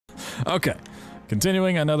Okay,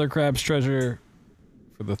 continuing another crab's treasure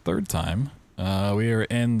for the third time. We are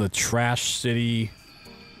in the trash city.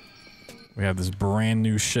 We have this brand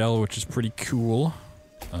new shell, which is pretty cool.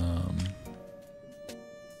 And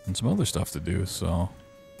some other stuff to do, so...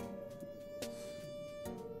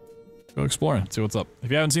 Go exploring, see what's up.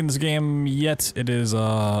 If you haven't seen this game yet, it is,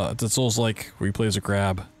 it's a Souls-like where you play as a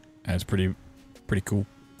crab. And it's pretty cool.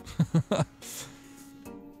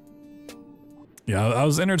 Yeah, I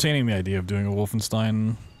was entertaining the idea of doing a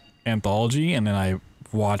Wolfenstein anthology, and then I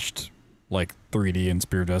watched, like, 3D and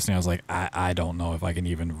Spear of Destiny. I was like, I don't know if I can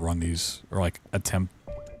even run these, or, like, attempt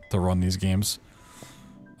to run these games.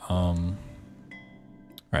 Alright,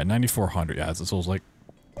 9400, yeah, it's a Souls-like.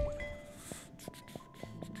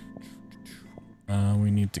 We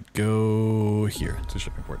need to go here to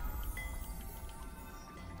shipping port.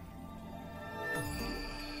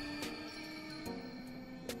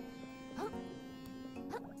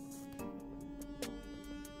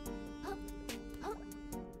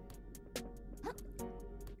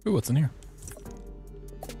 Ooh, what's in here?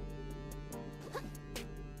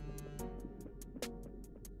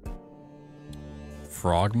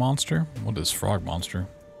 Frog monster? What is frog monster?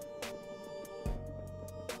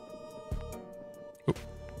 Oh,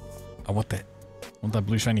 I want that. I want that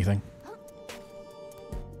blue shiny thing.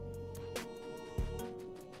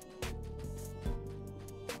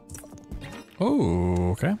 Oh,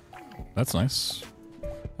 okay. That's nice.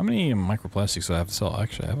 How many microplastics do I have to sell?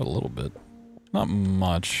 Actually, I have a little bit. Not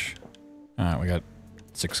much. Alright, we got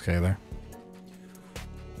 6k there.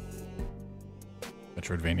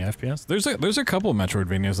 Metroidvania FPS. There's a couple of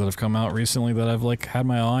Metroidvanias that have come out recently that I've like had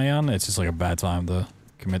my eye on. It's just like a bad time to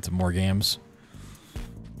commit to more games.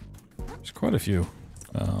 There's quite a few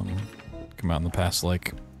come out in the past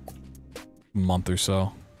like month or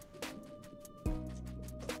so.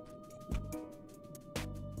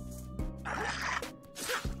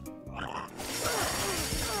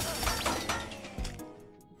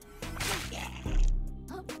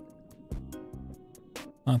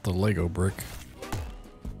 Not the Lego brick.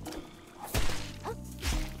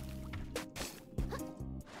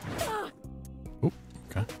 Oh,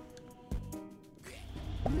 okay.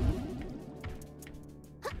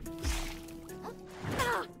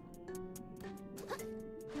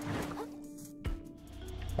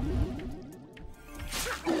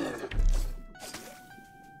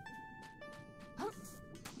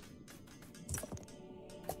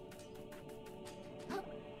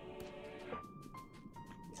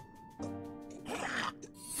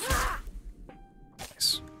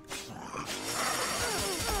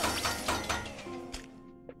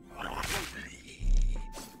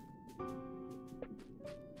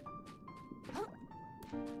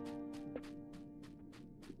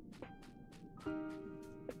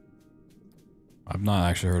 I've not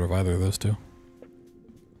actually heard of either of those two.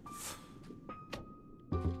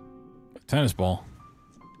 Tennis ball.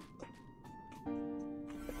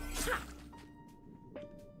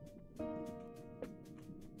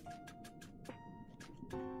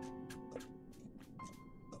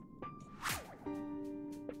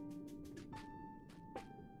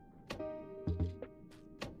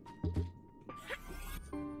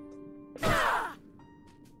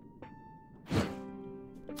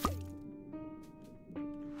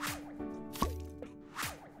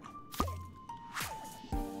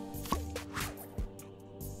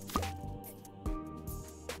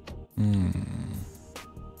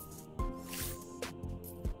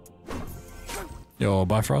 Yo,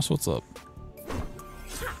 Bifrost, what's up?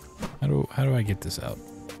 How do I get this out?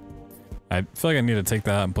 I feel like I need to take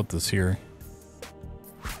that and put this here.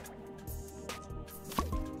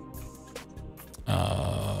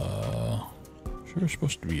 Sure, there's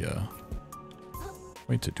supposed to be a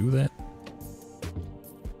way to do that.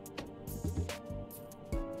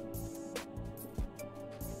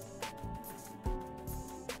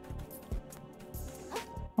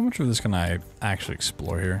 How much of this can I actually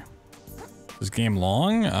explore here? Is this game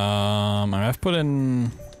long? I've put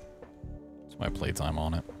in... What's my playtime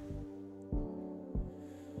on it?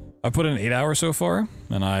 I've put in 8 hours so far,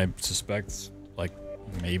 and I suspect, like,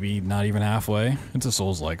 maybe not even halfway. It's a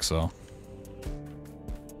Souls-like, so...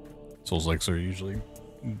 Souls-likes are usually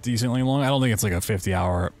decently long. I don't think it's like a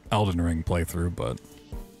 50-hour Elden Ring playthrough, but...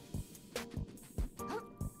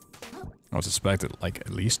 I would suspect it like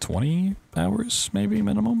at least 20 hours, maybe,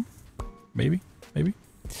 minimum? Maybe?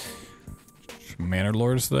 Manor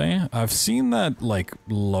Lords today. I've seen that, like,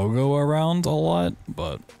 logo around a lot,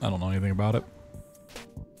 but I don't know anything about it.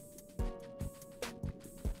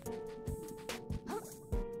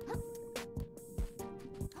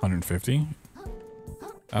 $150.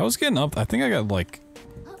 I was getting up. I think I got, like,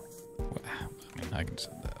 I can.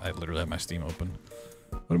 I literally have my Steam open.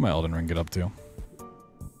 What did my Elden Ring get up to?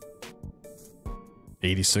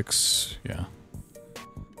 86. Yeah.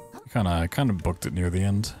 Kind of booked it near the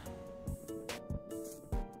end.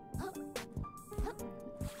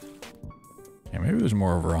 Yeah, maybe there's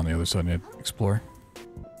more over on the other side I need to explore.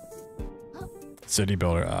 City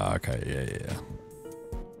builder. Ah, okay. Yeah.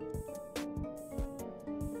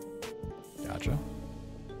 Gotcha.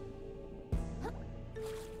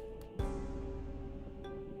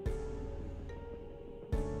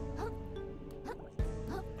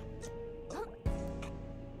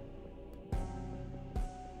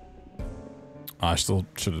 I still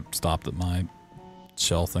should have stopped at my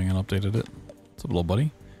shell thing and updated it. What's up, little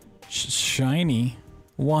buddy? Shiny.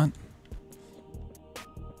 What?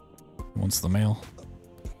 What's the mail?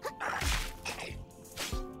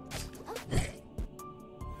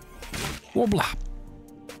 Woblop.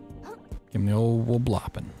 Give me the old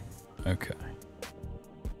woblopping. Okay.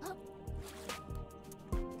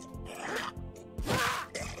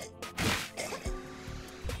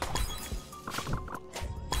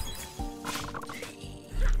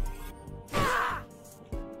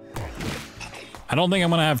 I don't think I'm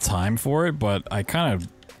gonna have time for it, but I kind of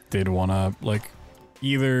did want to, like,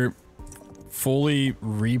 either fully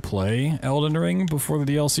replay Elden Ring before the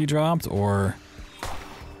DLC dropped, or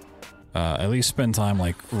at least spend time,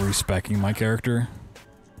 like, respecking my character.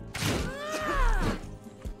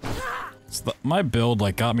 So my build,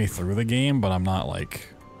 like, got me through the game, but I'm not,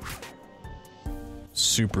 like,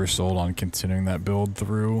 super sold on continuing that build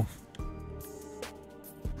through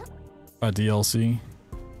a DLC.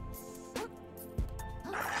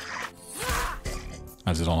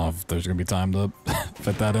 I just don't know if there's gonna be time to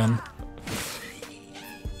fit that in.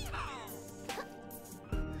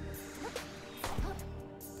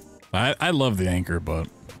 I love the anchor, but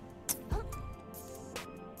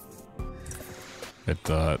it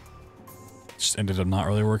just ended up not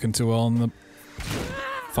really working too well in the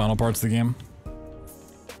final parts of the game.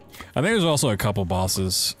 I think there's also a couple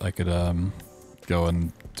bosses I could go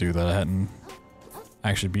and do that I hadn't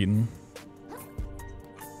actually beaten.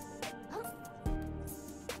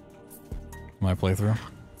 My playthrough.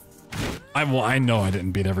 I know I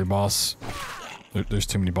didn't beat every boss. There's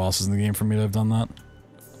too many bosses in the game for me to have done that.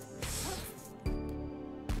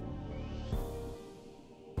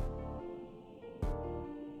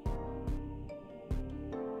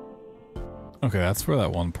 Okay, that's where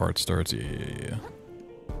that one part starts. Yeah.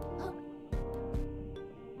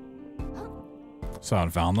 So I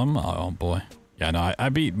found them? Oh boy. Yeah, no, I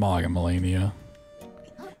beat Mog and Melania.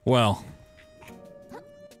 Well,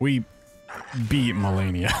 we beat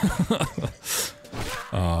Melania.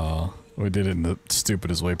 We did it in the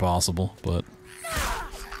stupidest way possible, but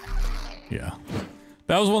yeah.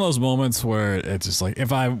 That was one of those moments where it's just like,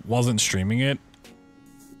 if I wasn't streaming it,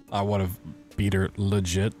 I would have beat her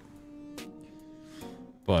legit.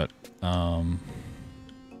 But,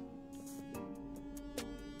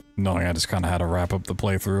 knowing I just kind of had to wrap up the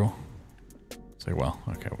playthrough. Say, well,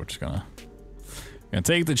 okay, we're just gonna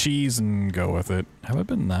take the cheese and go with it. Have I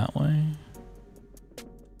been that way?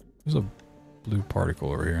 There's a blue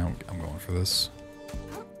particle over here. I'm going for this.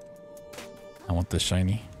 I want this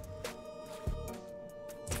shiny.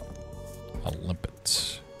 I'll limp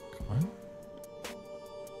it. Come on.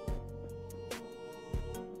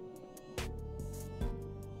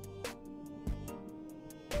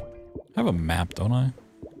 I have a map, don't I?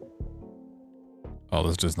 Oh,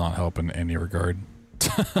 this does not help in any regard.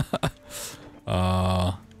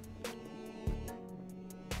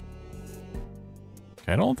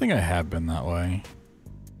 I don't think I have been that way.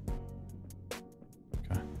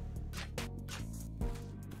 Okay.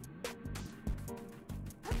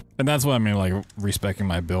 And that's what I mean, like, respecting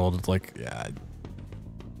my build. It's like, yeah.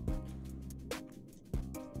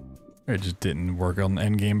 It just didn't work on the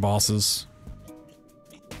endgame bosses.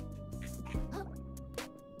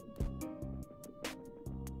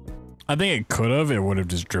 I think it could have. It would have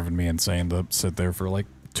just driven me insane to sit there for like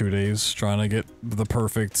 2 days trying to get the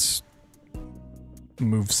perfect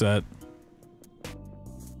move set.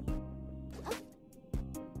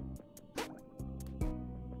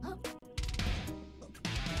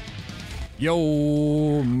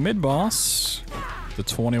 Yo, mid boss, the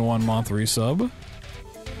 21-month resub.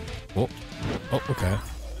 Oh, okay.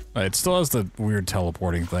 It still has the weird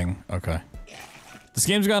teleporting thing. Okay. This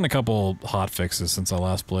game's gotten a couple hot fixes since I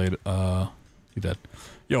last played. You dead.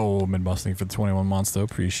 Yo, mid boss, thank you for the 21 months though.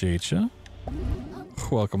 Appreciate ya.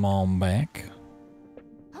 Welcome on back.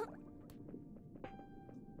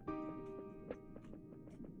 I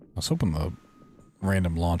was hoping the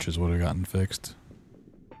random launches would have gotten fixed.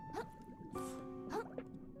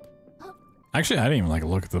 Actually, I didn't even like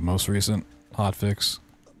look at the most recent hotfix.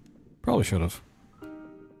 Probably should have.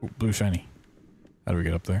 Ooh, blue shiny. How do we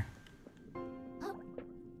get up there?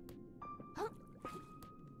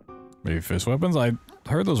 Maybe fist weapons? I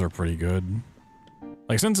heard those are pretty good.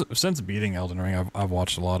 Like, since beating Elden Ring, I've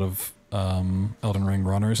watched a lot of Elden Ring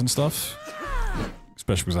runners and stuff.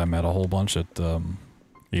 Especially because I met a whole bunch at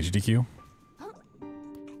HDQ.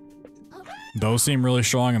 Those seem really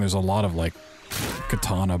strong, and there's a lot of, like,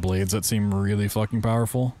 katana blades that seem really fucking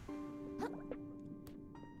powerful.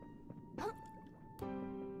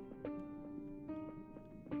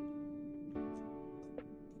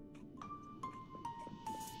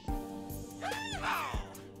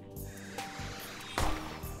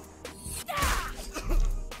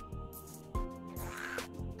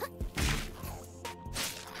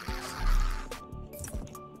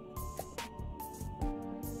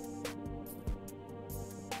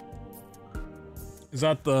 Is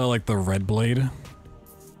that the, like, the red blade? I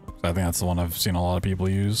think that's the one I've seen a lot of people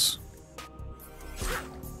use.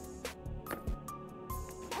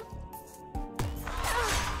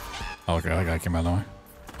 Oh, okay, that guy came out of the way.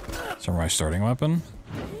 Samurai starting weapon?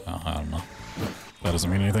 Oh, I don't know. That doesn't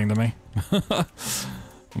mean anything to me. I'll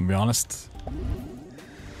be honest.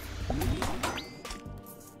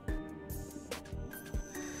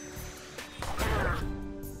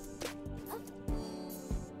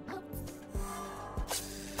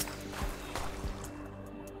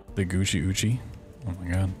 The Gucci Uchi. Oh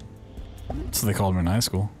my god. That's what they called me in high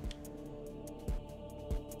school.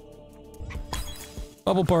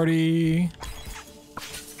 Bubble party!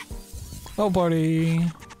 Bubble party!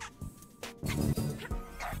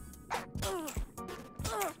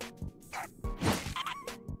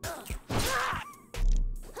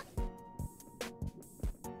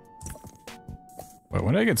 Wait,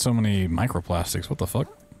 when did I get so many microplastics? What the fuck?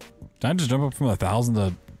 Did I just jump up from 1,000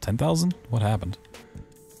 to 10,000? What happened?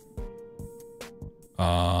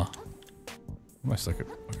 Am I stuck at?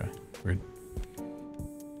 Okay, weird.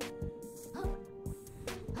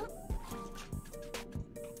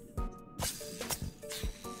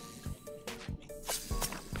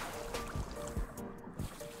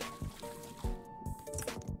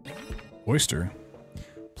 Oyster.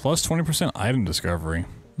 Plus 20% item discovery.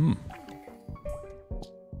 Hmm.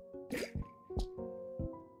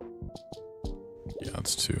 Yeah,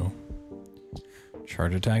 that's 2.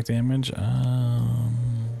 Charge attack damage.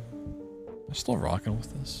 I'm still rocking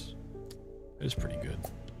with this. It is pretty good.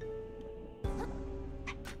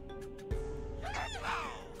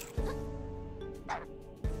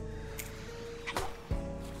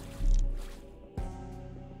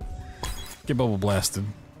 Get bubble blasted.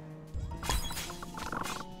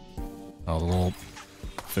 Oh, the little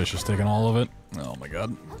fish is taking all of it. Oh my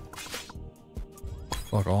god.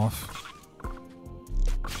 Fuck off.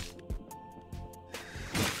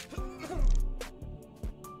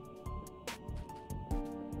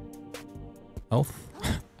 Health?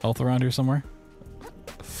 Health around here somewhere?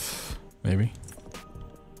 Maybe.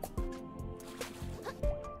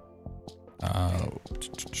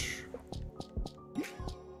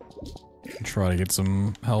 Try to get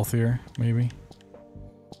some health here, maybe.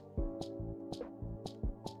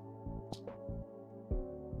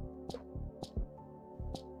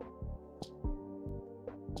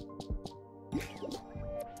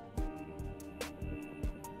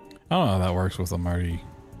 I don't know how that works with them already.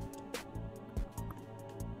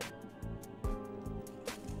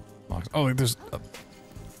 Oh, there's a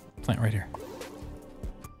plant right here.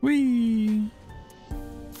 Whee!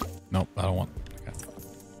 Nope, I don't want. Okay.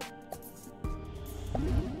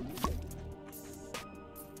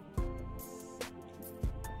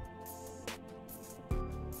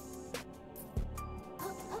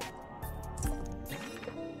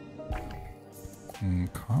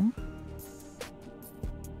 Come.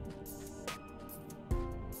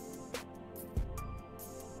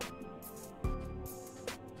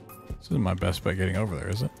 This isn't my best bet getting over there,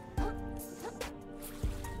 is it?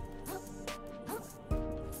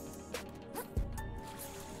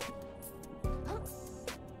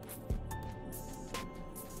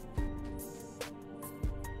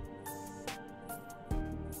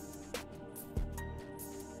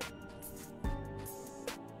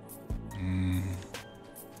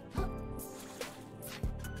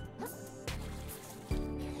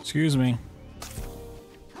 Excuse me.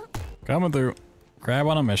 Coming through. Crab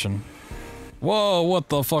on a mission. Whoa, what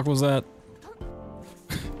the fuck was that?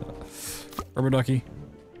 Rubber ducky.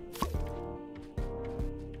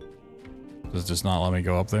 Does it just not let me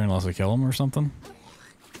go up there unless I kill him or something?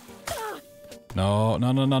 No,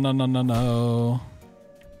 no, no, no, no, no, no, no.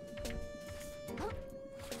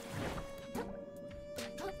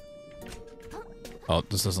 Oh,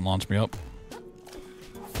 this doesn't launch me up.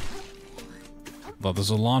 Thought this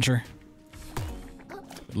was a launcher.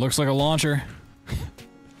 It looks like a launcher.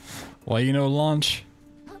 Why you know launch?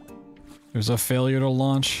 There's a failure to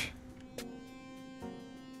launch.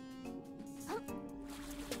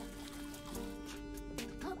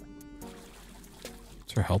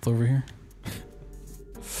 Is there health over here?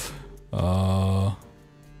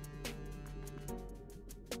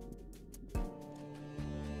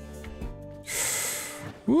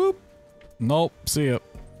 Whoop. Nope. See ya.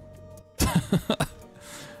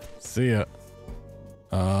 See ya.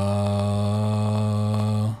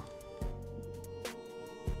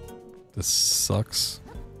 This sucks.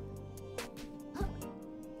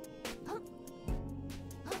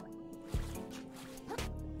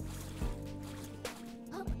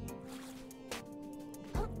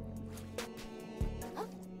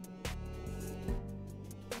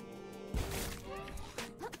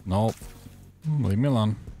 Nope. Leave me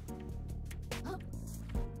alone.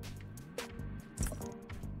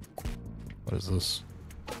 What is this?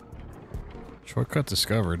 Shortcut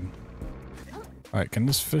discovered. Alright, can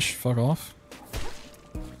this fish fuck off?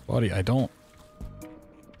 Buddy, I don't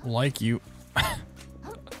like you.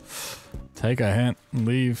 Take a hint and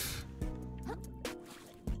leave.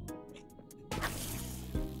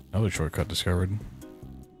 Another shortcut discovered.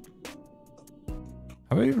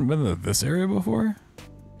 Have I even been to this area before?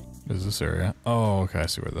 What is this area? Oh, okay, I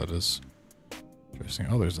see where that is. Interesting.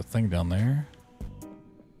 Oh, there's a thing down there.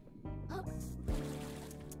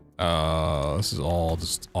 This is all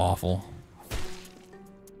just awful.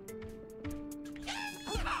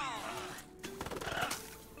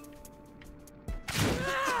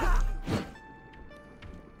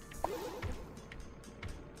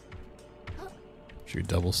 Should we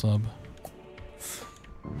double sub?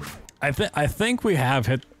 I think we have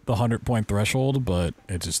hit the 100-point threshold, but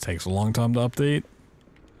it just takes a long time to update.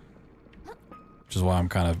 Which is why I'm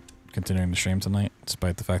kind of continuing to stream tonight,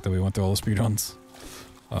 despite the fact that we went through all the speedruns.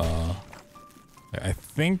 I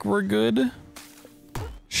think we're good.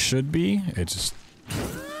 Should be. It just...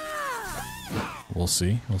 We'll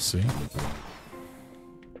see. We'll see.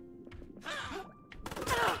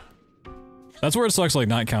 That's where it sucks, like,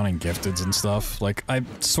 not counting gifteds and stuff. Like, I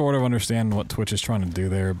sort of understand what Twitch is trying to do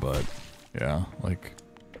there, but... Yeah, like...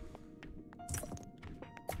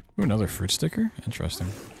 Ooh, another fruit sticker? Interesting.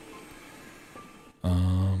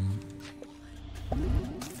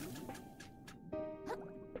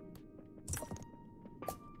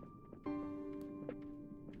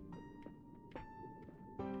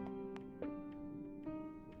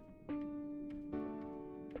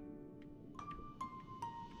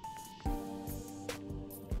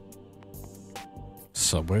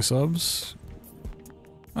 Subway subs?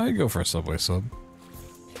 I'd go for a Subway sub.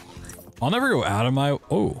 I'll never go out of my...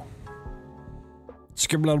 Oh. Sea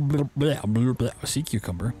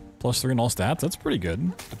cucumber. +3 in all stats. That's pretty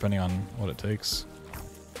good, depending on what it takes.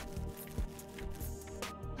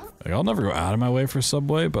 Like, I'll never go out of my way for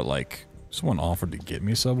Subway, but like, someone offered to get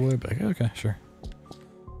me Subway, but like, okay, sure.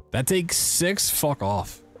 That takes 6? Fuck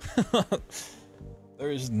off.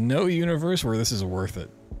 There is no universe where this is worth it.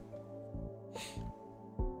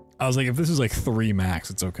 I was like, if this is like 3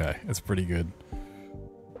 max, it's okay. It's pretty good.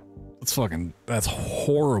 That's fucking... That's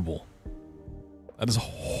horrible. That is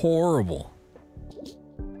horrible.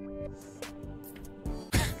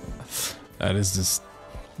 That is just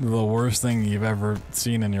the worst thing you've ever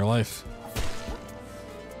seen in your life.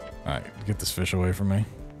 Alright, get this fish away from me.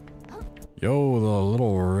 Yo, the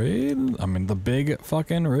little raid? I mean, the big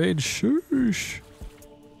fucking raid. Shoosh.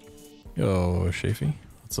 Yo, Shafy.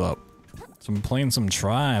 What's up? So I'm playing some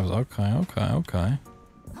tribes. Okay, okay, okay.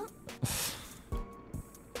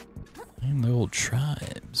 And the old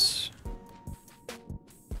tribes.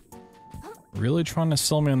 Really trying to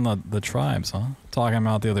sell me on the tribes, huh? Talking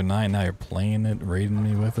about the other night, now you're playing it, raiding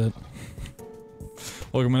me with it.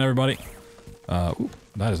 Welcome in, everybody. Ooh,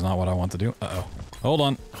 that is not what I want to do. Uh-oh. Hold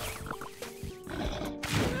on.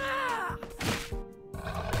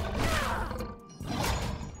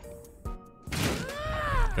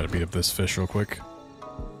 Gotta beat up this fish real quick.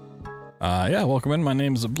 Yeah, welcome in. My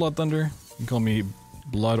name is Blood Thunder. You can call me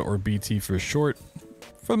Blood or BT for short.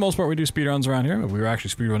 For the most part, we do speedruns around here, but we were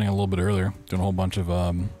actually speedrunning a little bit earlier, doing a whole bunch of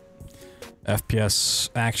FPS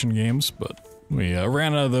action games, but we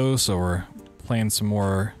ran out of those, so we're playing some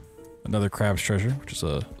more another Crab's Treasure, which is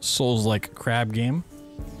a Souls-like crab game.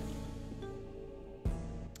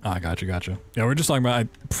 Ah, gotcha, gotcha. Yeah, we're just talking about. I'm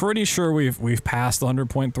pretty sure we've passed the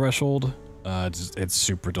 100-point threshold. It's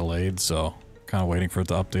super delayed, so kind of waiting for it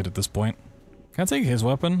to update at this point. Can I take his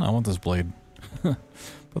weapon? I want this blade. But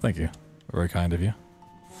thank you. Very kind of you.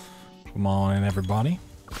 Come on in, everybody.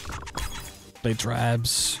 Play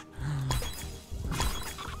tribes.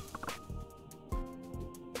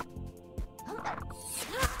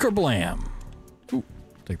 Kerblam! Ooh,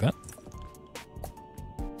 take that.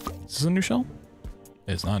 Is this a new shell?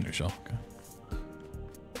 It's not a new shell. Okay.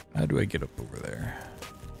 How do I get up over there?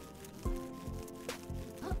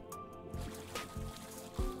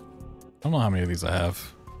 I don't know how many of these I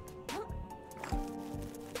have.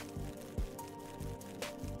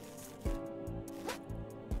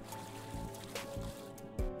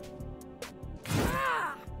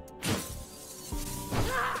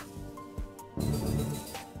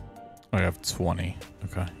 I have 20.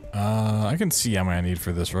 Okay. I can see how many I need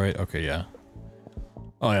for this, right? Okay, yeah.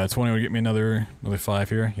 Oh yeah, 20 would get me another 5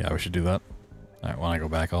 here. Yeah, we should do that. Alright, when I go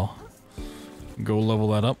back, I'll go level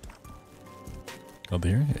that up. Up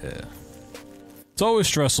here? Yeah. It's always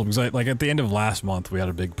stressful because like at the end of last month, we had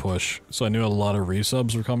a big push. So I knew a lot of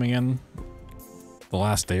resubs were coming in the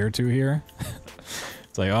last day or two here.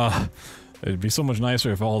 It's like, oh, it'd be so much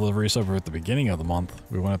nicer if all the resubs were at the beginning of the month.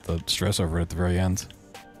 We wouldn't have to stress over it at the very end.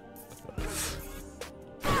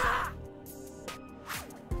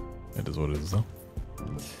 It is what it is, though.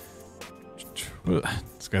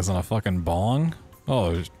 This guy's on a fucking bong?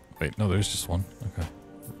 Oh, wait, no, there's just one. Okay.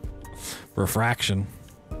 Refraction.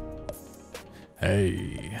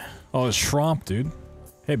 Hey. Oh, it's Shromp, dude.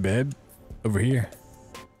 Hey, babe. Over here.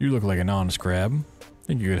 You look like an honest crab.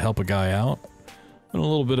 Think you could help a guy out? In a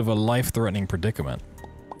little bit of a life-threatening predicament.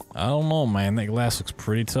 I don't know, man. That glass looks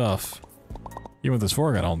pretty tough. Even with this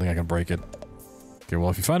fork, I don't think I can break it. Okay, well,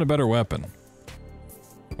 if you find a better weapon,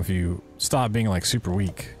 or if you stop being, like, super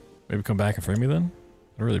weak, maybe come back and frame me then?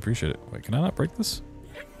 I'd really appreciate it. Wait, can I not break this?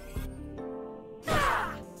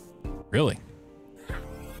 Really?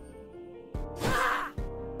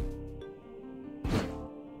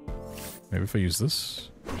 Maybe if I use this?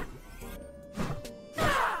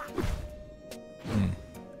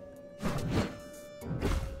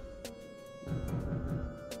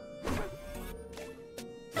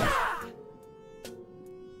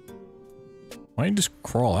 Why don't you just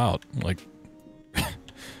crawl out? Like,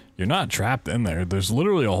 you're not trapped in there. There's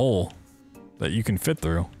literally a hole that you can fit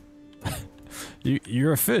through.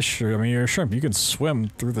 You're a fish, or I mean, you're a shrimp. You can swim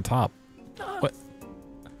through the top. What?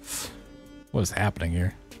 What is happening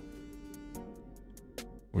here?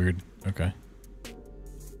 Weird. Okay.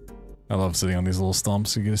 I love sitting on these little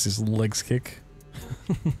stumps. You get to see his legs kick.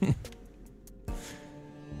 It's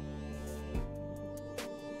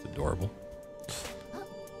adorable.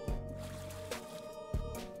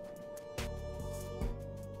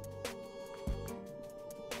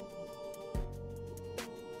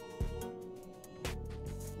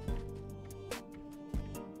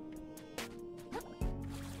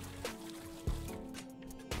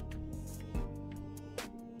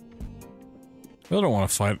 I don't want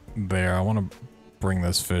to fight there. I want to bring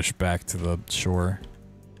this fish back to the shore.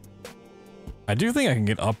 I do think I can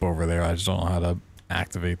get up over there. I just don't know how to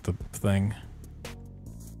activate the thing.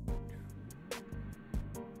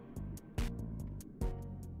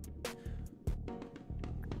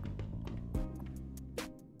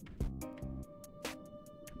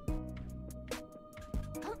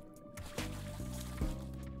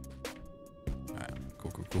 Alright,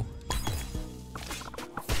 cool, cool, cool.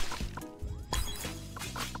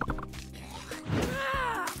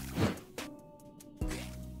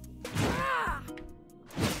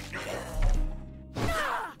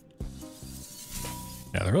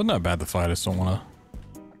 Yeah, they're really not bad to fight. I just don't want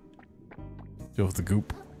to deal with the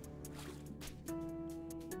goop.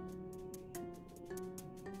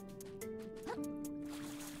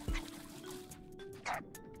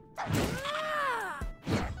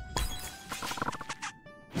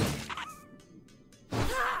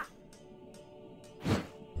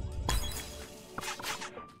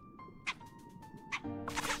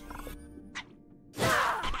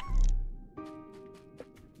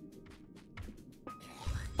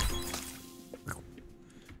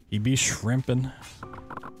 He be shrimping.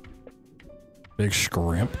 Big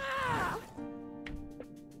shrimp.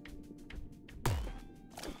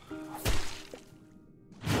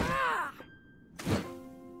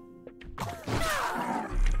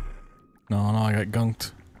 No, I got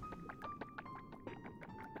gunked.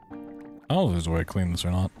 I don't know if there's a way to clean this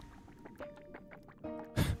or not.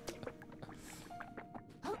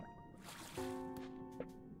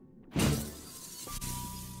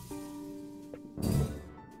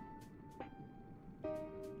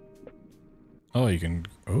 Oh, you can...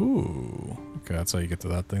 Ooh. Okay, that's how you get to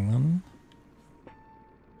that thing then.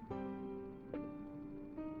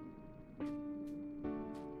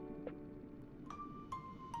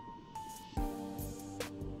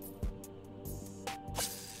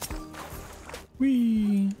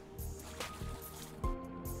 Whee!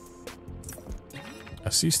 A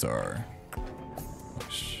sea star.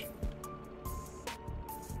 Nice.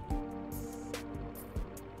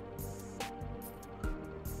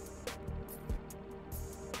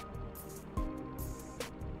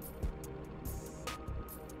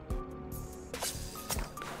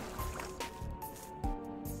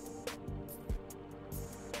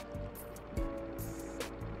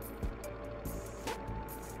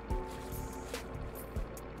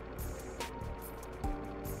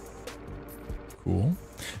 Cool.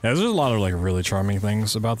 Yeah, there's a lot of like really charming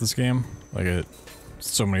things about this game. Like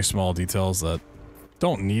so many small details that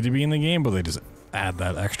don't need to be in the game, but they just add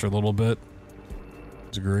that extra little bit.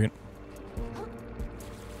 It's great.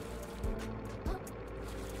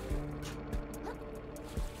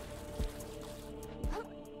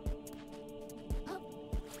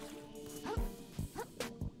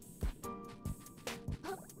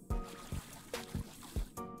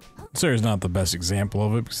 This not the best example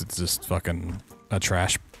of it because it's just fucking a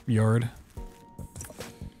trash yard.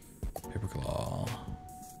 Paper claw.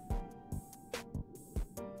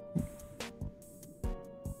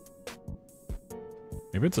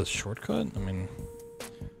 Maybe it's a shortcut? I mean,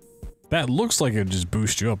 that looks like it just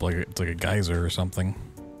boosts you up like it's like a geyser or something.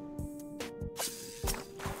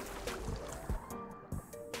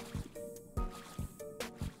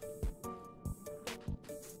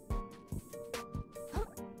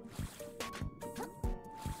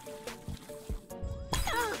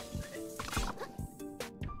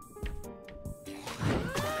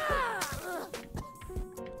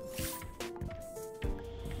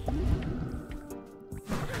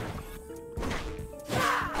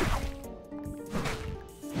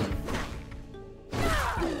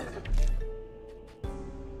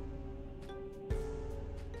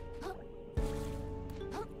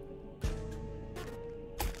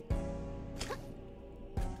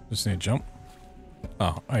 Just need to jump.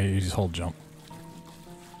 Oh, you just hold jump.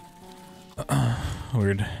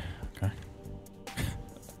 Weird. Okay.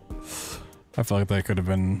 I feel like that could have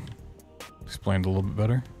been explained a little bit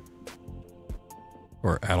better.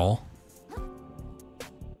 Or at all.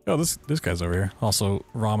 Oh, this guy's over here. Also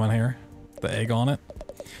ramen here. The egg on it.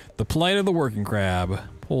 The plight of the working crab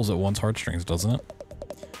pulls at one's heartstrings, doesn't it?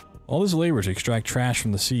 All this labor to extract trash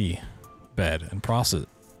from the sea bed and process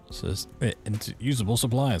it into usable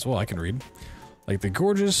supplies. Well, I can read. Like the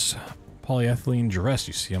gorgeous polyethylene dress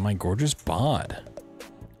you see on my gorgeous bod.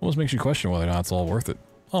 Almost makes you question whether or not it's all worth it.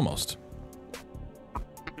 Almost.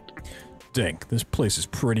 Dang, this place is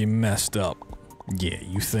pretty messed up. Yeah,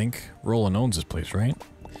 you think? Roland owns this place, right?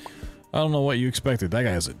 I don't know what you expected. That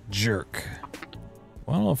guy is a jerk.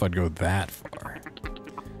 Well, I don't know if I'd go that far.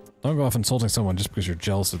 Don't go off insulting someone just because you're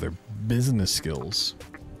jealous of their business skills.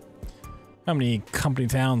 How many company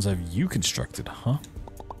towns have you constructed, huh?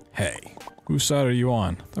 Hey, whose side are you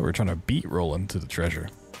on? I thought we were trying to beat Roland to the treasure.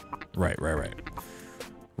 Right.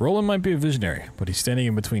 Roland might be a visionary, but he's standing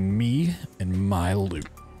in between me and my loot.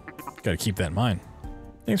 Gotta keep that in mind.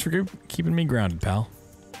 Thanks for keeping me grounded, pal.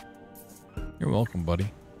 You're welcome,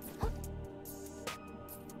 buddy.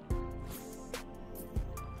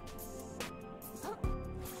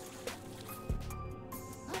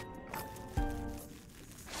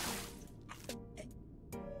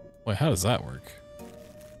 Wait, how does that work?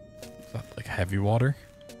 Is that like heavy water?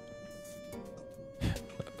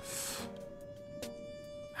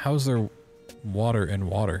 How is there water in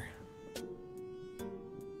water?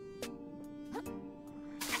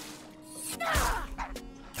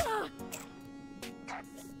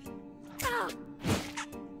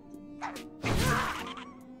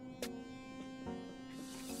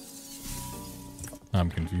 I'm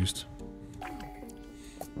confused.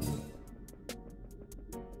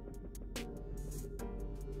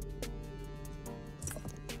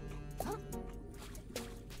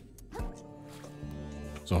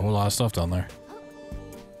 There's a whole lot of stuff down there.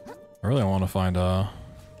 I really want to find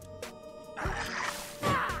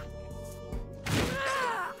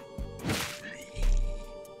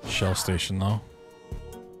Shell station though.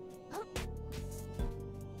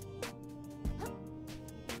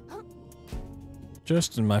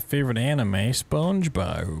 Just in my favorite anime,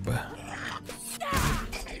 SpongeBob.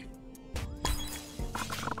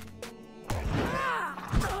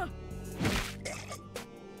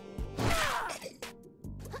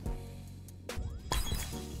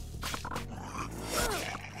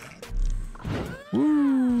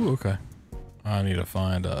 Woo, okay. I need to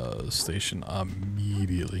find a station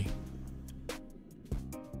immediately.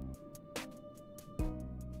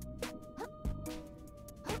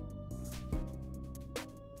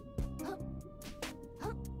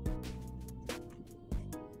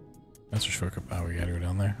 That's a shortcut. Oh, we gotta go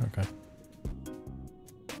down there. Okay.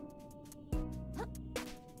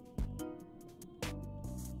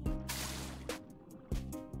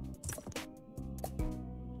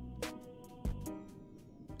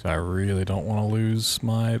 So I really don't want to lose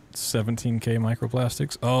my 17k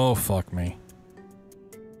microplastics. Oh, fuck me.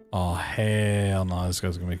 Oh, hell no. This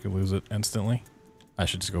guy's gonna make you lose it instantly. I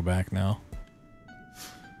should just go back now.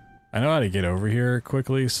 I know how to get over here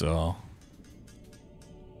quickly, so...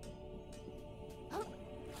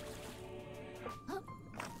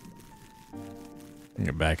 I can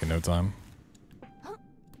get back in no time.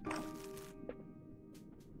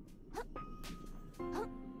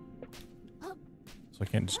 So I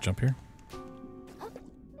can't just jump here?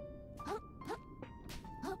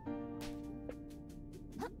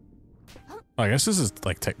 Oh, I guess this is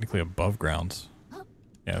like technically above ground.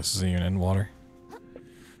 Yeah, this isn't even in water.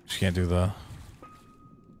 Just can't do the...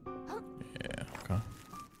 Yeah, okay.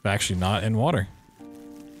 Actually not in water.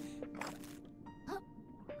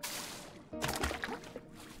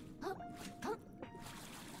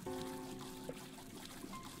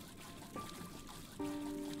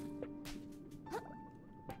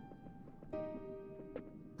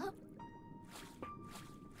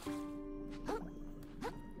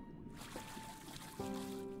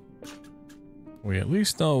 We at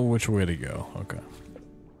least know which way to go. Okay.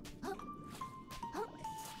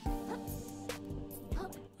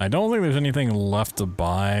 I don't think there's anything left to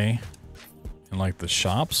buy in like the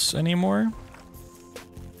shops anymore.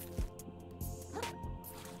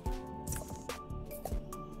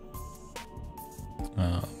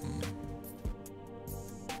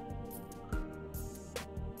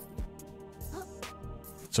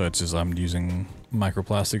 So it's just I'm using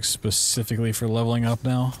microplastics specifically for leveling up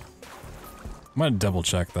now. I'm gonna double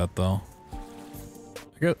check that though.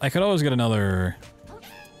 I could always get another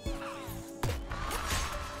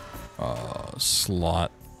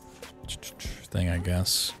slot thing, I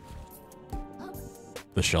guess.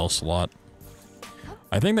 The shell slot.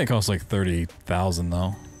 I think they cost like 30,000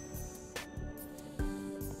 though.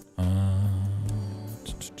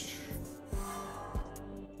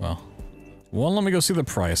 Well, one, let me go see the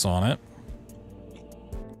price on it.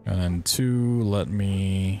 And then two, let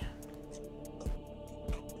me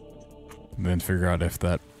then figure out if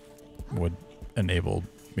that would enable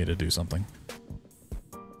me to do something.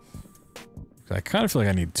 I kind of feel like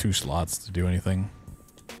I need 2 slots to do anything.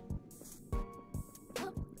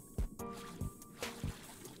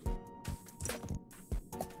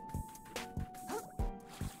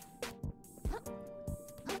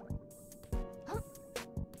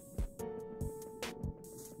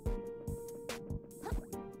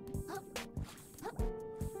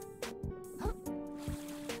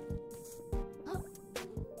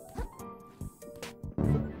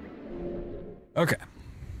 Okay.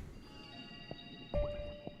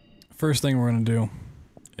 First thing we're gonna do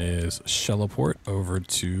is shelleport over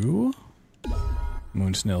to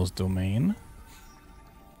Moonsnail's domain.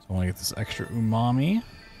 So I want to get this extra umami.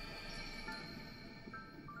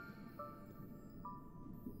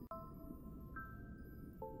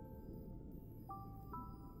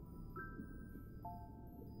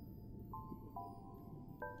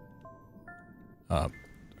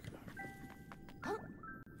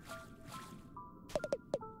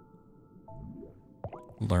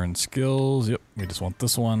 Learn skills. Yep, we just want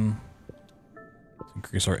this one.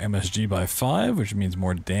 Increase our MSG by 5, which means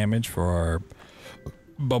more damage for our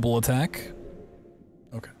bubble attack.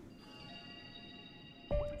 Okay.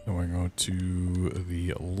 Then we're going to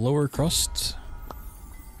the lower crust.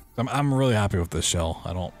 I'm really happy with this shell.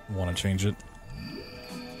 I don't want to change it.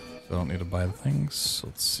 So I don't need to buy the things.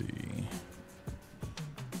 Let's see.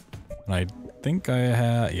 And I think I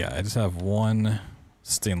have... Yeah, I just have 1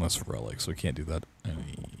 stainless relic, so we can't do that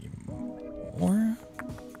anymore.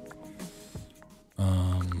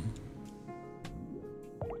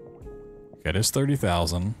 Okay, it is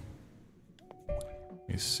 30,000. Let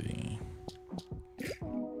me see.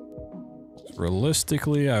 So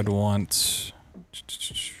realistically, I'd want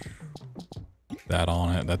that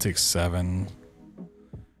on it. That takes 7.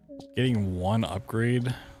 Getting 1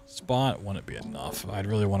 upgrade spot wouldn't be enough. I'd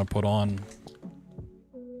really want to put on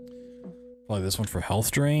probably this one for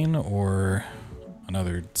health drain or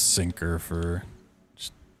another sinker for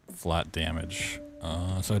just flat damage.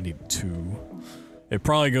 So I need 2. It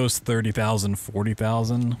probably goes 30,000,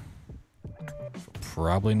 40,000.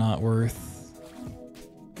 Probably not worth.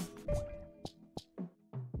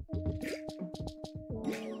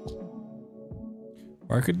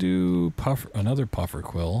 Or I could do another puffer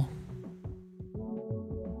quill.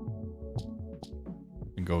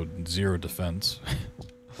 And go 0 defense.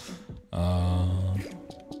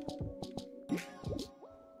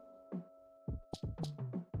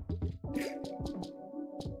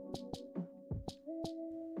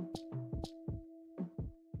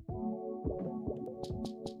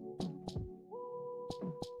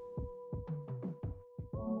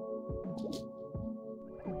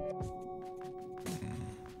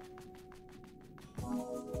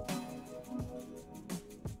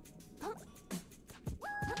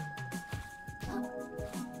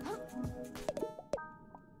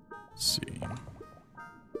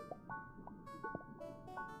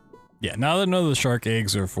 Yeah, now that none of the shark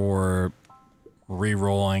eggs are for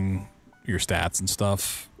re-rolling your stats and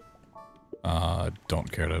stuff,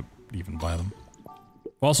 don't care to even buy them.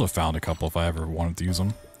 I've also found a couple if I ever wanted to use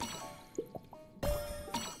them.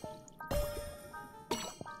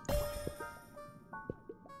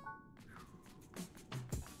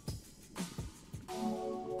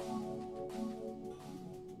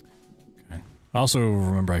 Okay. I also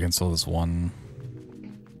remember I can sell this one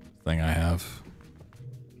thing I have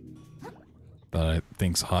that I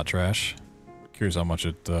think's hot trash. Curious how much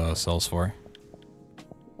it sells for.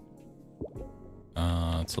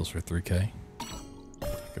 It sells for 3K.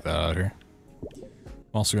 Get that out of here.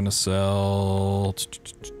 I'm also gonna sell.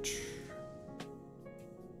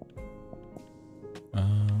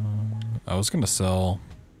 I was gonna sell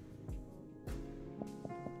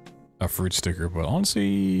a fruit sticker, but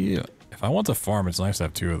honestly, if I want to farm, it's nice to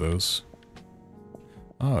have 2 of those.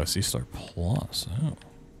 Oh, Sea Star Plus. Oh.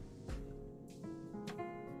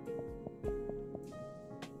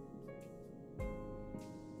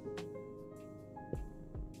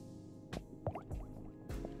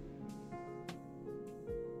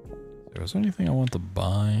 Is there anything I want to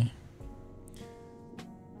buy?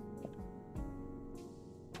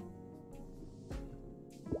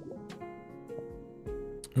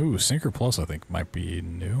 Ooh, Sinker Plus I think might be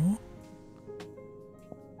new.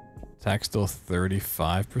 Attack still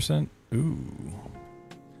 35%. Ooh.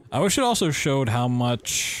 I wish it also showed how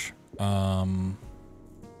much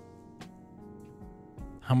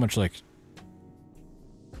like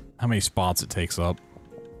how many spots it takes up.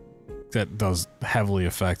 That does heavily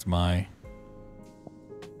affect my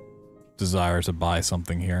desire to buy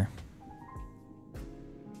something here.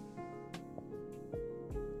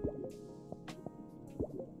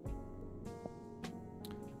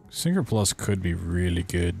 Singer Plus could be really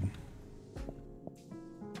good.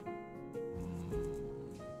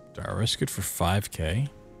 Do I risk it for 5K?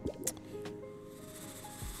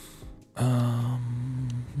 I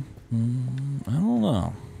don't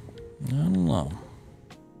know. I don't know.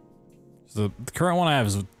 So the current one I have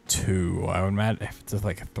is 2. I would imagine if it's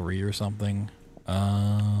like a 3 or something.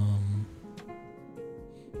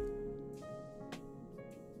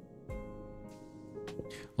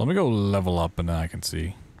 Let me go level up and then I can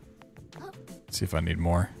see. See if I need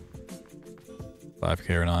more. 5K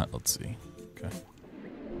or not. Let's see. Okay.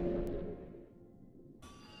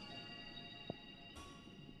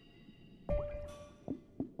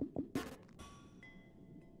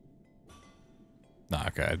 Nah,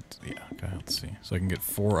 okay. Yeah, okay, let's see. So I can get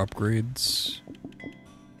 4 upgrades.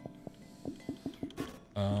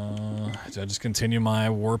 Do I just continue my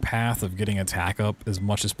war path of getting attack up as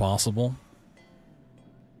much as possible?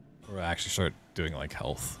 Or I actually start doing like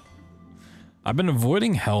health? I've been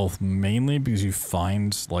avoiding health mainly because you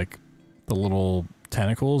find like the little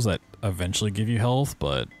tentacles that eventually give you health,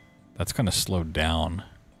 but that's kind of slowed down.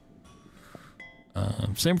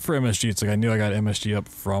 Same for MSG. It's like I knew I got MSG up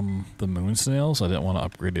from the moon snail, so I didn't want to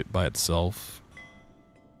upgrade it by itself.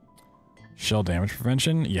 Shell damage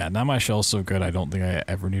prevention? Yeah, now my shell's so good I don't think I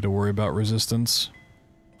ever need to worry about resistance.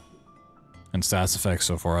 And stats effects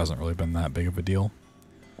so far hasn't really been that big of a deal.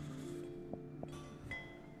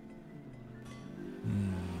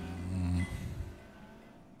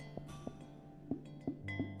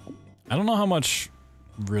 I don't know how much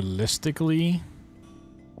realistically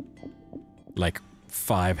like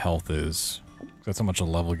 5 health is. That's how much a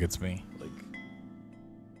level gets me. Like,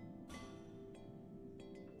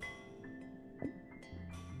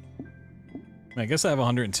 I guess I have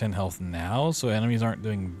 110 health now, so enemies aren't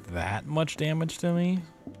doing that much damage to me.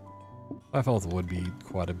 5 health would be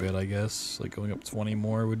quite a bit, I guess. Like going up 20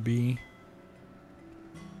 more would be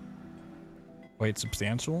quite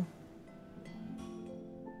substantial.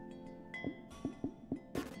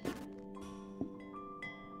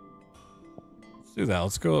 Let's do that.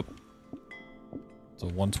 Let's go up to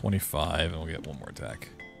 125 and we'll get 1 more attack.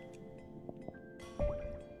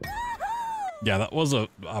 Yeah, that was a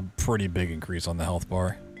pretty big increase on the health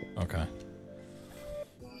bar. Okay.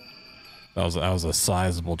 That was a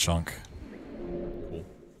sizable chunk. Cool.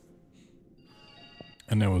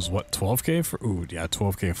 And it was what, 12K for? Ooh, yeah,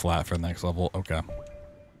 12K flat for the next level. Okay.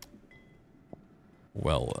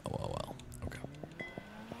 Well. Okay.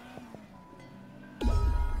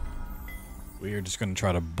 We are just gonna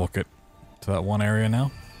try to book it to that one area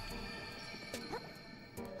now.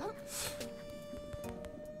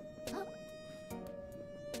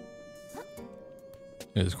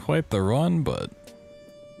 It is quite the run, but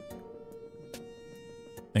I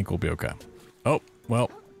think we'll be okay. Oh,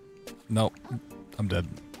 well, nope, I'm dead.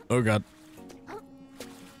 Oh god.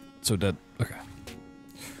 So dead. Okay.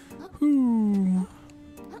 Whew.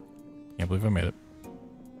 believe I made it.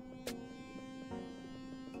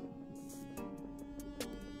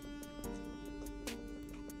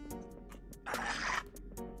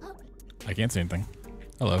 I can't see anything.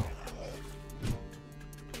 Hello.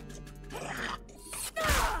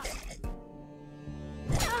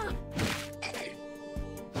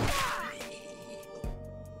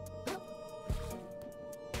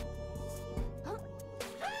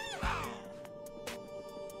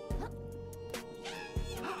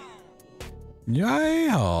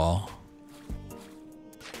 Yeah.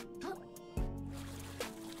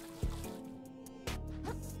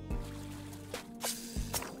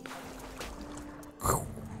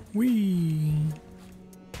 Wee.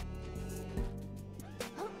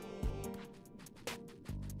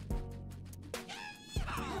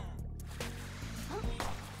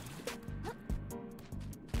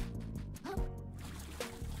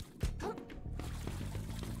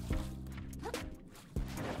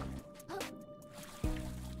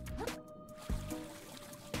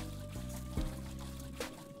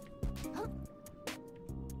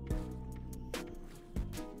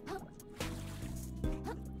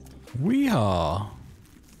 Weehaw.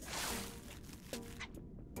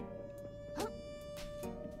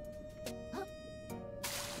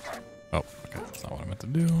 Oh, okay, that's not what I meant to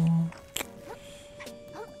do.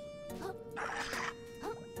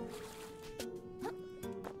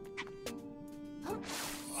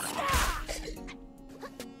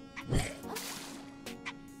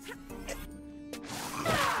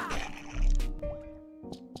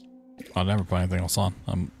 I'll never put anything else on.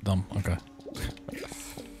 I'm dumb. Okay.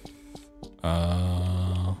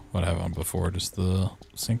 What I have on before? Just the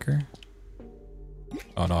sinker?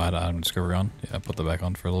 Oh no, I had item discovery on. Yeah, I put that back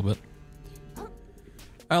on for a little bit.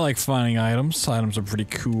 I like finding items. Items are pretty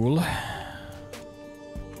cool.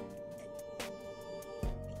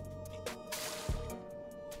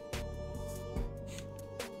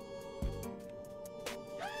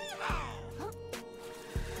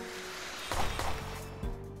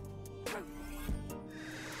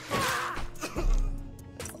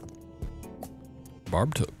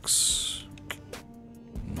 Barbed hooks.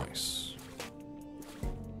 Nice.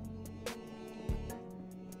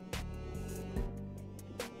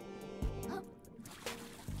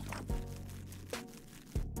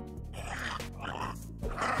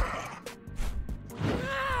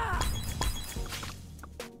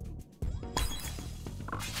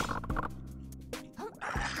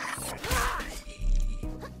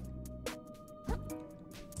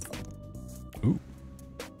 Ooh.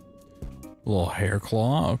 Little hair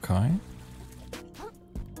claw, okay.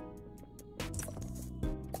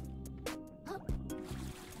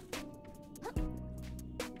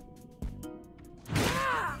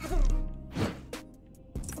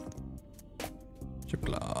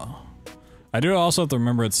 Chipla. I do also have to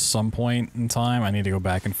remember at some point in time I need to go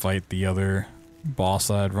back and fight the other boss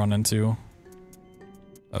that I'd run into.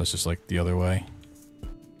 That was just like the other way.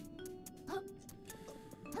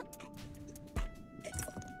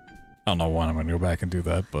 I don't know when I'm gonna go back and do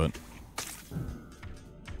that, but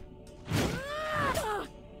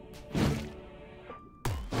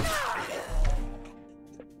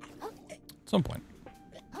at some point.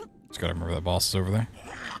 Just gotta remember that boss is over there.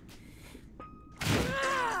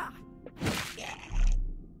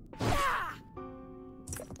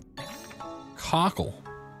 Cockle.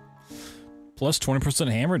 Plus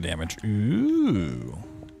 20% hammer damage. Ooh.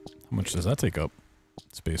 How much does that take up?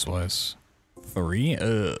 Space-wise. 3?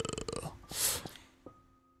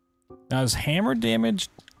 Now is hammer damage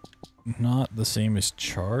not the same as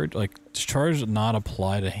charge? Like, does charge not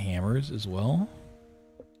apply to hammers as well?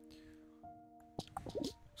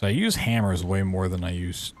 So I use hammers way more than I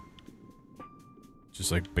use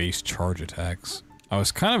just like base charge attacks. I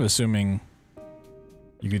was kind of assuming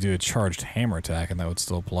you could do a charged hammer attack and that would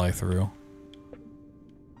still apply through. I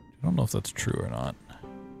don't know if that's true or not.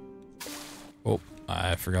 Oh,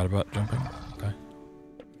 I forgot about jumping. Okay.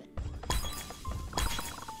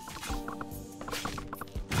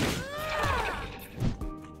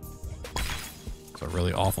 It's a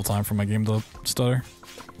really awful time for my game to stutter.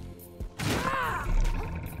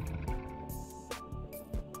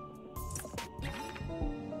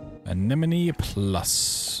 Anemone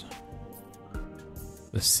Plus.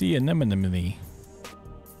 The sea anemone.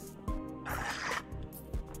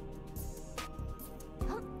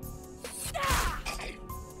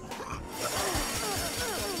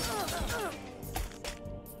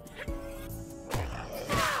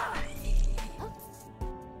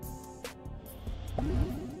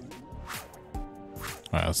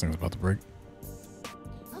 Alright, this thing's about to break.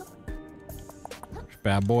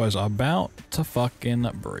 Bad boys are about to fucking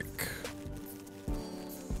break.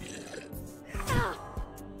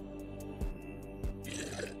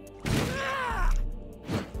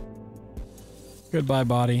 Goodbye,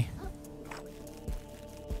 body.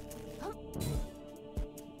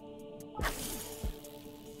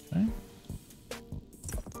 Okay.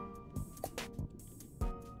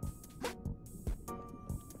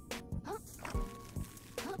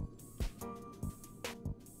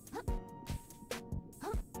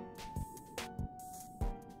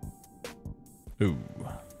 Ooh.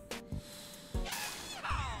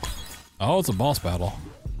 Oh, it's a boss battle.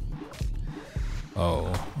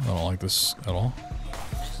 Oh, I don't like this at all.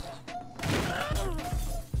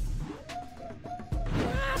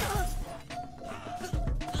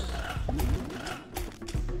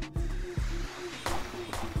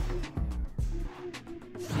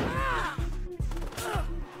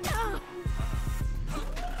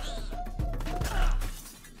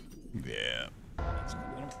 Yeah.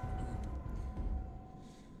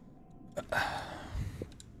 I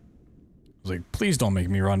was like, please don't make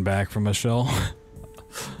me run back from a shell.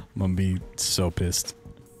 I'm gonna be so pissed.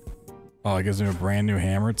 Oh, it gives me a brand new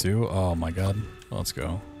hammer too? Oh my god. Let's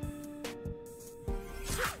go.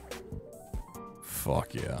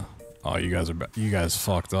 Fuck yeah. Oh, you guys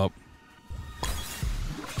fucked up.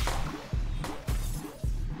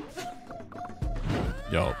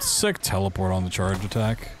 Yo, sick teleport on the charge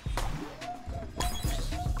attack.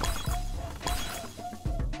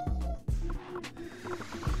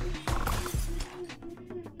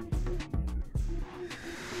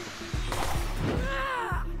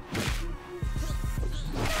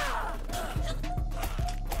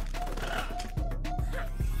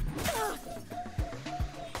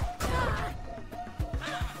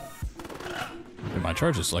 My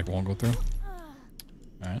charge just like won't go through.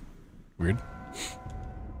 Alright. Weird.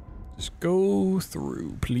 Just go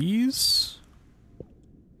through, please.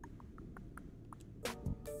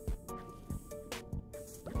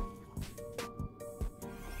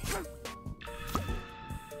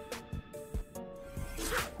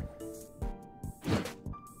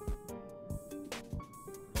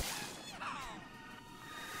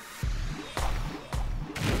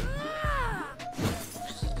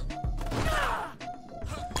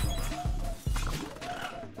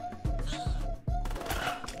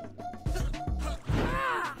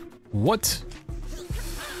 What?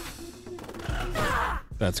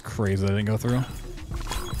 That's crazy, that didn't go through.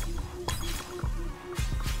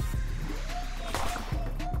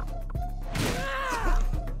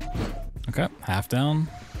 Okay, half down.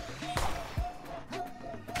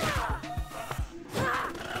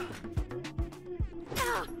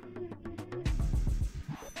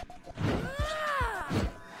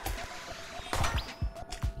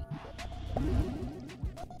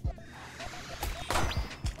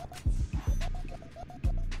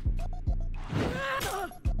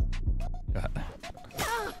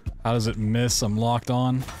 How does it miss? I'm locked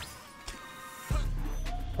on.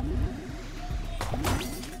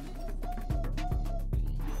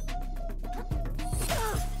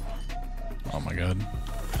 Oh my god.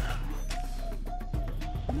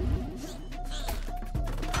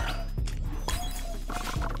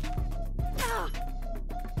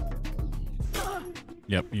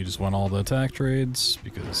 Yep, you just won all the attack trades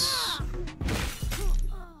because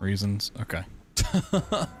reasons. Okay.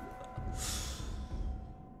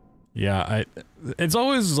 Yeah, it's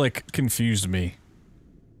always like confused me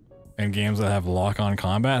in games that have lock-on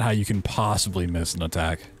combat how you can possibly miss an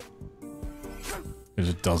attack. It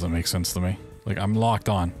just doesn't make sense to me. Like, I'm locked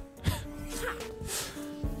on.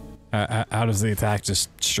 How does the attack just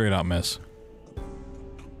straight up miss?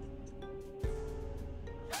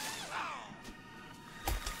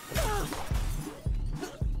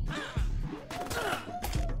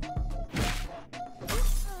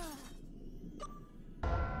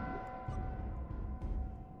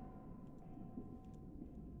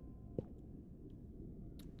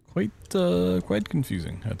 Quite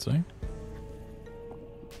confusing, I'd say.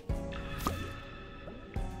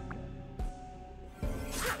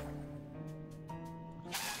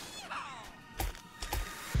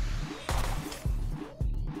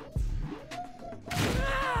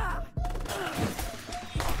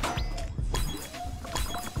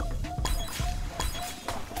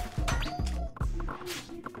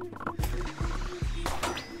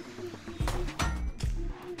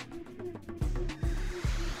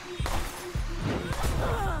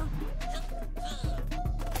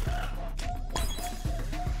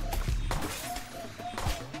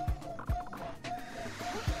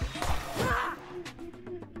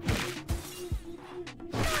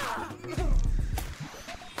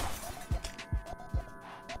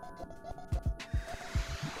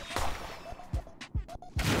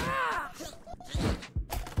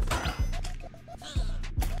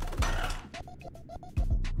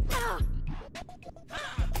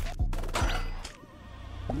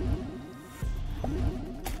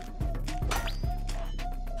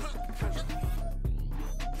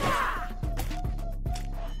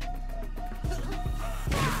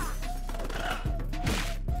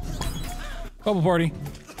 Bubble party.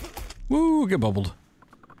 Woo, get bubbled.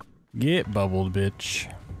 Get bubbled,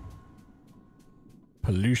 bitch.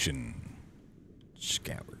 Pollution.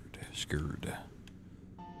 Scurred.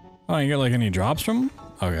 Oh, you get like any drops from them?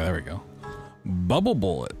 Okay, there we go. Bubble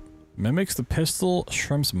bullet. Mimics the pistol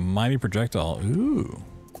shrimp's mighty projectile. Ooh.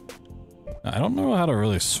 I don't know how to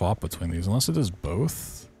really swap between these unless it does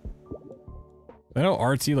both. I know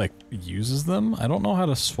RT like uses them. I don't know how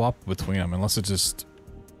to swap between them unless it just...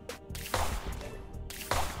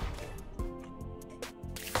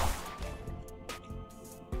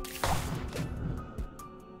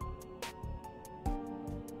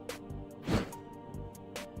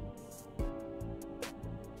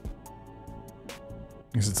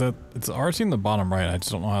 It's RT in the bottom right. I just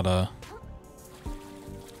don't know how to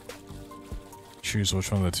choose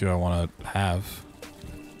which one of the two I want to have.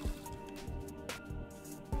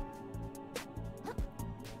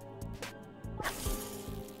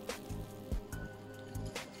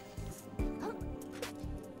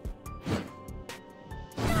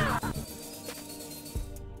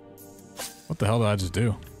 What the hell did I just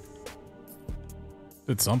do?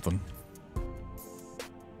 Did something.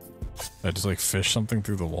 Did I just like fish something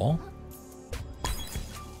through the wall?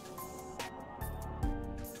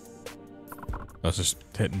 That's just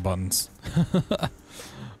hitting buttons.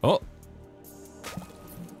 Oh!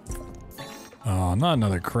 Oh, not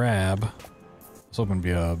another crab. I was hoping to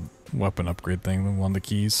be a weapon upgrade thing than one of the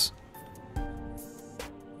keys.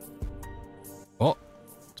 Oh!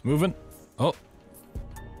 It's moving. Oh!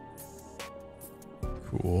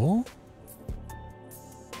 Cool.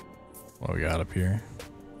 What we got up here?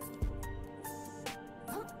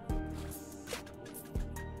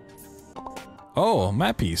 Oh,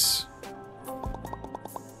 map piece.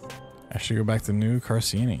 I should go back to New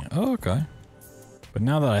Carcini. Oh, okay. But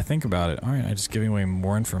now that I think about it, alright, I just giving away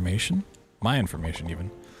more information? My information, even.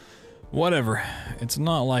 Whatever. It's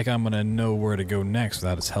not like I'm gonna know where to go next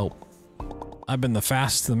without his help. I've been the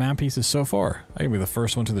fastest to the map pieces so far. I can be the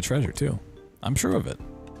first one to the treasure, too. I'm sure of it.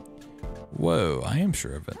 Whoa, I am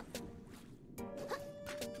sure of it.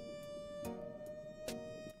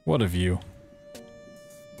 What a view.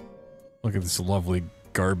 Look at this lovely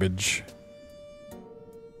garbage.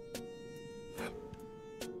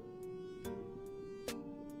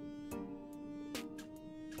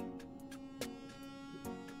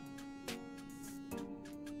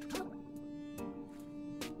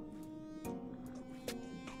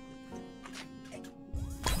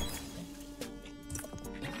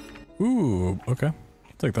 Ooh, okay. I'll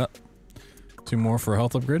take that. 2 more for a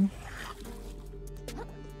health upgrade.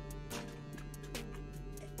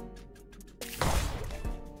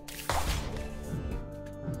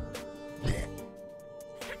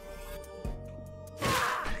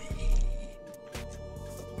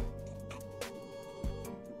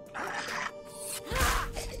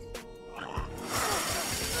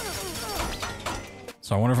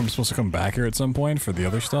 So I wonder if I'm supposed to come back here at some point for the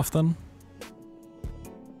other stuff then?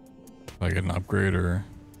 If I get an upgrade or...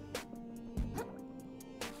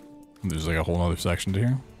 There's like a whole other section to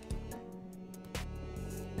here.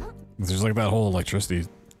 There's like that whole electricity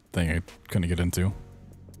thing I couldn't get into.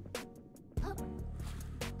 I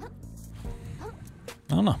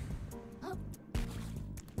don't know.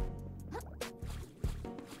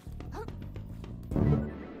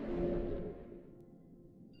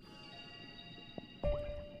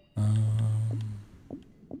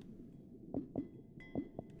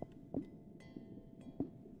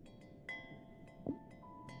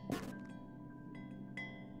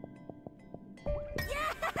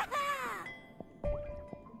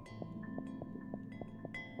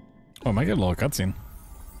 Oh, I might get a little cutscene.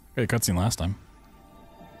 Got a cutscene last time.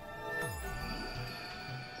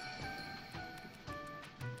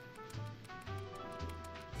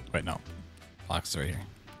 Wait, no. Box is right here.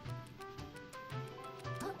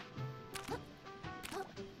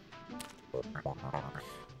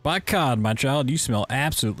 By God, my child, you smell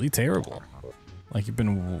absolutely terrible. Like you've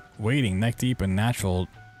been wading neck deep in natural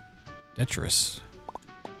detritus.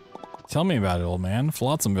 Tell me about it, old man.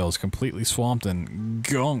 Flotsamville is completely swamped in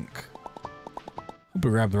gunk. Hope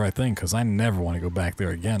we grabbed the right thing, because I never want to go back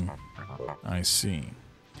there again. I see.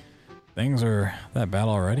 Things are that bad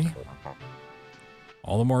already?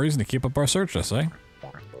 All the more reason to keep up our search, I say.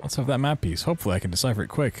 Let's have that map piece. Hopefully I can decipher it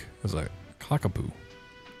quick. There's a cockapoo.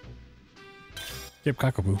 Yep,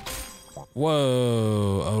 cockapoo.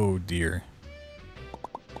 Whoa! Oh dear.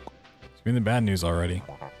 It's been the bad news already.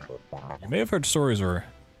 You may have heard stories or,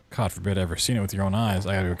 God forbid, ever seen it with your own eyes.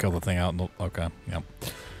 I gotta go kill the thing out. Okay, yep.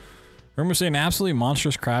 Rumors say an absolutely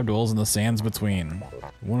monstrous crab dwells in the sands between.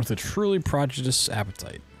 One with a truly prodigious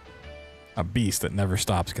appetite. A beast that never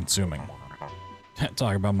stops consuming.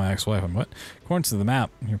 Talk about my ex-wife and what? According to the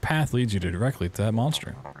map, your path leads you directly to that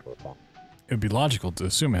monster. It would be logical to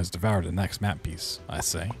assume it has devoured the next map piece, I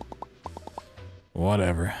say.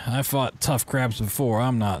 Whatever. I fought tough crabs before.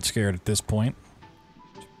 I'm not scared at this point.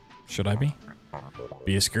 Should I be?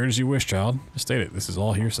 Be as scared as you wish, child. State it. This is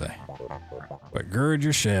all hearsay. But gird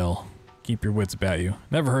your shell. Keep your wits about you.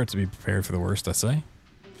 Never hurts to be prepared for the worst, I say.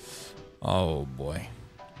 Oh, boy.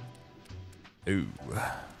 Ooh.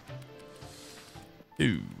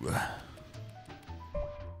 Ooh.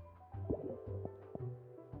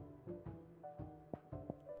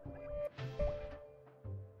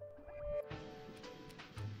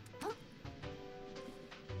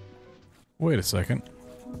 Wait a second.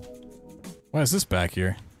 Why is this back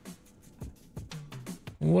here?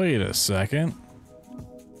 Wait a second.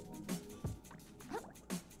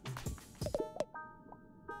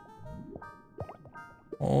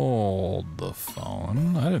 Hold the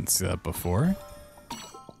phone. I didn't see that before.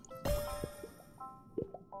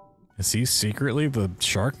 Is he secretly the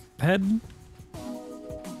shark head?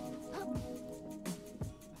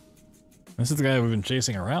 This is the guy we've been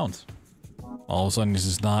chasing around. All of a sudden he's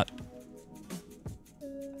just not.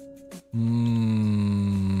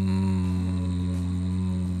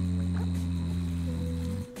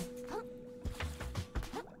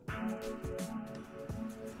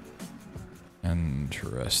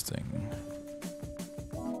 Interesting.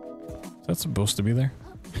 Is that supposed to be there?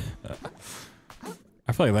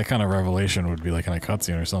 I feel like that kind of revelation would be like in a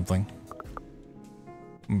cutscene or something.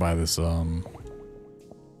 By this,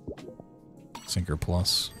 Sinker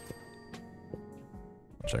Plus.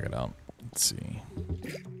 Check it out. Let's see.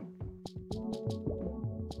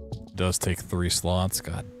 It does take 3 slots.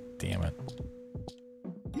 God damn it.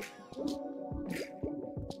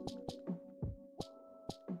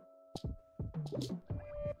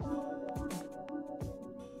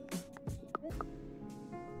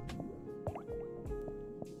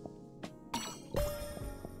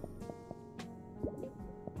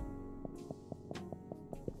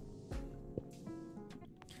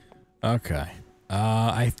 Okay.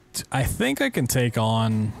 I think I can take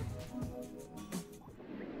on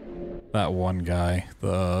that one guy,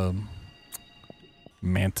 the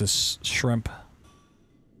mantis shrimp.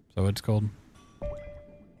 Is that what it's called?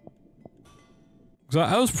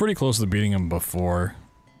 Because I was pretty close to beating him before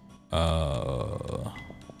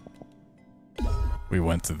we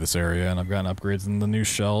went to this area, and I've gotten upgrades in the new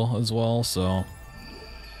shell as well, so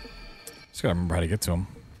just gotta remember how to get to him.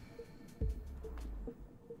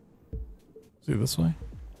 See this way?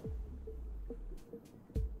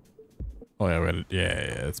 Oh yeah, yeah,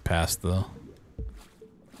 it's past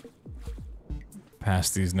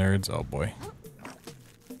these nerds. Oh boy.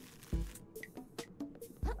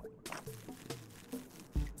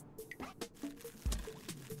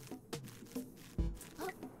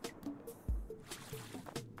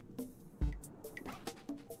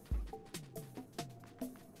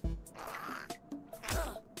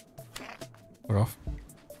 Fuck off.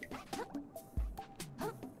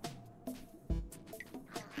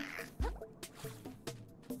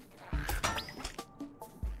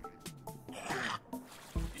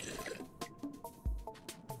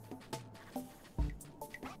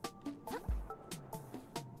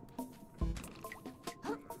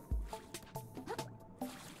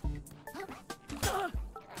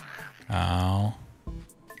 Ow.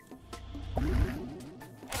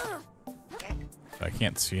 I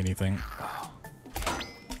can't see anything.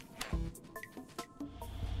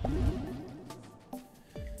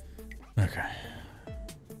 Okay.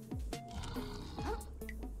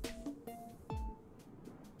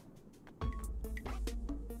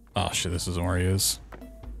 Oh shit, this isn't where he is.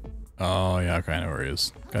 Oh yeah, okay, I know where he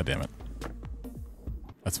is. God damn it.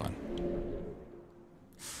 That's fine.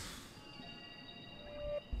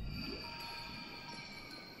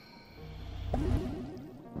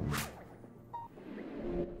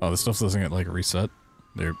 Oh, this stuff doesn't get, like, reset?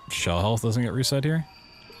 Their shell health doesn't get reset here?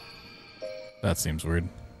 That seems weird.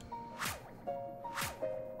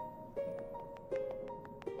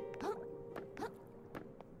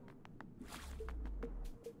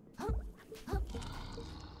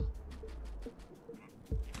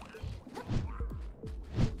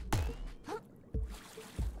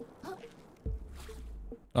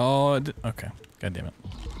 Oh, okay. God damn it.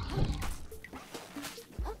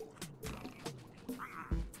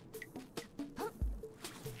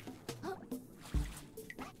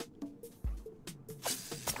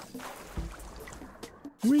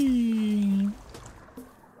 Whee!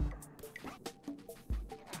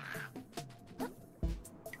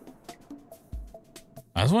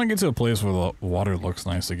 I just want to get to a place where the water looks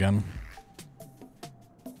nice again.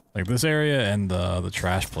 Like, Like this area and the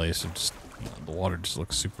trash place, are just, you know, the water just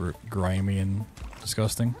looks super grimy and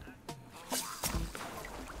disgusting.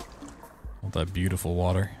 All that beautiful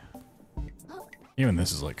water. Even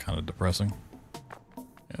this is like kind of depressing. Yeah,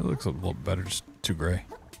 it looks a little better, just too gray.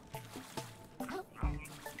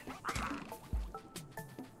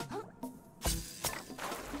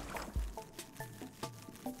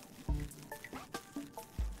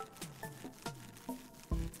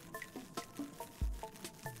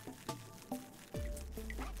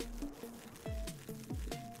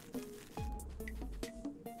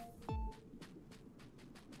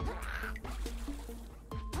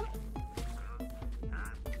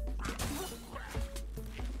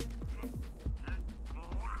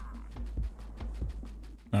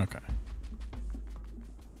 Okay.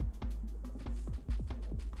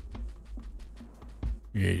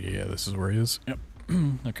 Yeah, this is where he is. Yep.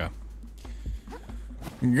 Okay.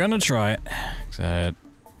 I'm gonna try it.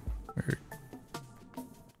 We're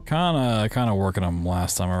kinda working on them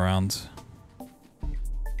last time around.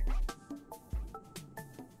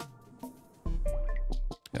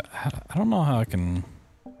 Yeah, I don't know how I can...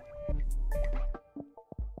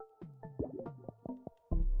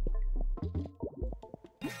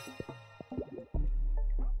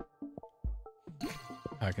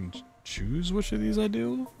 I can choose which of these I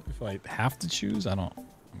do? If I have to choose, I don't...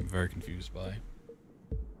 I'm very confused by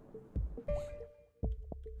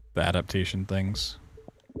the adaptation things.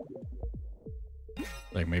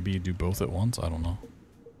 Like maybe you do both at once? I don't know.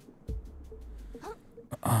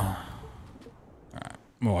 Alright,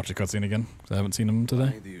 I'm gonna watch the cutscene again, because I haven't seen them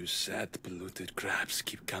today. Why do you sad, polluted crabs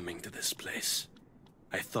keep coming to this place?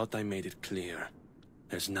 I thought I made it clear.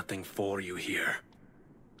 There's nothing for you here.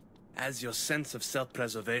 Has your sense of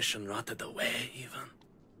self-preservation rotted away, even?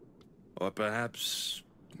 Or perhaps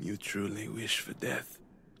you truly wish for death?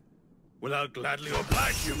 Well, I'll gladly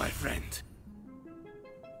oblige you, my friend.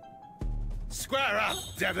 Square up,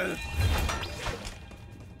 devil!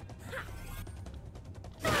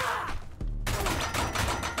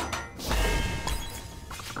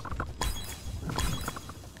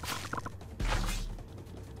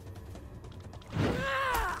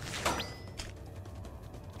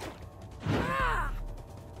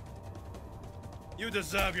 You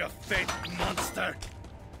deserve your fate, monster!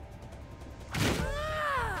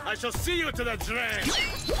 I shall see you to the drain!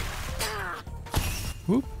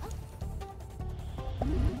 Whoop.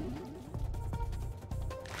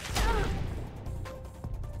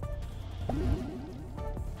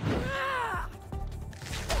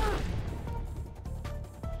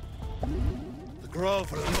 The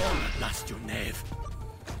grove alone at last, you knave.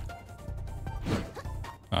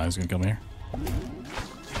 Ah, he's gonna come here.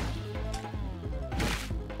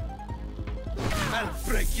 I'll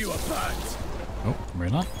break you apart! Oh,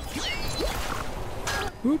 maybe not.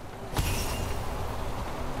 Whoop.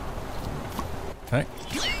 Okay.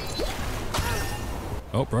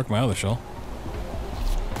 Oh, broke my other shell.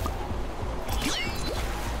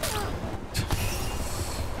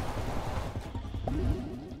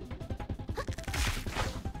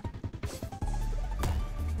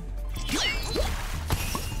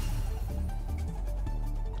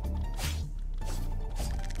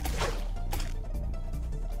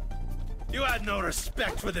 You had no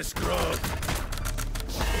respect for this grove.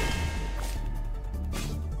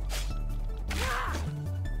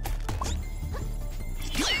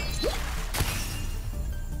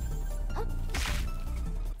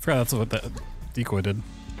 Forgot that's what that decoy did.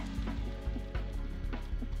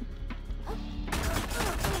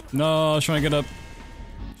 No, I was trying to get up.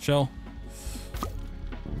 Shell.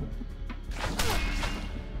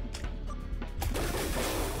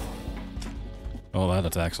 Oh, that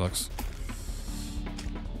attack sucks.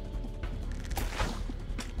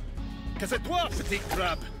 Casse-toi, petit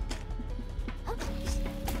crab.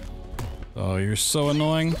 Oh, you're so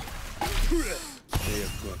annoying. May your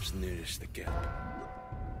corpse nourish the gap.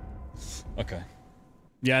 Okay.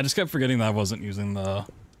 Yeah, I just kept forgetting that I wasn't using the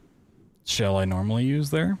shell I normally use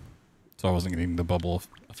there. So I wasn't getting the bubble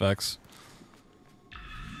effects.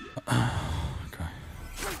 Okay.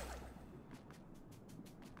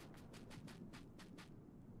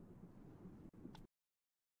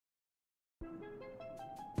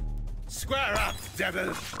 Square up,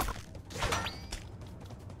 devil!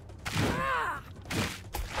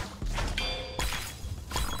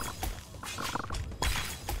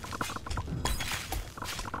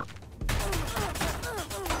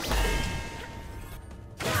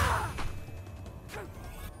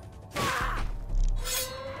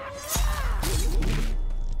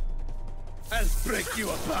 I'll break you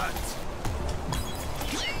apart!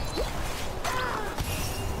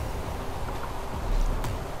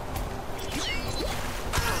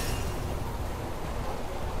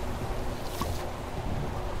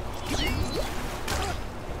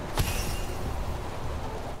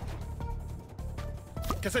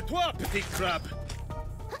 Que c'est toi, petit crabe?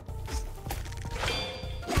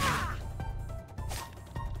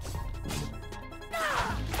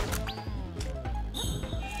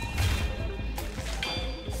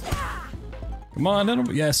 Come on,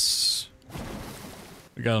 little. Yes.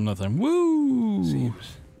 We got another time. Woo!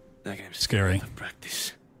 Seems that game's Scary. out of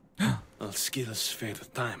practice. All skills fade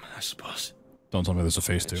with time, I suppose. Don't tell me there's a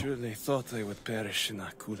phase I 2. truly thought they would perish in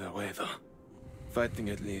a cooler way, though. Fighting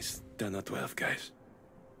at least 10 or 12 guys.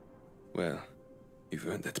 Well, you've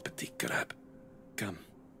earned it, petit crabe. Come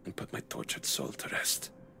and put my tortured soul to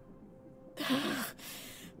rest.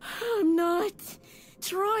 I'm not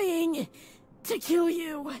trying to kill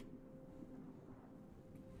you.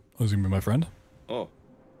 Oh, is he gonna be my friend? Oh.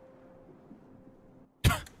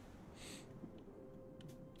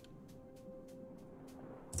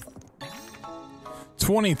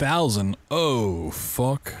 20,000. Oh,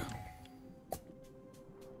 fuck.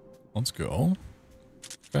 Let's go.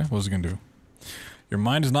 Okay, what's it gonna do? Your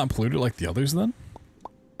mind is not polluted like the others, then?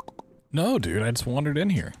 No, dude, I just wandered in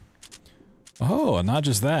here. Oh, and not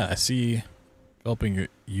just that. I see developing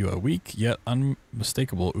you a weak yet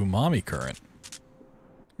unmistakable umami current.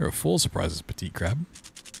 You're a full of surprises, petite crab.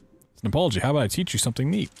 It's an apology. How about I teach you something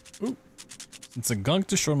neat? Ooh. Since the gunk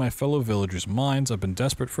destroyed my fellow villagers' minds, I've been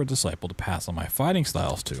desperate for a disciple to pass on my fighting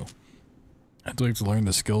styles to. I'd like to learn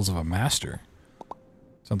the skills of a master.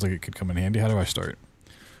 Sounds like it could come in handy. How do I start?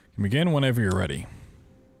 You can begin whenever you're ready.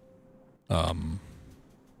 Hold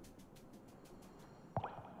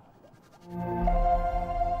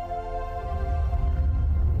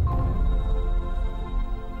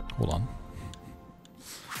on.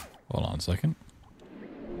 Hold on a second.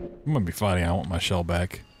 I'm gonna be fighting. I want my shell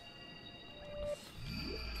back.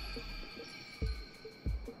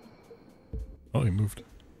 Oh, he moved.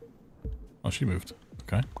 Oh, she moved.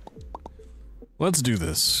 Okay. Let's do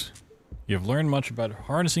this. You have learned much about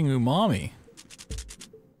harnessing umami.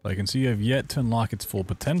 But I can see you have yet to unlock its full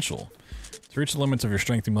potential. To reach the limits of your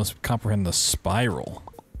strength, you must comprehend the spiral.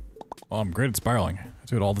 Oh, I'm great at spiraling. I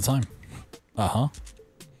do it all the time. Uh-huh.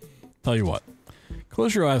 Tell you what.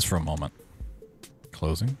 Close your eyes for a moment.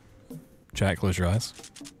 Closing. Chat, close your eyes.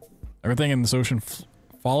 Everything in this ocean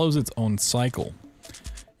follows its own cycle.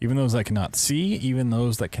 Even those that cannot see, even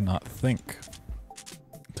those that cannot think.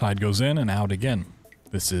 Tide goes in and out again.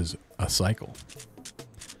 This is a cycle.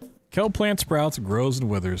 Kelp plant sprouts, grows and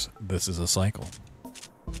withers. This is a cycle.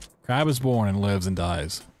 Crab is born and lives and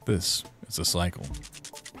dies. This is a cycle.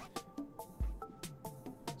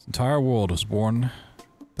 This entire world was born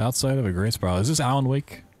outside of a great spiral. Is this Alan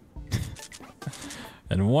Wake?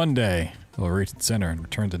 And one day, it will reach its center and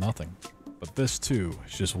return to nothing. But this too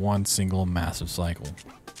is just one single massive cycle.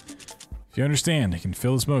 If you understand, you can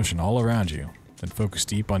feel this motion all around you, then focus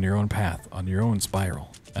deep on your own path, on your own spiral.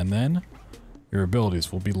 And then, your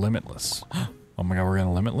abilities will be limitless. Oh my god, we're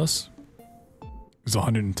gonna limitless? It's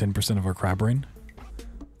 110% of our crab brain?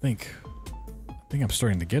 I think I'm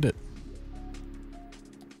starting to get it.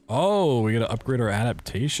 Oh, we gotta upgrade our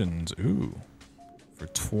adaptations. Ooh. For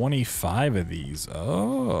 25 of these.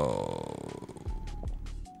 Oh.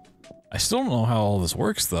 I still don't know how all this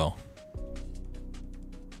works, though.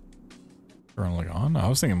 Currently on? I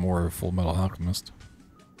was thinking more Full Metal Alchemist.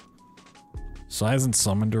 Size and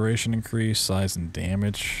summon duration increase, size and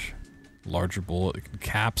damage, larger bullet, it can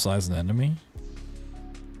capsize an enemy.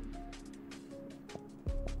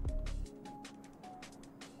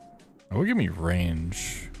 It will give me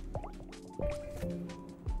range.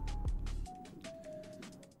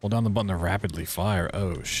 Hold down the button to rapidly fire.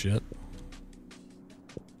 Oh shit.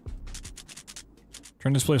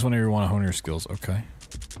 Turn this place whenever you want to hone your skills. Okay.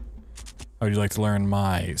 How would you like to learn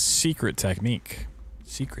my secret technique?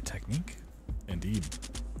 Secret technique? Indeed.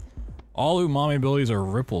 All umami abilities are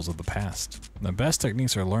ripples of the past. And the best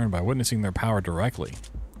techniques are learned by witnessing their power directly.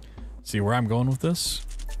 See where I'm going with this?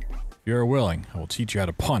 If you are willing, I will teach you how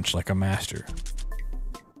to punch like a master.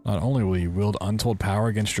 Not only will you wield untold power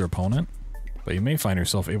against your opponent, but you may find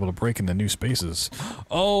yourself able to break into new spaces.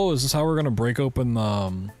 Oh, is this how we're gonna break open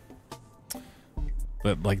the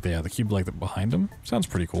the cube like behind him? Sounds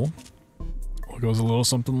pretty cool. Well, it goes a little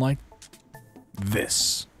something like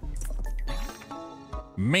this.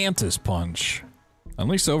 Mantis punch.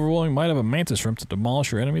 Unleash the overwhelming might of a mantis shrimp to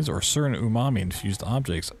demolish your enemies or certain umami-infused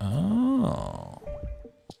objects. Oh.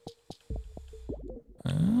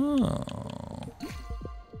 Oh.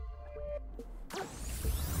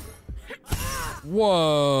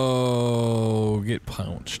 Whoa. Get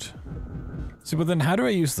punched. See, but then how do I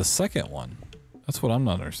use the second one? That's what I'm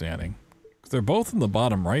not understanding. 'Cause they're both in the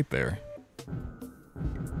bottom right there.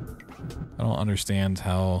 I don't understand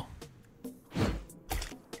how...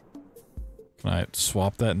 Can I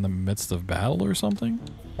swap that in the midst of battle or something?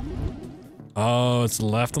 Oh, it's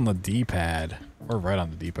left on the D-pad. Or right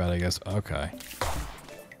on the D-pad, I guess. Okay.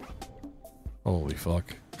 Holy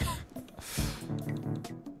fuck.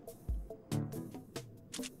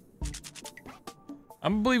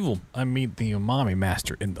 Unbelievable. I meet the umami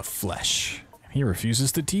master in the flesh. He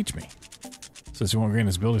refuses to teach me. Says he won't grant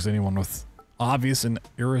his abilities to anyone with obvious and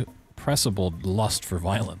irrepressible lust for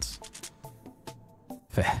violence.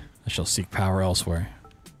 Feh, I shall seek power elsewhere.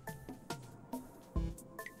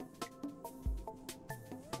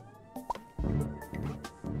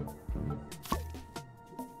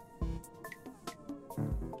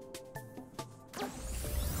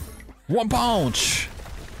 One punch!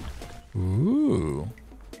 Ooh.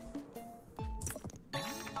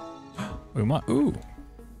 Ooh.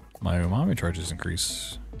 My umami charges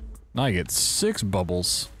increase. Now I get 6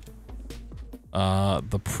 bubbles.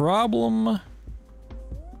 The problem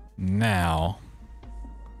now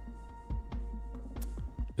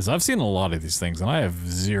is I've seen a lot of these things and I have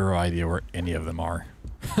zero idea where any of them are.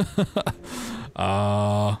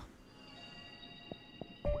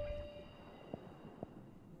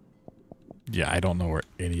 Yeah, I don't know where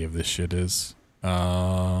any of this shit is.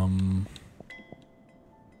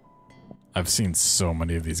 I've seen so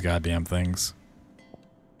many of these goddamn things.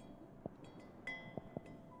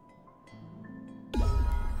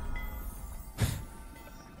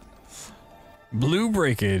 Blue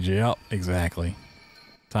breakage, yep, exactly.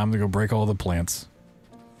 Time to go break all the plants.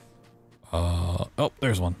 Oh,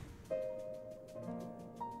 there's one.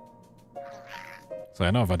 So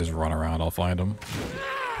I know if I just run around, I'll find them.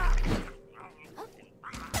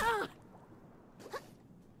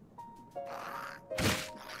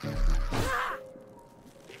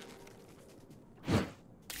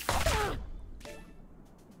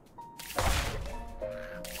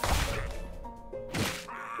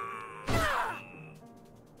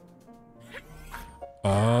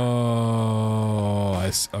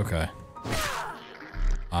 Okay.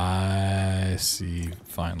 I see,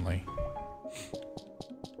 finally.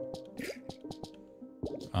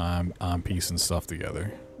 I'm piecing stuff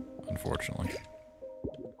together, unfortunately.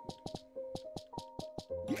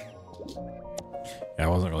 Yeah, I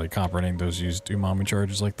wasn't really comprehending those used umami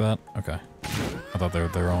charges like that. Okay. I thought they were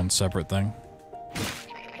their own separate thing.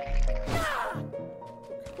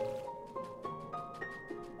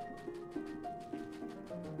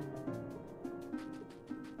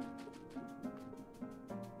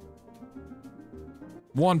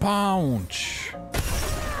 One punch!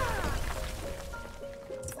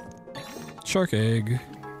 Shark egg.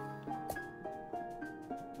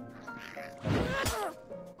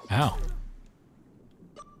 Ow.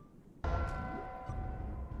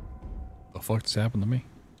 The fuck just happened to me?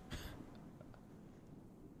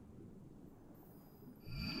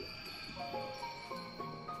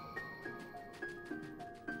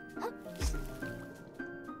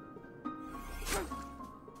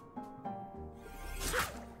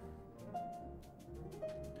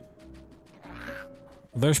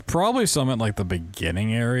 There's probably some at like the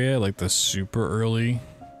beginning area, like the super early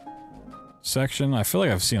section. I feel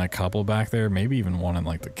like I've seen a couple back there, maybe even one in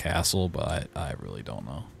like the castle, but I really don't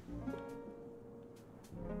know.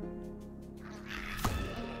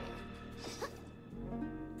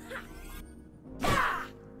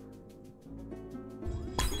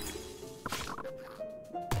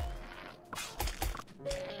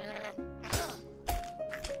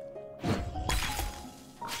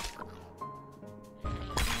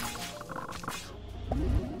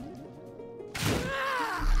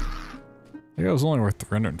 I think it was only worth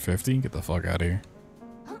 350. Get the fuck out of here.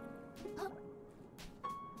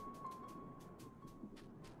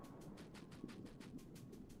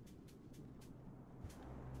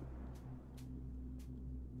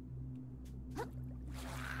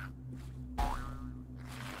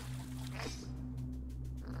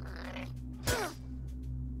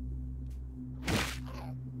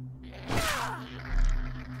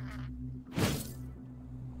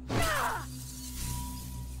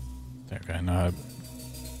 Okay, I know how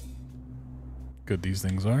good these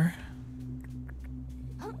things are.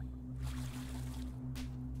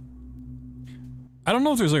 I don't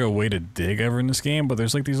know if there's like a way to dig ever in this game, but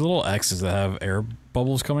there's like these little X's that have air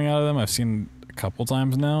bubbles coming out of them. I've seen a couple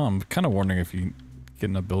times now. I'm kind of wondering if you get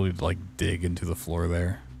an ability to like dig into the floor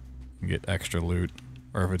there and get extra loot,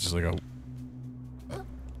 or if it's just like a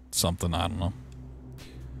something, I don't know.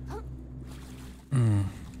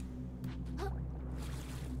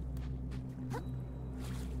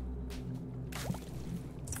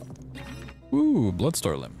 Ooh,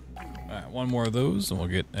 Bloodstar Limb. Alright, one more of those and we'll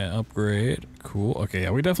get an upgrade. Cool. Okay,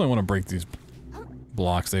 yeah, we definitely want to break these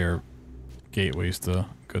blocks. They are gateways to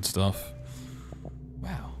good stuff.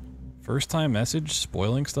 Wow. First time message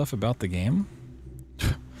spoiling stuff about the game?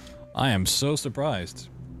 I am so surprised.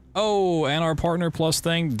 Oh, and our Partner Plus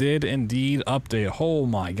thing did indeed update. Oh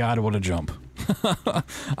my god, what a jump.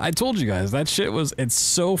 I told you guys, that shit it's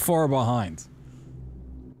so far behind.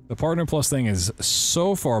 The Partner Plus thing is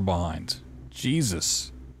so far behind.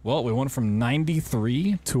 Jesus. Well, we went from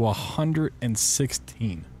 93 to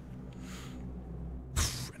 116.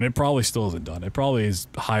 And it probably still isn't done. It probably is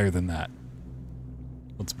higher than that.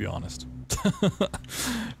 Let's be honest.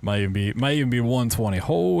 might even be 120.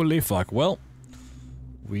 Holy fuck. Well,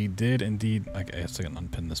 we did indeed. I guess I can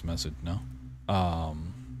unpin this message now.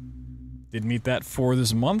 Did meet that for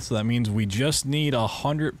this month, so that means we just need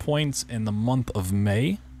 100 points in the month of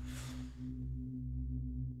May.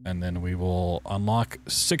 And then we will unlock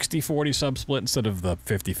 60-40 sub-split instead of the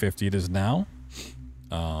 50-50 it is now.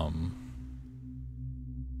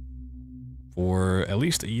 For at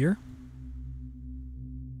least a year.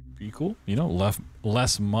 Pretty cool. You know,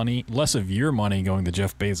 less money, less of your money going to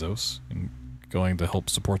Jeff Bezos and going to help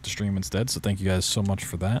support the stream instead. So thank you guys so much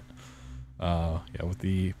for that. Yeah, with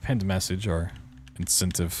the pinned message, our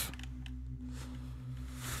incentive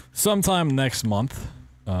sometime next month.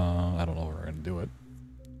 I don't know if we're gonna do it.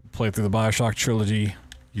 Play through the BioShock trilogy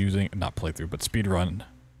using, not playthrough, but speedrun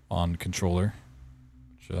on controller.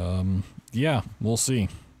 Which, yeah, we'll see.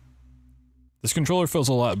 This controller feels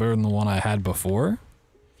a lot better than the one I had before.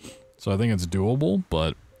 So I think it's doable,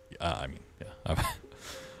 but, I mean, yeah.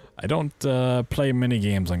 I don't play many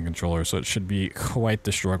games on controller, so it should be quite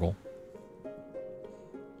the struggle.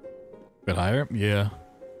 Bit higher? Yeah.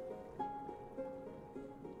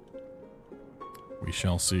 We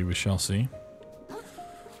shall see, we shall see.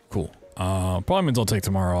 Cool. Probably means I'll take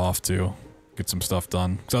tomorrow off too. Get some stuff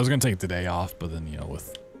done. Because I was going to take the day off, but then, you know,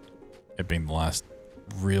 with it being the last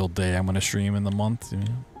real day I'm going to stream in the month, you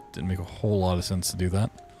know, didn't make a whole lot of sense to do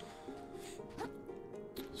that.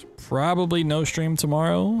 So probably no stream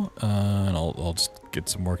tomorrow, and I'll just get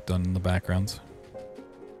some work done in the background.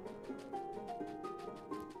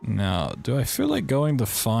 Now, do I feel like going to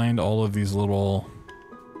find all of these little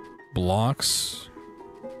blocks?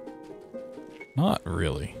 Not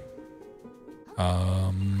really.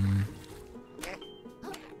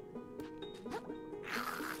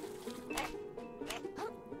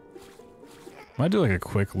 Might do like a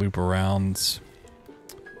quick loop around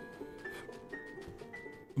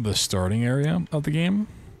the starting area of the game.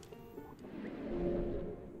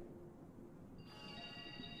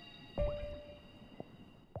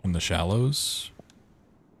 In the shallows.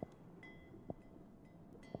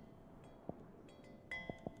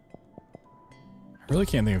 I really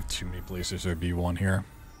can't think of too many places there'd be one here.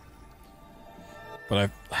 But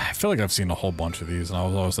I feel like I've seen a whole bunch of these, and I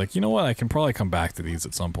was always like, you know what, I can probably come back to these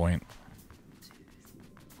at some point.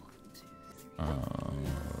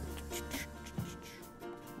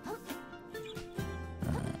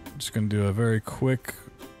 Just gonna do a very quick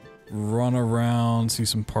run around, see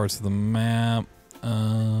some parts of the map.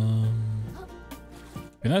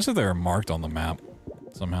 Be nice if they were marked on the map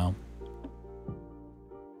somehow.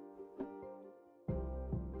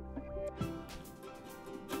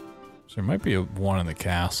 So there might be one in the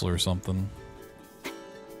castle or something.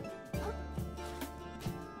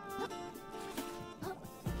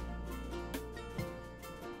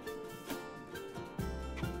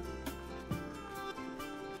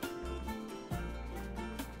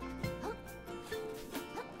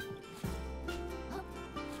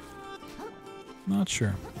 Not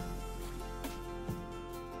sure.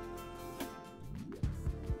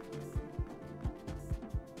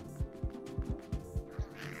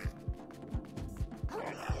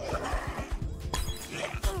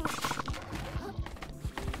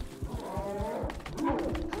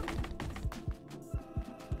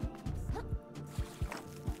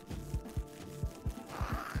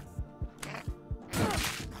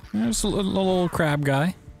 There's a little crab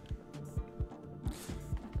guy.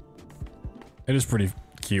 It is pretty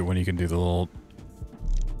cute when you can do the little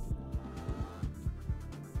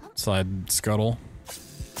side scuttle.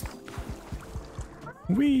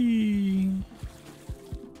 Whee!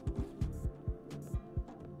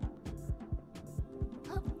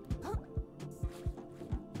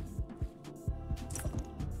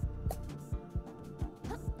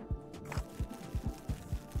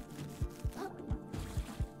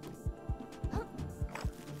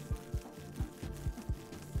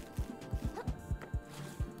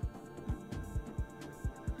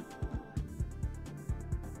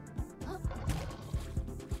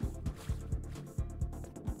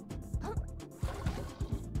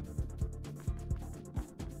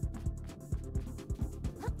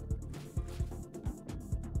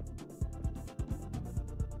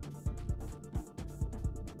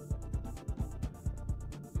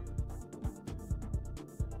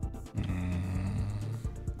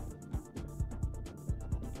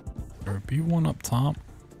 There be one up top.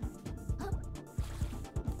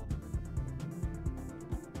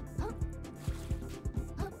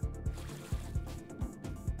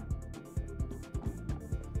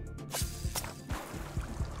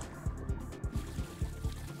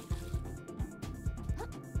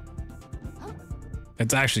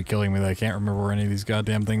 It's actually killing me that I can't remember where any of these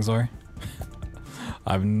goddamn things are.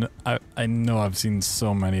 I know I've seen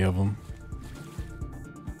so many of them.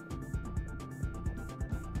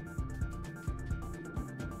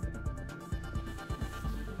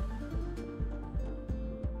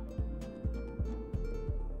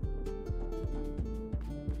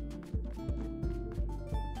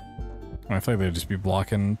 I feel like they'd just be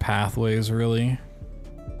blocking pathways, really.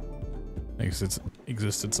 I guess it's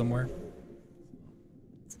existed somewhere.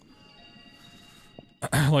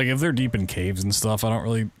 Like, if they're deep in caves and stuff, I don't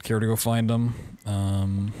really care to go find them.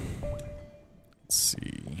 Let's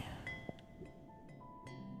see.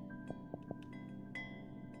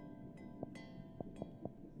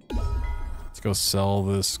 Let's go sell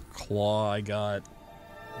this claw I got.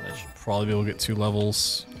 I should probably be able to get 2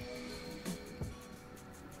 levels.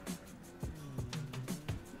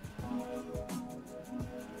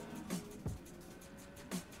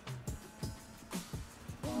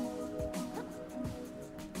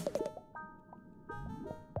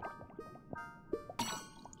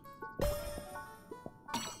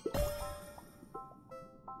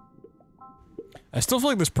 I still feel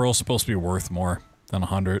like this pearl's supposed to be worth more than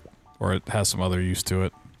 100, or it has some other use to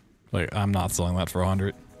it. Like, I'm not selling that for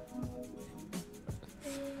 100.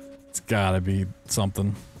 It's gotta be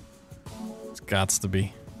something. It's gots to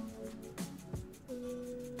be.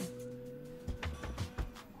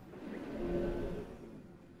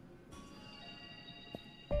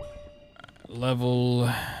 Level...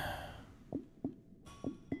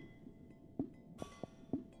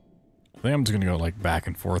 I think I'm just gonna go like back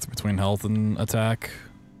and forth between health and attack.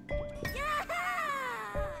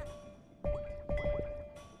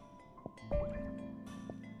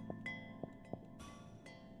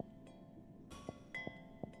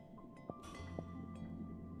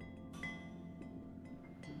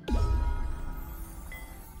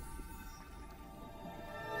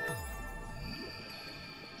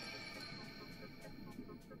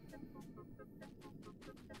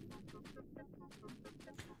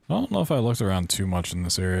 I don't know if I looked around too much in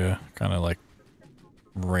this area. Kind of like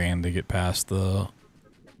ran to get past the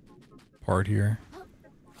part here.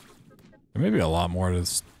 There may be a lot more to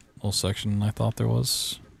this little section than I thought there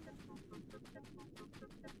was.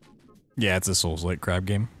 Yeah, it's a Souls-like crab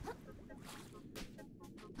game.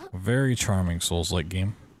 A very charming Souls-like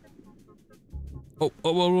game.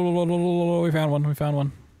 Oh, we found one, we found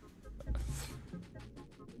one.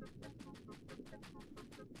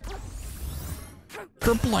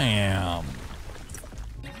 Kerblam!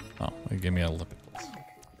 Oh, they gave me a lip.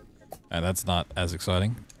 And that's not as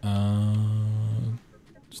exciting.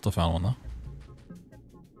 Still found one though.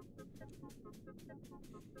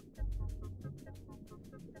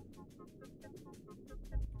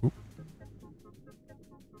 Oop.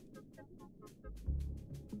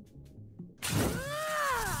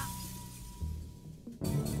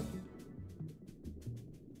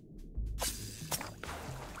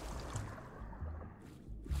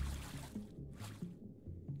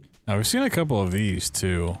 Now we've seen a couple of these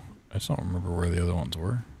too. I just don't remember where the other ones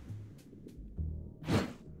were.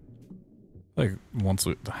 Like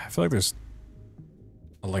I feel like there's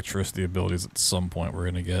electricity abilities at some point we're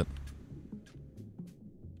gonna get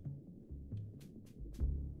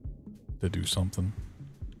to do something.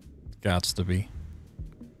 Gots to be.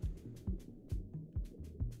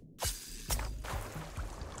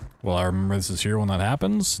 Will I remember this is here when that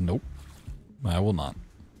happens? Nope. I will not.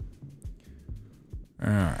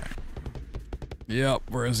 Alright. Yep,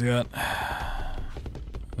 where is he at?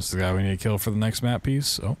 This is the guy we need to kill for the next map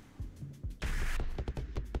piece. Oh.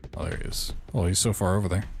 Oh, there he is. Oh, he's so far over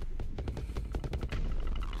there.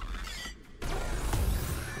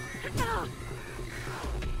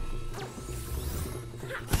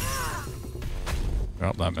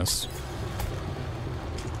 Oh, that missed.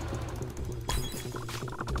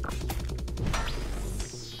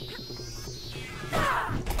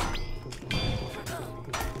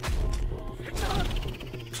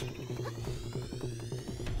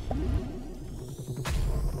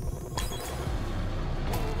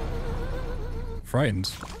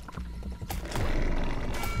 Frightened.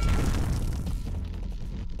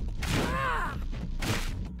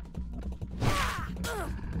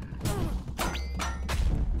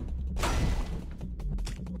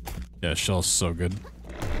 Yeah, shell's so good.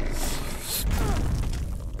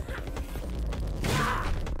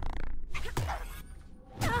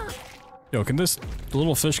 Yo, can this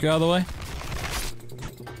little fish get out of the way?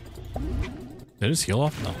 Did it just heal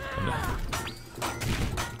off? No.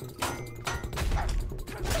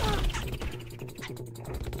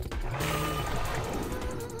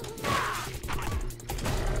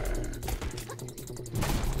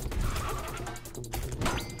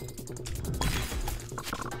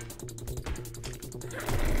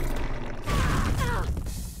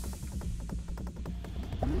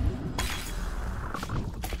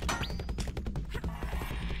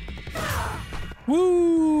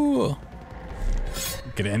 Woo!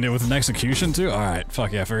 Gonna end it with an execution too? Alright,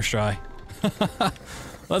 fuck yeah, first try.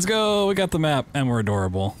 Let's go, we got the map, and we're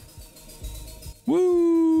adorable.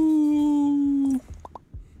 Woo!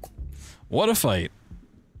 What a fight.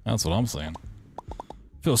 That's what I'm saying.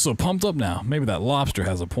 Feel so pumped up now. Maybe that lobster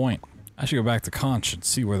has a point. I should go back to Conch and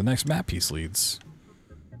see where the next map piece leads.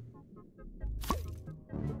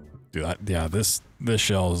 Dude, yeah, this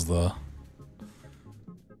shell is the...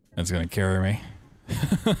 It's gonna carry me.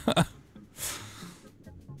 This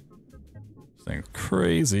thing's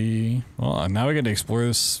crazy. Well, now we get to explore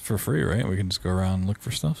this for free, right? We can just go around and look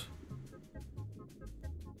for stuff.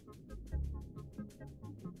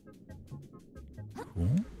 Cool.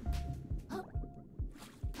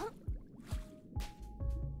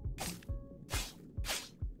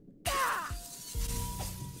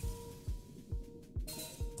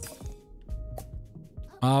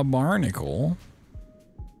 A barnacle.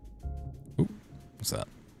 Ooh, what's that?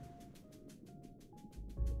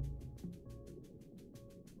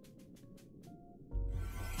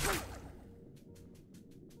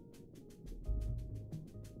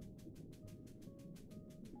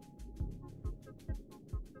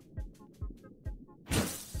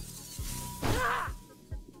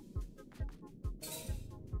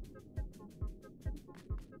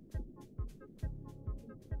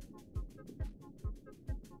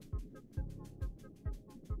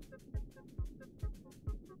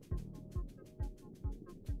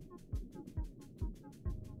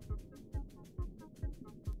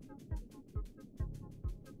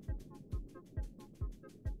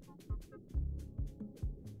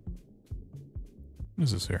 What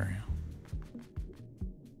is this area?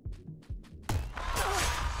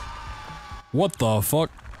 What the fuck?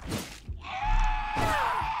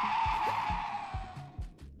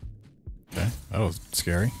 Okay, that was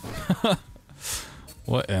scary.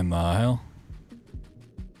 What in the hell?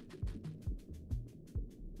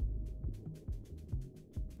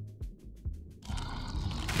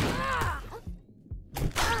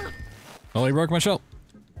 Oh, he broke my shell.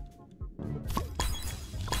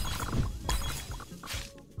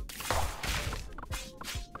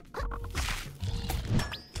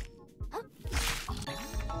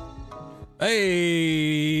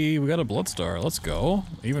 Hey, we got a blood star. Let's go.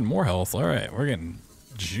 Even more health. All right, we're getting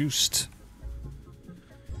juiced.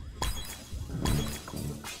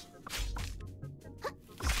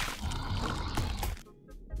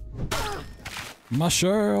 My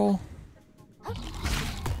shell.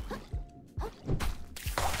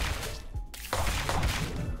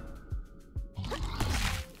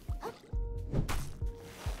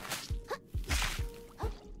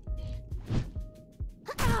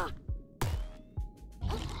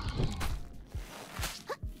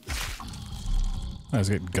 I was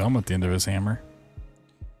getting gum at the end of his hammer.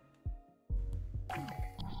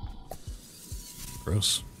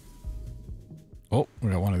 Gross. Oh, we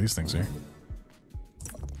got one of these things here.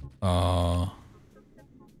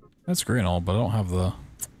 That's great and all, but I don't have the...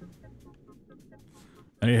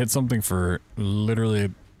 I need to hit something for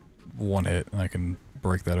literally one hit, and I can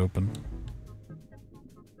break that open.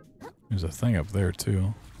 There's a thing up there,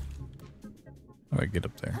 too. How do I get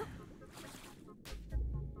up there?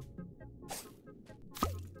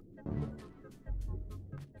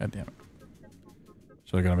 God damn it.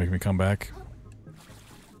 So they're gonna make me come back?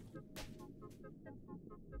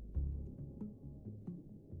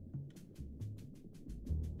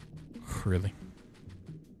 Really?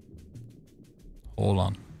 Hold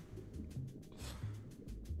on.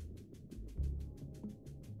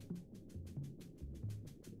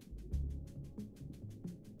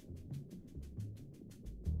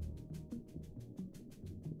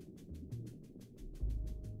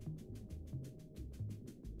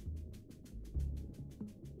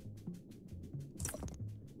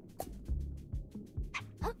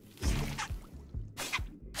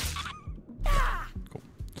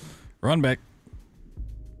 Run back.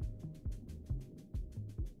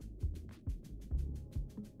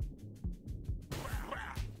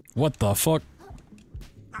 What the fuck?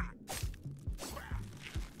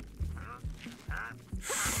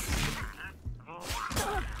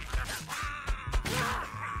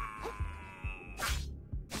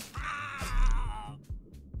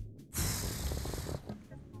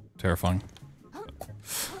 Terrifying.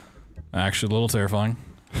 Actually, a little terrifying.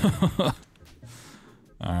 Alright,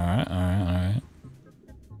 alright, alright.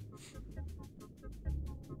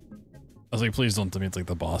 I was like, please don't tell me it's like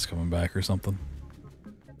the boss coming back or something.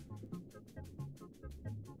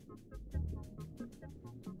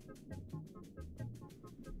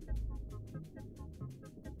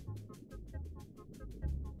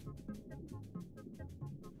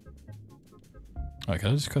 Alright, can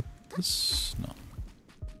I just cut this? No.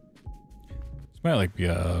 This might like be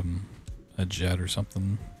a jet or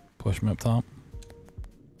something. Push me up top.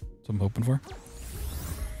 That's what I'm hoping for.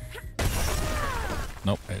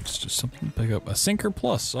 Nope, it's just something to pick up. A sinker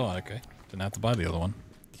plus. Oh, okay. Didn't have to buy the other one.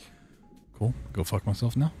 Cool. Go fuck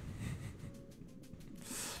myself now.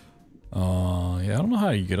 Yeah, I don't know how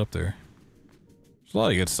you get up there. There's a lot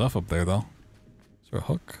of good stuff up there, though. Is there a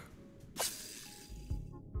hook?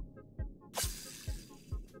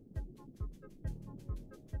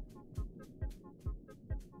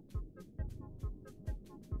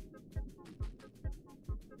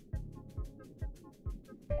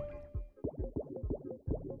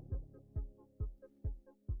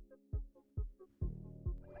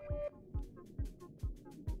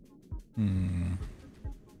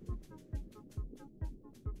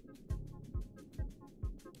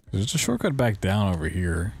 There's a shortcut back down over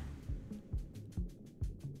here.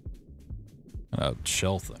 A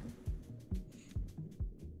shell thing.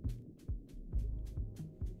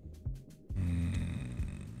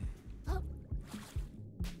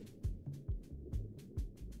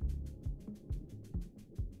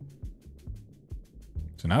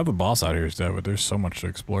 So now the boss out here is dead, but there's so much to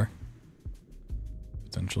explore.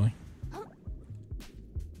 Potentially.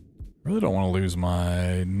 Really don't want to lose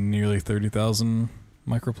my nearly 30,000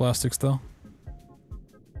 microplastics though.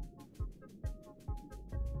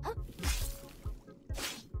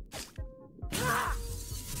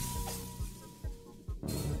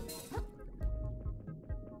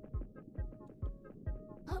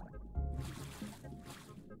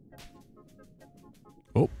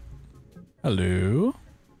 Oh. Hello.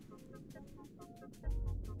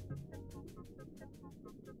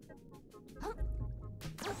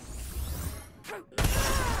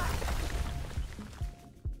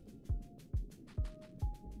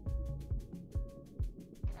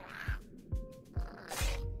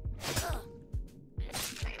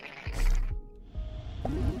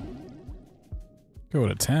 Go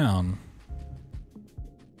to town?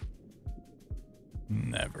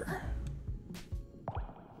 Never.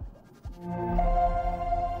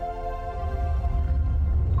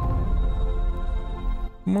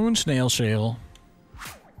 Moon snail shale.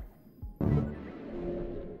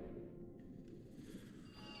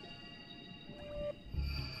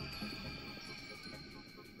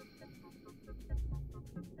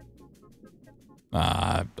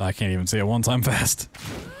 I can't even say it one time fast.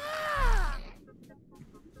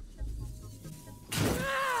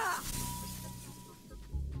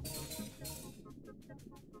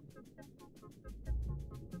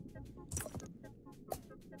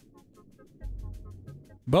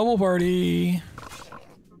 Bubble party.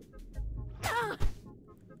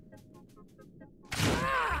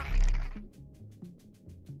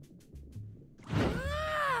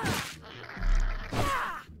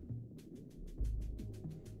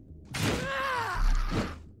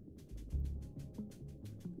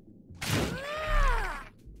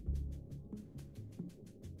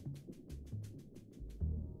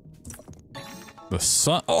 The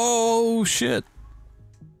sun. Oh shit.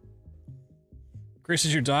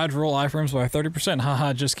 Increases your dodge roll iframes by 30%.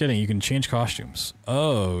 Haha, just kidding. You can change costumes.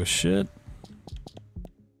 Oh shit.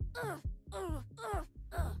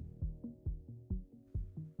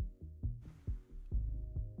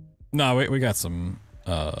 No, wait, we got some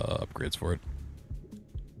upgrades for it.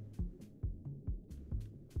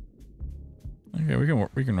 Okay,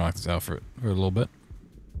 we can rock this out for a little bit.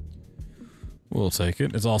 We'll take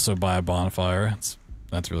it. It's also by a bonfire.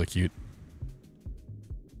 That's really cute.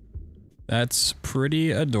 That's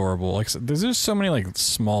pretty adorable. Like, there's just so many like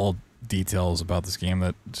small details about this game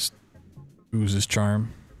that just oozes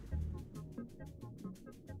charm.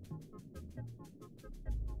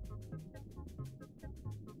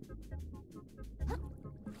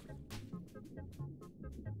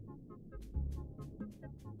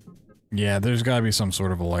 Yeah, there's gotta be some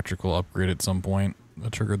sort of electrical upgrade at some point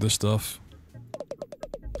that triggered this stuff.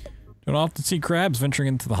 Don't often see crabs venturing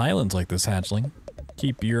into the highlands like this, hatchling.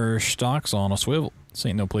 Keep your stocks on a swivel. This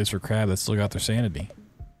ain't no place for crab that's still got their sanity.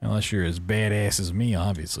 Unless you're as badass as me,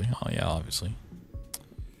 obviously. Oh yeah, obviously.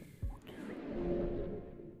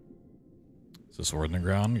 Is this sword in the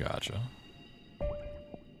ground? Gotcha.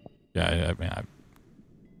 Yeah, I mean,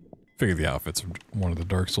 Figure the outfits from one of the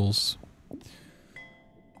Dark Souls.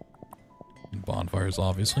 Bonfires,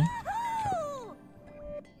 obviously.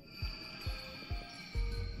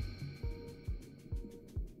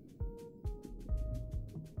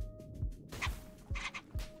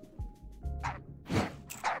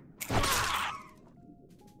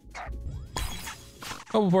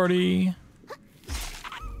 Bubble party.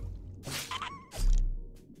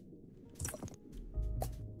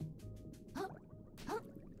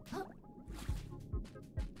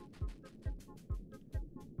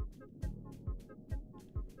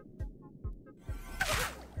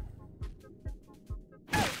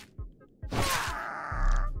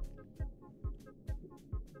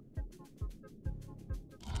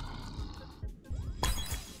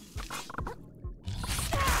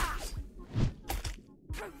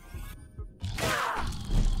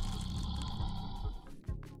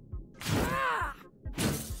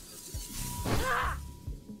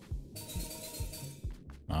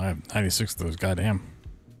 I have 96 of those, goddamn.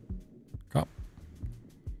 Go.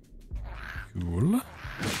 Cool.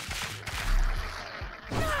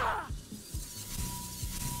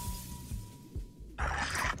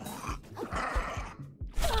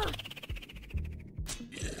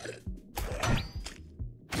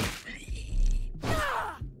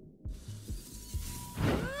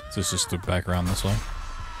 This is just the back around this way.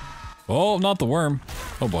 Oh, not the worm.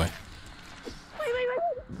 Oh boy.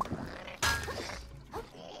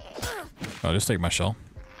 Oh, just take my shell.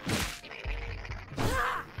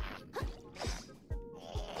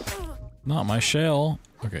 Not my shell.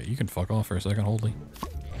 Okay, you can fuck off for a second, Holdly.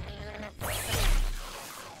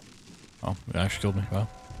 Oh, it actually killed me. Wow.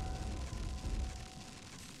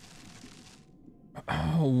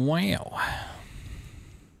 Oh, wow.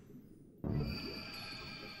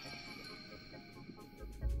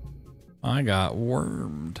 I got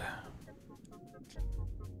wormed.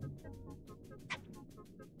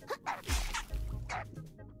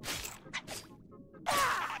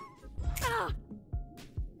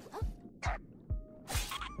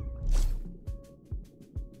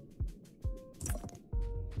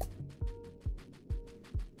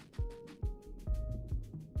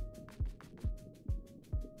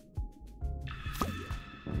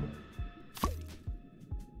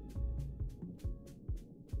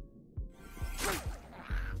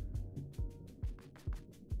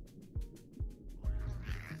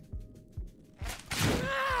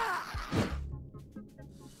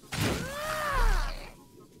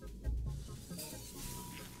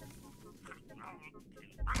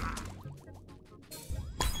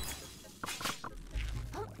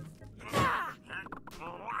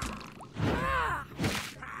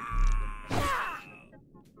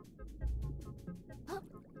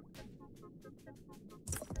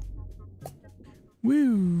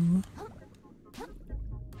 Woo!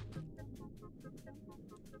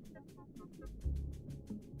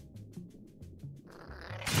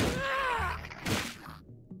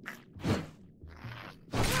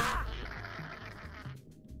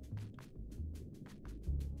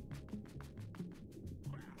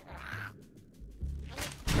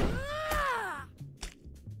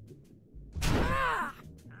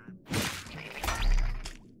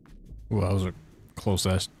 Ooh, that was a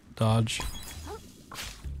close-ass dodge.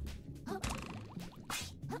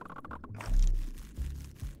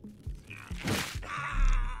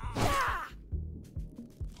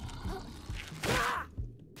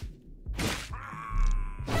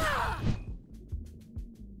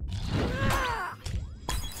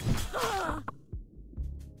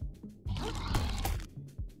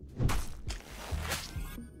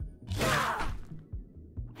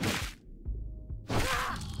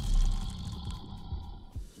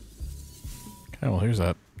 Okay, well, here's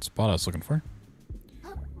that spot I was looking for.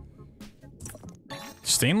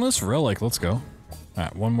 Stainless relic, let's go.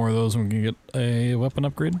 Alright, one more of those and we can get a weapon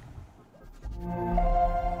upgrade.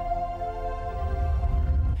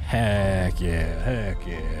 Heck yeah, heck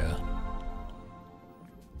yeah.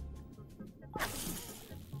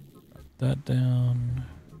 Put that down.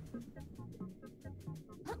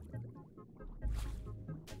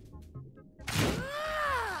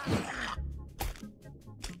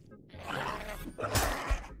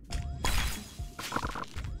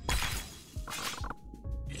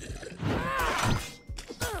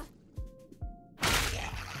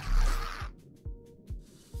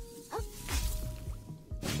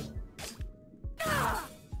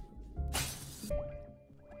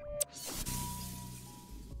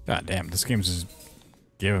 God damn, this game's just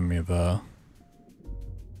giving me the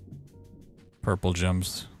purple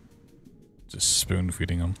gems. Just spoon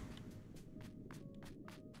feeding them.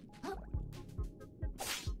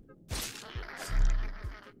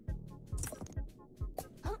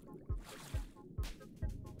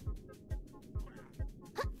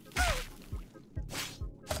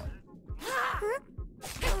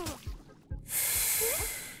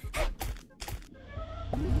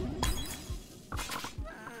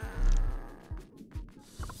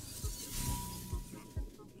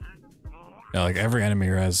 Yeah, like every enemy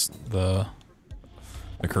has the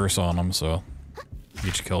curse on them, so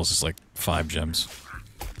each kill is just like 5 gems.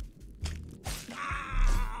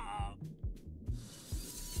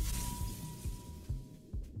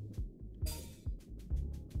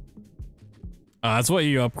 That's what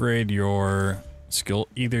you upgrade your skill,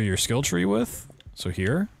 either your skill tree with, so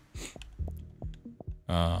here,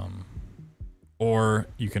 or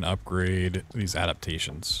you can upgrade these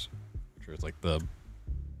adaptations, which is like the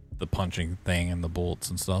punching thing and the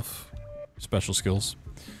bullets and stuff, special skills.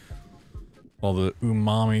 All the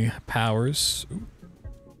umami powers.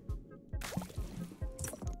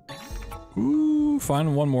 Ooh,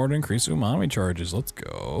 find one more to increase umami charges. Let's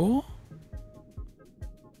go.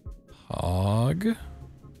 Hog.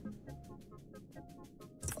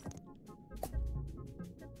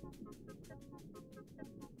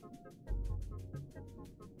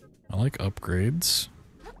 I like upgrades.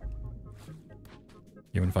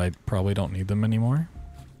 Even if I probably don't need them anymore.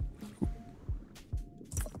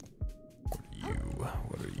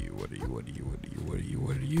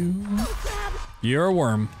 What are you? You're a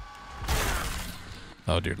worm.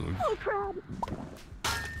 Oh dear Lord.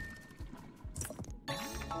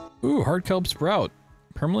 Ooh, heart kelp sprout.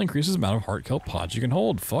 Permanently increases the amount of heart kelp pods you can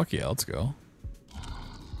hold. Fuck yeah, let's go.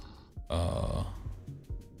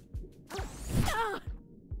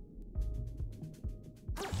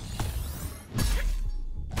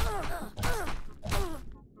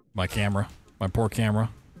 My camera. My poor camera.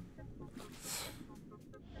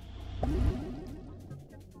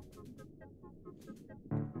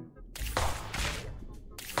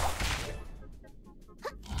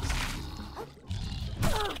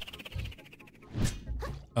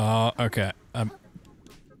 Okay. I'm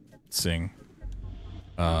seeing.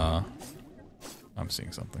 I'm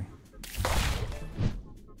seeing something.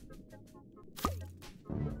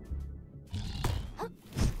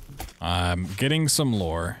 I'm getting some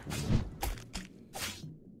lore.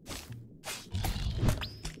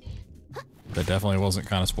 That definitely wasn't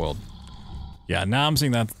kind of spoiled. Yeah, now I'm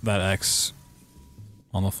seeing that X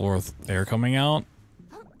on the floor with air coming out.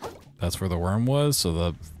 That's where the worm was, so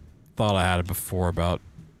the thought I had before about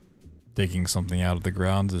digging something out of the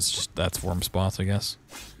ground is just, that's worm spots, I guess.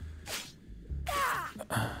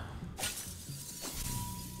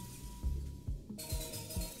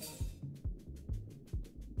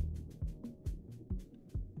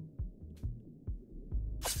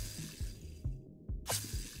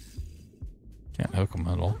 Can't hook them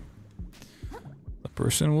at all. The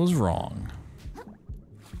person was wrong.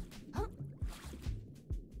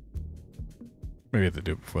 Maybe you have to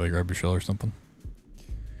do it before they grab your shell or something.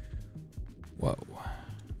 Whoa.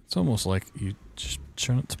 It's almost like you just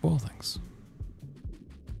trying to spoil things.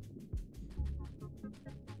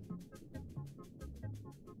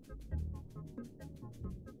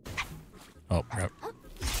 Oh, crap.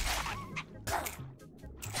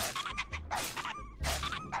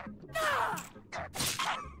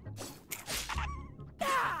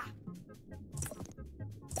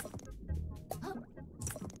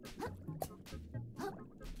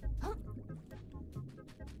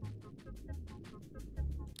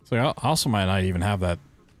 So I also might not even have that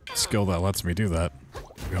skill that lets me do that,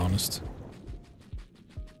 to be honest.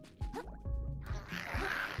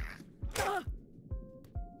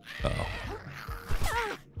 Uh-oh.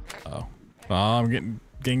 Uh-oh. Oh, I'm getting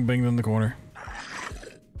gang-banged in the corner.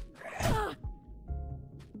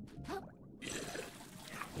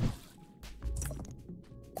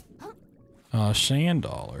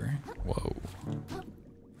 $100. Whoa.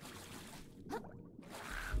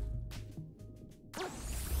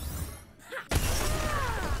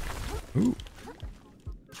 Ooh.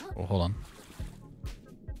 Oh, hold on.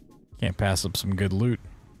 Can't pass up some good loot.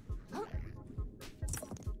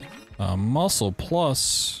 Muscle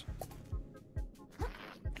plus.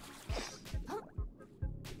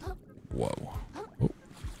 Whoa. Oh.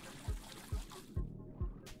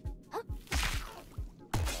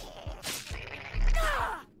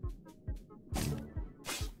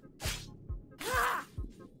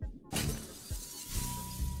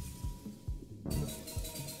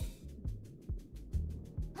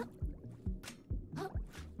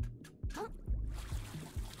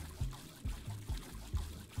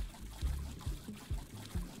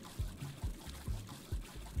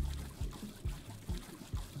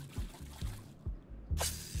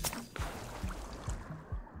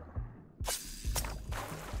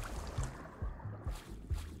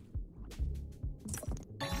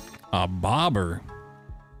 A bobber.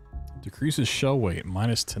 Decreases shell weight,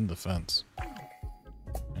 -10 defense.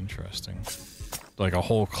 Interesting. Like a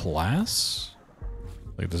whole class?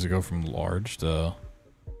 Like, does it go from large to...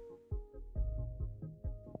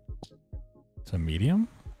 It's a medium?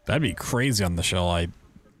 That'd be crazy on the shell I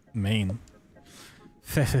main.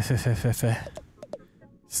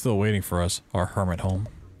 Still waiting for us, our hermit home.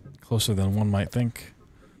 Closer than one might think.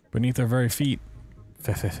 Beneath our very feet.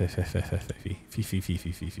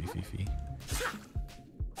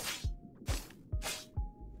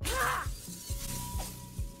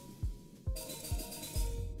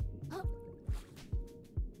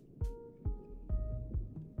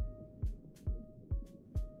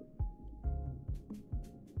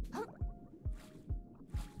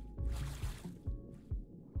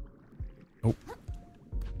 Oh.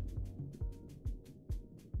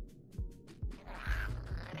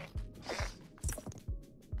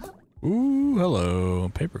 Ooh, hello.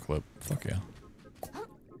 Paperclip. Fuck yeah.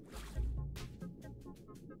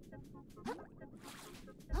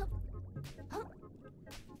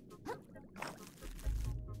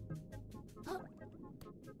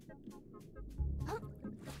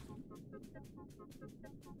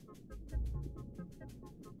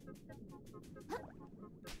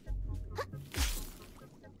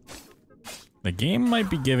 The game might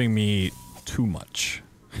be giving me too much.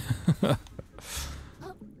 Okay,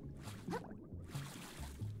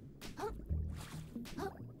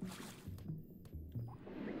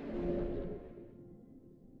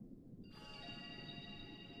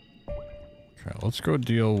 let's go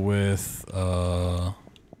deal with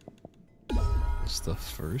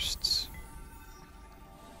stuff first.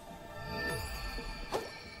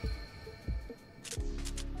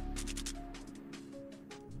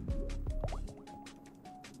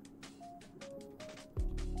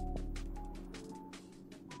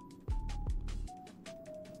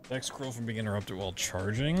 Deck scroll from being interrupted while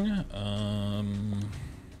charging. I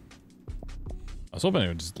was hoping it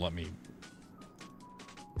would just let me.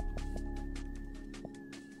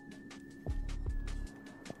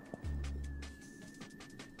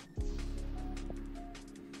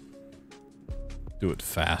 Do it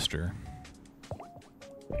faster.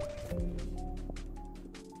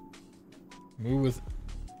 Move with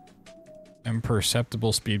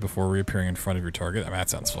imperceptible speed before reappearing in front of your target. I mean, that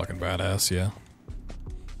sounds fucking badass, yeah.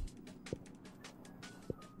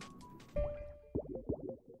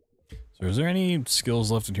 So is there any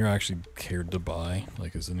skills left in here I actually cared to buy?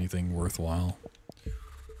 Like, is anything worthwhile?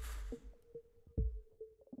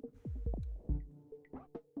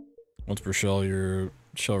 Once per shell, your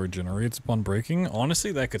shell regenerates upon breaking.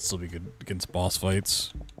 Honestly, that could still be good against boss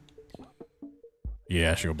fights.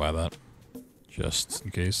 Yeah, I should go buy that. Just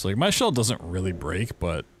in case. Like, my shell doesn't really break,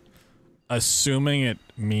 but assuming it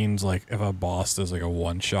means, like, if a boss does, like, a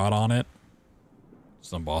one-shot on it,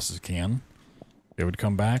 some bosses can, it would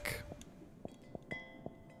come back.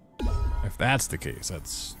 If that's the case,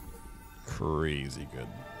 that's crazy good.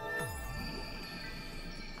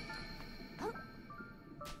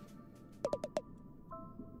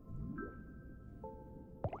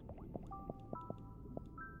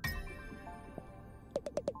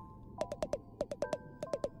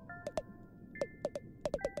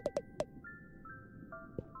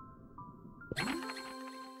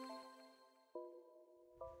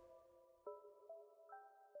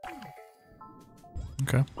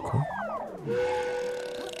 Okay, cool.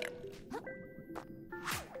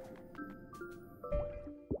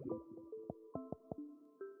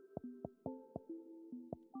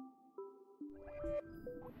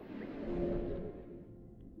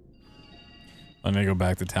 I'm gonna go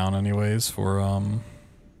back to town anyways for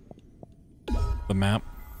the map.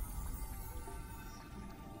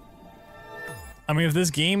 I mean, if this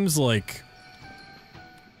game's like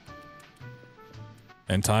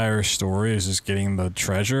entire story is just getting the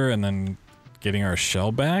treasure and then getting our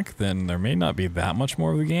shell back, then there may not be that much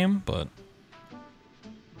more of the game, but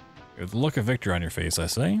with the look of victory on your face, I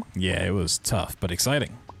say. Yeah, it was tough, but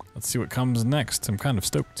exciting. Let's see what comes next. I'm kind of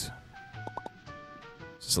stoked.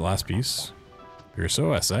 Is this the last piece? Here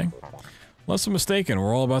so, I say. Unless I'm mistaken,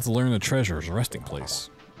 we're all about to learn the treasure's resting place.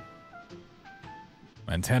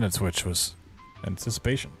 My antenna twitch was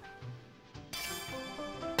anticipation.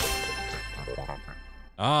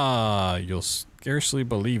 Ah, you'll scarcely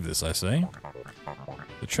believe this, I say.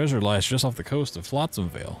 The treasure lies just off the coast of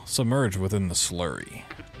Flotsam-Vale, submerged within the slurry.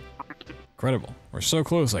 Incredible. We're so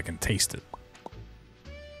close I can taste it.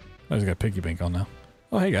 I just got piggy bank on now.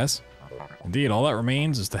 Oh, hey guys. Indeed, all that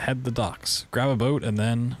remains is to head the docks, grab a boat, and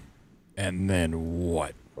then... And then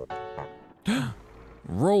what?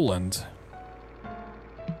 Roland.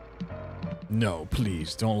 No,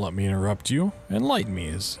 please, don't let me interrupt you. Enlighten me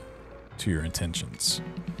as to your intentions.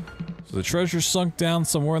 So the treasure's sunk down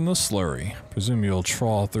somewhere in the slurry. Presume you'll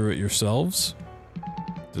trawl through it yourselves?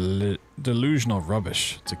 Delusional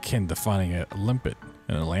rubbish. It's akin to finding a limpet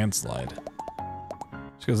in a landslide.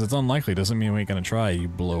 Just because it's unlikely doesn't mean we ain't gonna try, you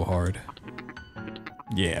blowhard.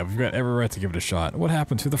 Yeah, we've got every right to give it a shot. What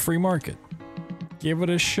happened to the free market? Give it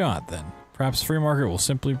a shot, then. Perhaps free market will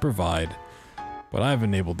simply provide. But I've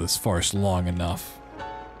enabled this farce long enough.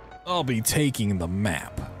 I'll be taking the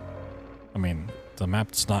map. I mean, the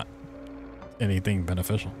map's not anything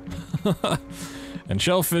beneficial. And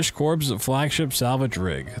Shellfish Corp's flagship salvage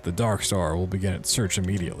rig, the Dark Star, will begin its search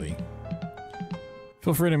immediately.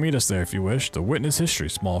 Feel free to meet us there if you wish, to witness history,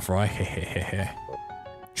 small fry. Hehehehe.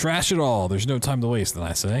 Trash it all, there's no time to waste, then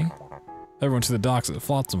I say. Everyone to the docks at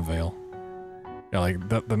Flotsam Vale. Yeah,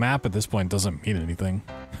 like, the map at this point doesn't mean anything.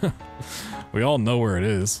 We all know where it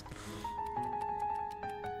is.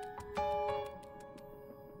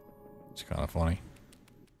 It's kind of funny.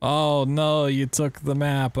 Oh no, you took the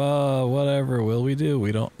map. Whatever will we do?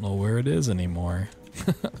 We don't know where it is anymore.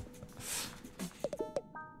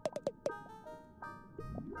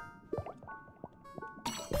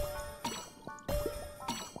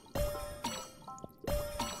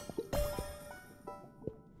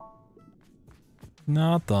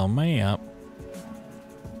 Not the map.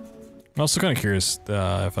 I'm also kind of curious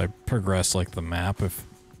if I progress like the map, if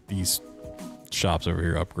these shops over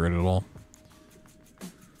here upgrade at all.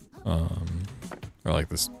 Or like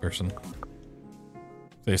this person.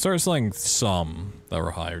 They started selling some that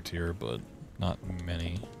were higher tier, but not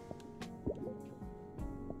many.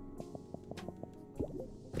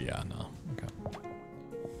 Yeah, no. Okay.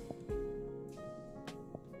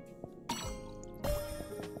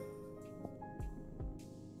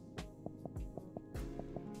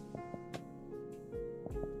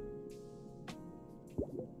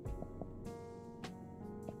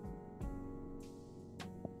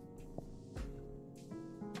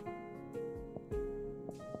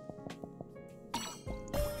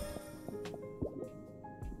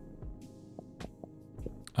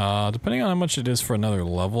 Depending on how much it is for another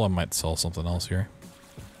level, I might sell something else here.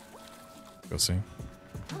 Go see.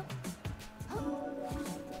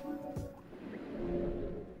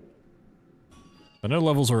 I know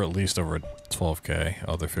levels are at least over 12k.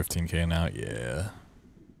 Oh, they're 15k now. Yeah.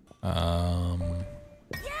 I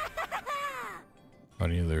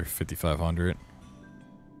need another 5,500.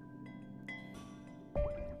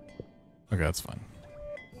 Okay, that's fine.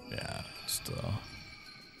 Yeah, just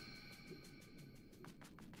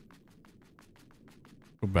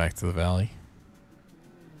go back to the valley.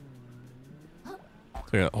 So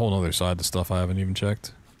I got a whole other side to stuff I haven't even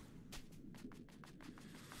checked.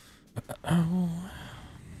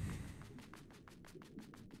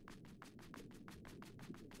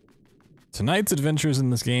 Tonight's adventures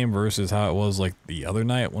in this game versus how it was like the other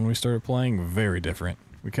night when we started playing, very different.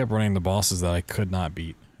 We kept running the bosses that I could not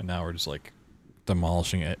beat, and now we're just like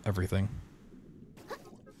demolishing everything.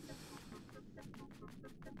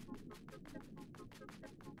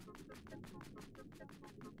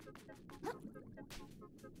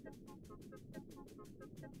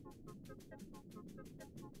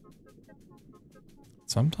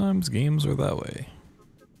 Sometimes games are that way.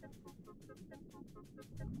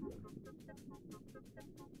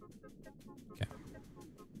 Okay.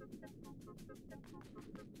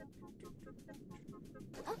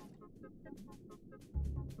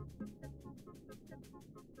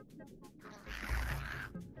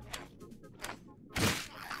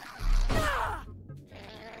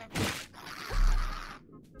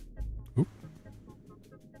 Oop.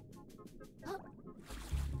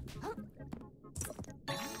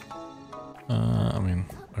 I mean,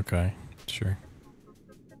 okay, sure.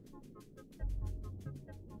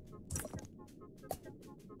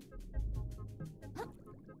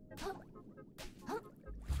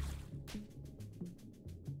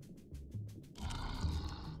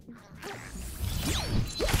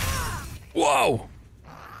 Whoa!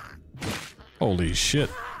 Holy shit.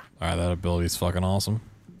 Alright, that ability's fucking awesome.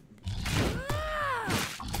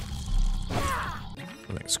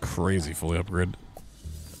 That thing's crazy fully upgraded.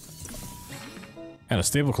 And a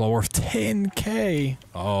stable claw worth 10k.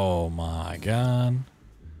 Oh my god.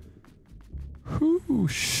 Whoo,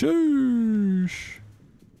 shoosh.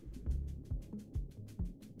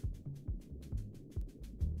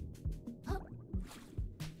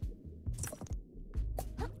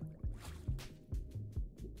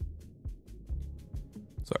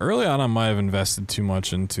 So early on I might have invested too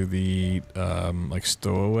much into the like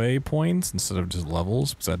stowaway points instead of just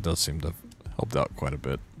levels, because that does seem to have helped out quite a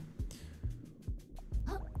bit.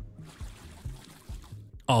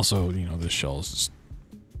 Also, you know, this shell is just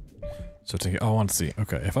so taking. Oh, I want to see.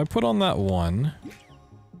 Okay, if I put on that one,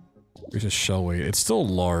 there's a shell weight. It's still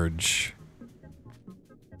large.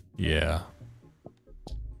 Yeah.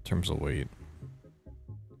 In terms of weight.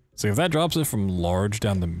 See, if that drops it from large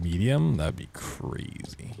down to medium, that'd be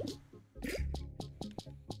crazy.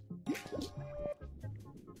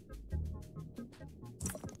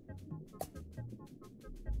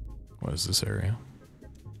 What is this area?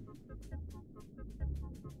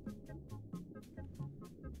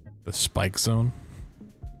 The spike zone?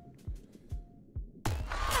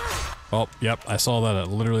 Oh, yep, I saw that at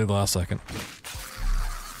literally the last second.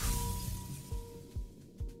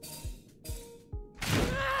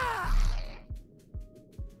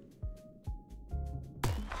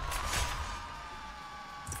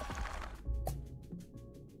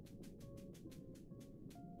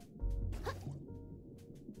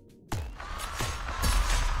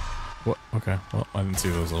 What? Okay, well, I didn't see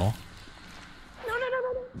those at all.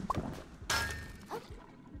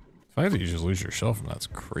 If I had to just lose your shelf, that's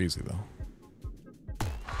crazy though.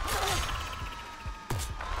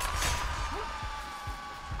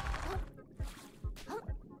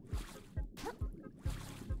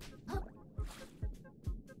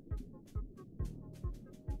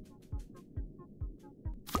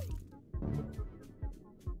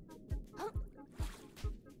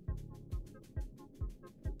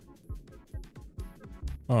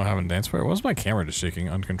 Oh, I haven't danced for it. Why was my camera just shaking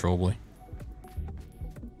uncontrollably?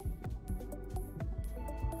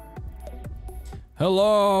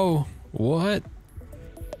 Hello! What?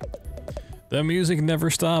 The music never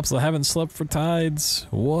stops. I haven't slept for tides.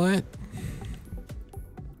 What?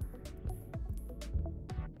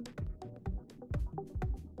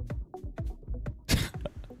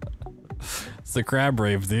 It's the crab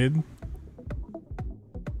rave, dude.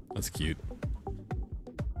 That's cute.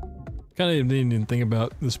 Kinda didn't even think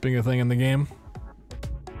about this being a thing in the game.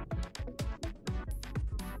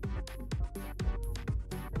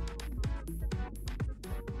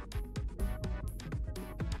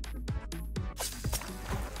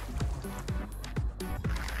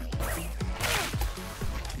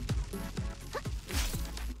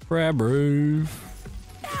 Crab roof.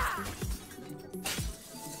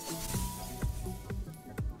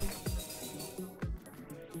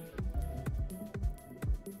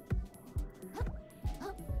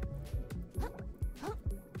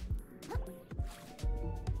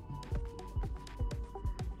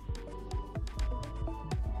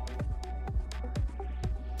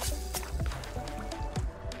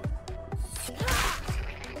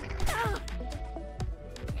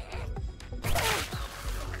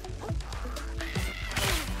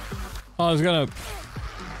 Oh, I was got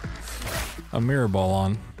a mirror ball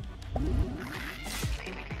on.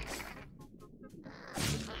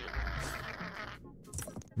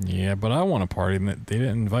 Yeah, but I want a party and they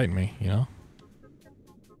didn't invite me, you know?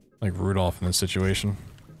 Like Rudolph in this situation.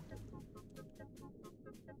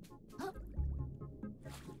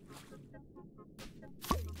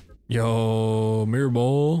 Yo, mirror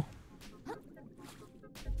ball.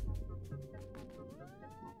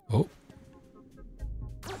 Oh.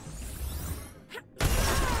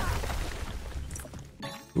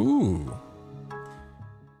 Ooh.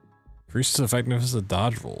 Increases the effectiveness of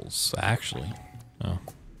dodge rolls, actually. Oh.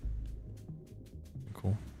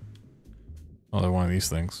 Cool. Oh, they're one of these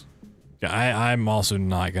things. Yeah, I'm also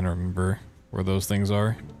not gonna remember where those things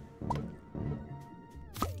are.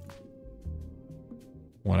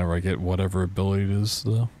 Whenever I get whatever ability it is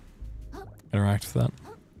to interact with that.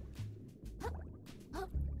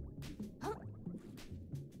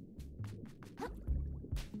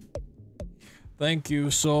 Thank you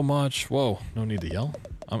so much. Whoa, no need to yell.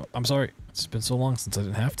 I'm sorry. It's been so long since I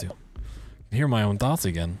didn't have to. I can hear my own thoughts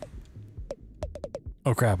again.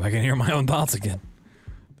 Oh crap, I can hear my own thoughts again.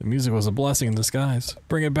 The music was a blessing in disguise.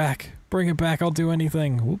 Bring it back. Bring it back, I'll do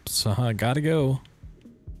anything. Whoops, gotta go.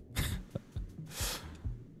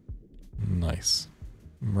 Nice.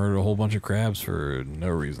 Murdered a whole bunch of crabs for no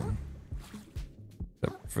reason.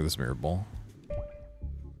 Except for this mirror ball.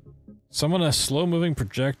 Summon a slow-moving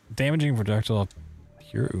damaging projectile.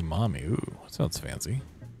 Pure umami. Ooh, that sounds fancy.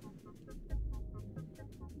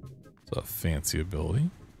 It's a fancy ability.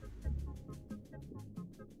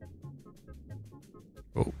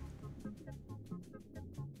 Oh.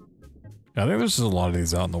 Yeah, I think there's just a lot of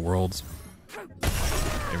these out in the world.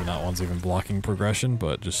 Maybe not ones even blocking progression,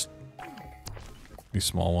 but just these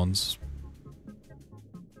small ones.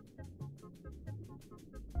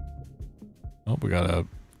 Oh, we got a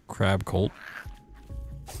crab colt.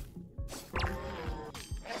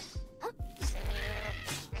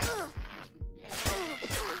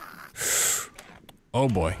 Oh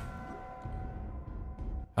boy.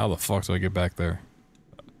 How the fuck do I get back there?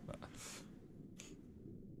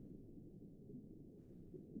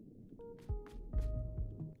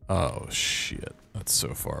 Oh shit, that's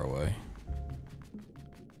so far away.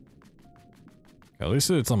 At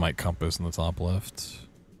least it's on my compass in the top left.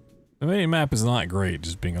 The main map is not great,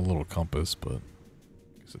 just being a little compass, but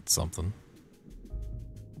I guess it's something.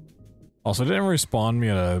 Also, it didn't respawn me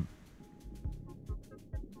at a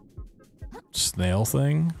snail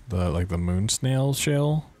thing, like the moon snail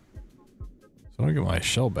shell. So I don't get my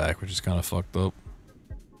shell back, which is kind of fucked up.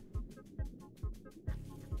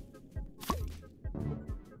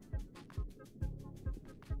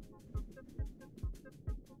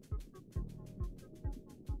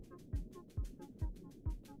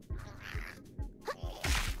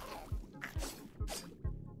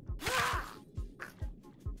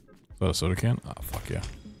 Is that a soda can? Oh, fuck yeah.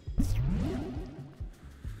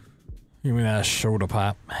 Give me that soda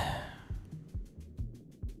pop.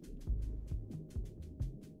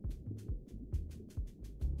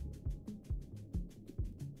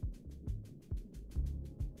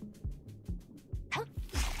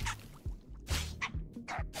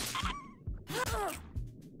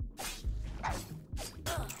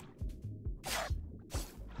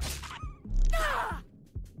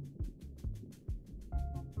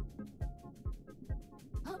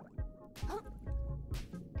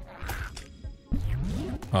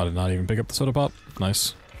 Oh, I did not even pick up the soda pop.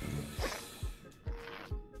 Nice.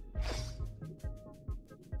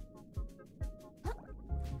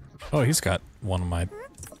 Oh, he's got one of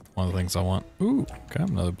the things I want. Ooh, okay,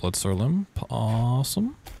 another bloodstore limb.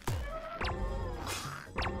 Awesome.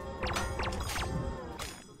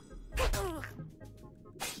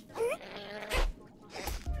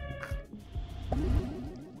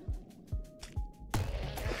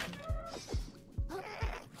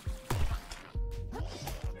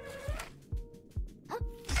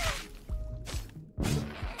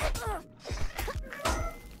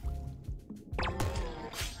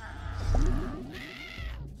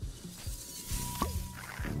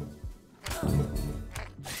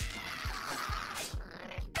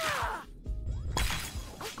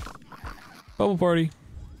 Bubble party.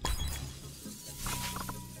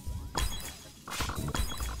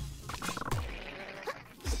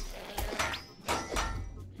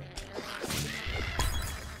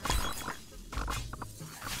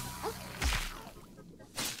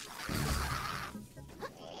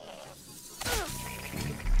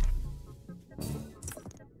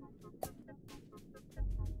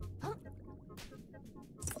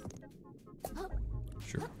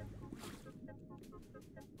 Sure.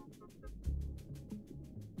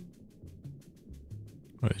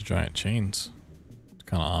 Oh, these giant chains. It's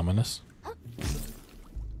kind of ominous.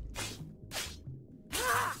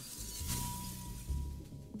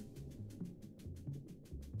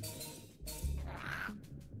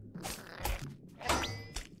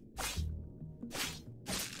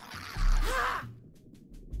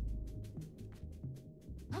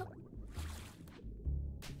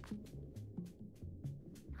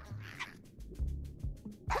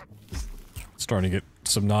 Starting to get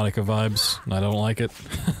Subnautica vibes, and I don't like it.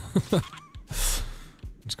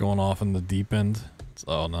 It's going off in the deep end.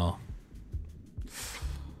 Oh no.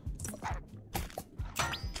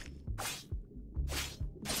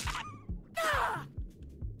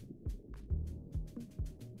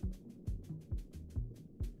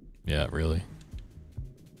 Yeah, really.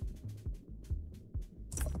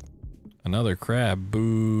 Another crab,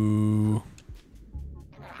 boo.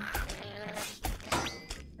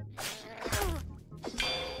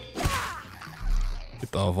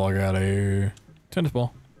 Get the fuck out of here. Tennis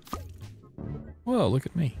ball. Whoa, look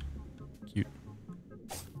at me. Cute.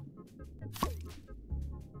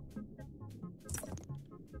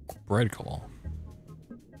 Bread claw.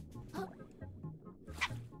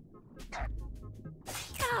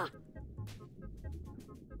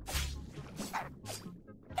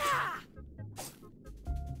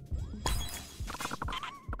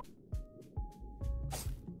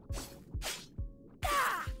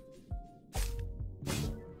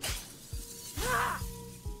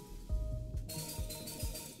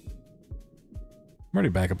 I'm already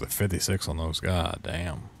back up to 56 on those. God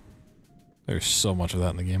damn. There's so much of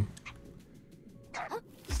that in the game.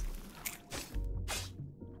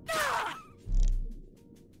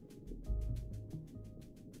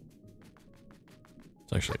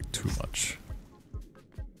 It's actually like too much.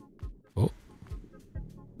 Oh.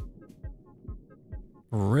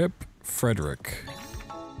 Rip Frederick.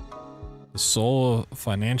 The soul of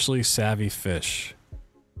financially savvy fish.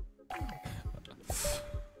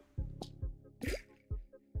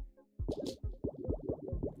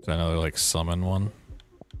 Is that another, like, summon one?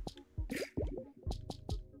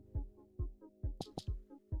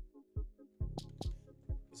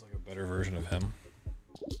 It's like a better version of him.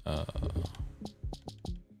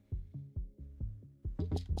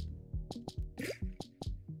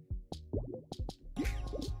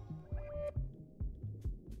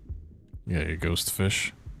 Yeah, you ghost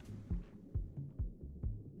fish.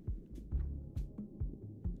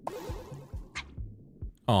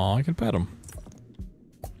 Oh, I can pet him.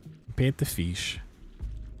 Pet the fish.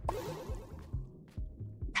 Can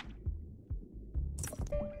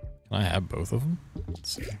I have both of them?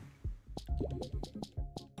 Let's see.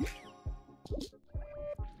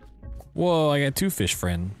 Whoa, I got 2 fish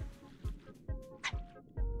friend.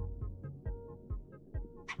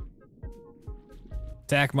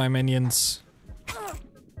 Attack my minions.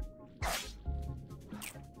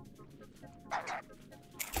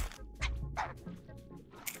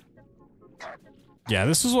 Yeah,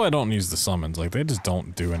 this is why I don't use the summons. Like, they just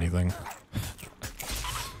don't do anything.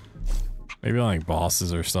 Maybe on, like,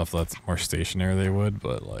 bosses or stuff that's more stationary they would,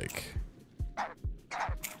 but, like...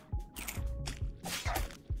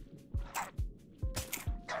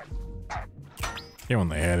 Yeah, when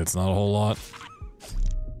they hit, it's not a whole lot.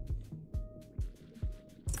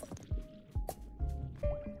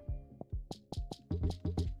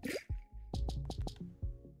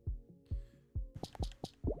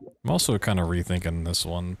 I'm also kind of rethinking this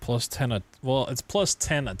one. Plus 10, well, it's plus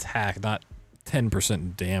 10 attack, not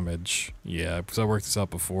 10% damage. Yeah, because I worked this out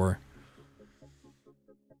before.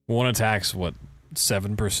 One attack's, what,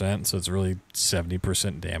 7%? So it's really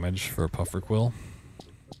 70% damage for a puffer quill.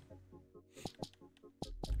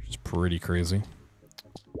 Which is pretty crazy.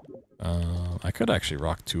 I could actually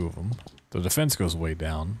rock 2 of them. The defense goes way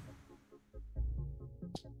down.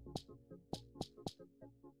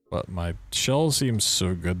 But my shell seems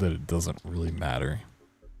so good that it doesn't really matter.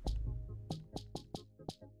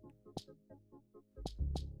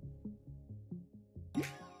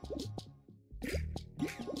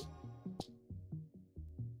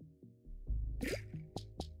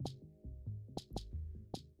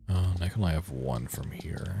 I can only have 1 from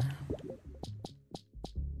here.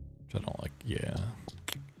 Which I don't like, yeah.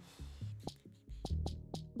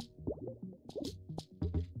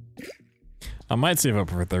 I might save up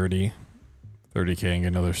for 30. 30k and get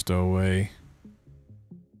another stowaway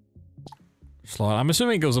slot. I'm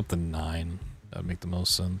assuming it goes up to 9. That'd make the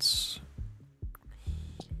most sense.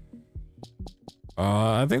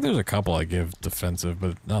 I think there's a couple I give defensive,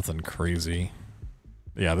 but nothing crazy.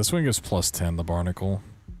 Yeah, this one gives plus 10, the barnacle.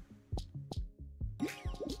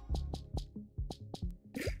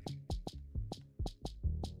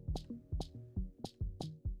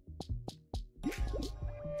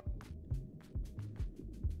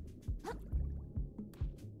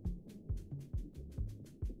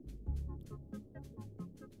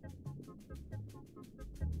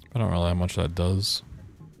 I don't really know how much that does.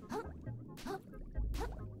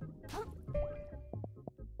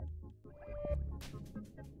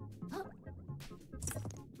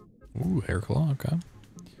 Ooh, hair claw, okay.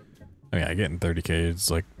 Oh yeah, getting 30k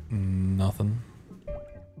is like nothing.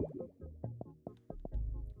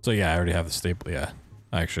 So yeah, I already have the staple, yeah.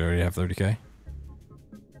 I actually already have 30k.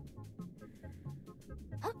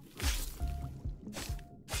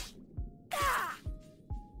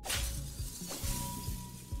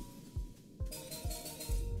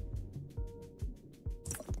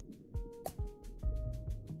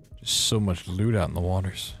 So much loot out in the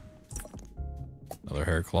waters. Another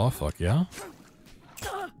hair claw, fuck yeah.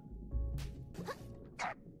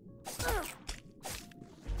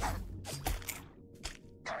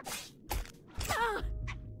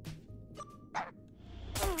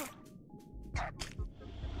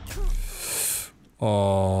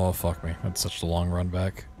 Oh, fuck me. That's such a long run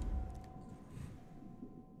back.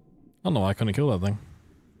 I don't know why I couldn't kill that thing.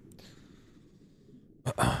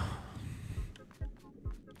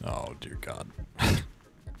 Oh, dear God.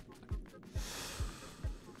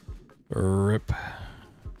 Rip.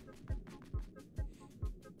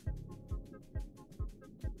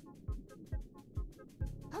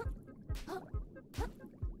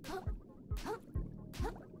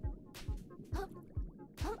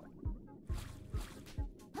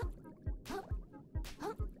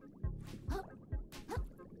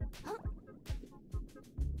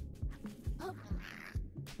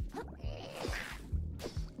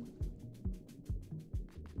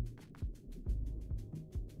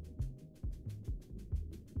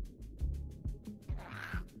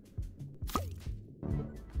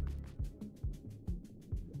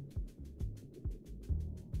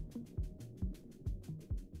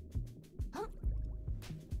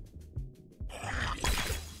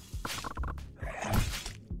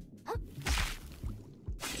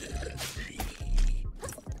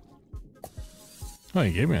 Oh,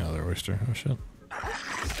 he gave me another oyster. Oh, shit.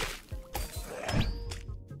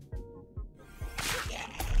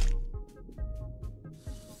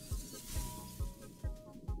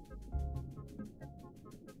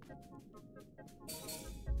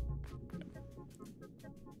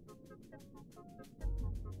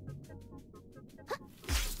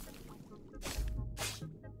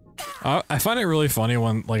 I find it really funny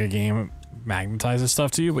when like a game magnetizes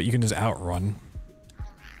stuff to you, but you can just outrun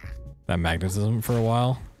that magnetism for a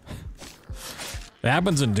while. It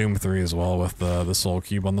happens in Doom 3 as well with the soul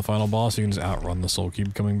cube on the final boss. You can just outrun the soul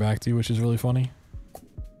cube coming back to you, which is really funny.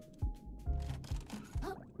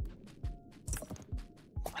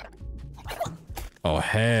 Oh,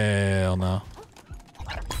 hell no.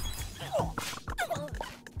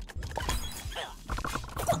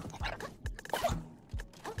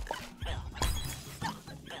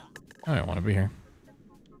 I don't want to be here.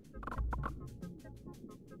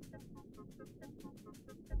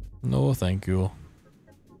 No, thank you.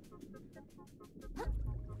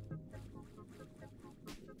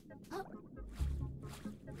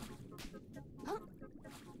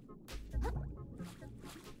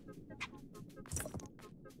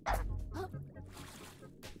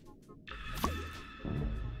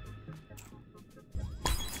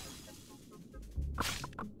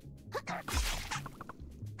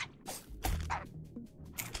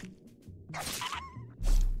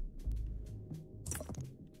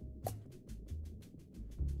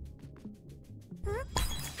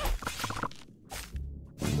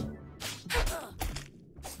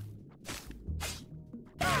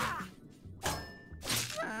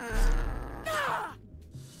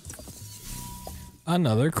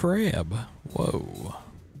 Another crab. Whoa.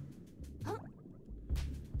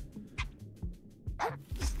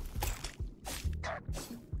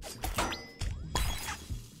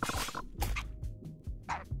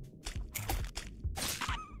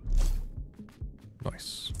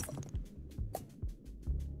 Nice.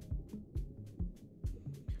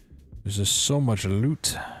 There's just so much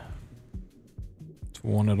loot. It's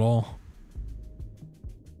one at all.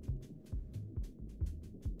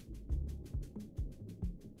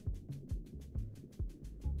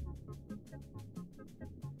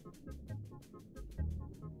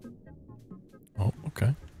 Oh,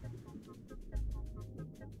 okay.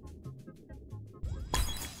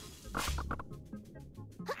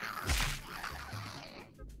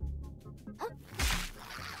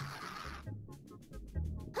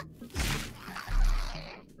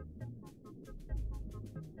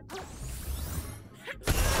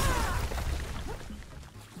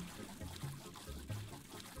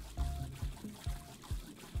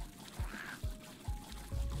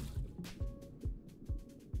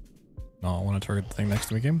 No, I want to target the thing next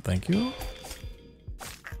to me again. Thank you.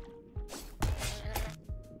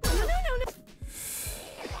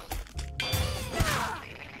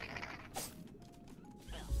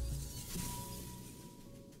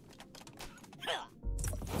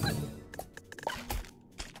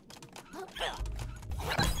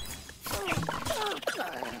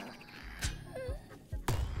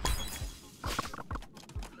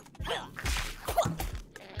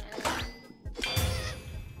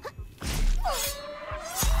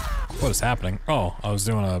 What is happening? Oh, I was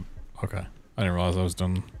doing a... Okay. I didn't realize I was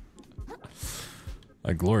doing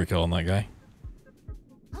a glory kill on that guy.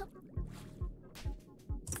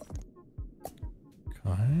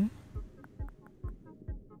 Okay.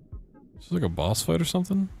 Is this like a boss fight or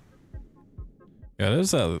something? Yeah, that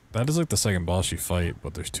is like the second boss you fight,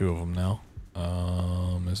 but there's two of them now.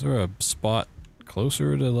 Is there a spot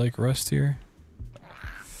closer to like rest here?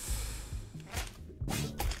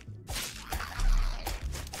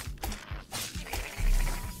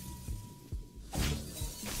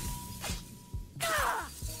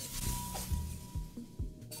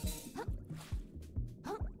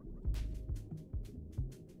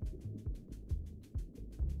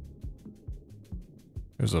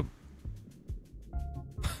 There's a...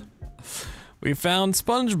 We found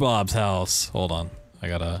SpongeBob's house. Hold on. I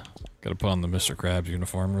gotta put on the Mr. Krabs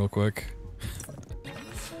uniform real quick.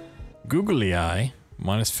 Googly eye.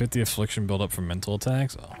 Minus 50 affliction build up from mental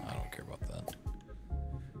attacks. Oh, I don't care about that.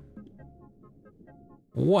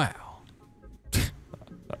 Wow.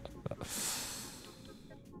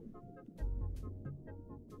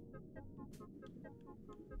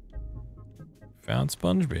 Found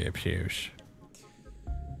SpongeBob shoes.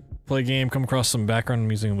 Play game, come across some background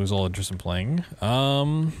music and lose all interest in playing.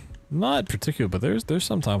 Not particular, but there's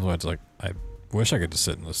some times where it's like, I wish I could just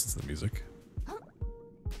sit and listen to the music.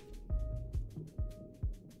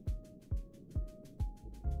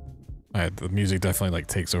 The music definitely like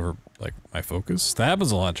takes over like my focus. That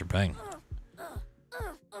happens a lot in Japan.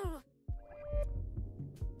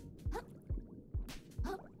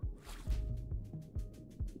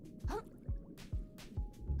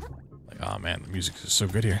 Like, oh man, the music is so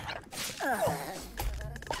good here.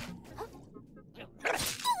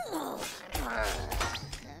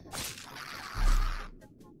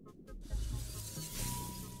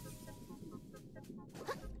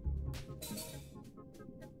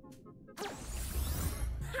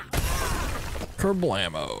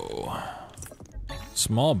 Kerblamo.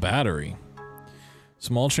 Small battery.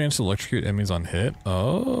 Small chance to electrocute enemies on hit.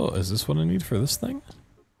 Oh, is this what I need for this thing?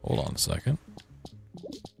 Hold on a second.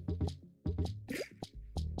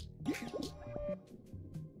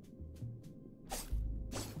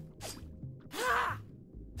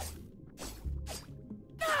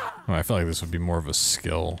 Oh, I feel like this would be more of a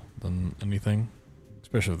skill than anything.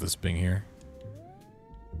 Especially with this being here.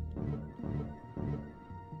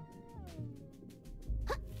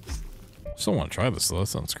 Still want to try this though, that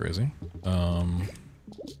sounds crazy.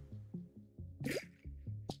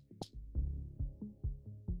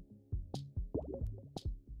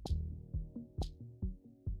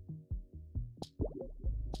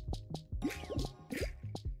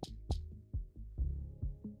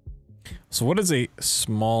 So what is a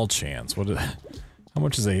small chance? How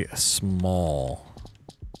much is a small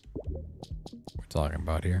we're talking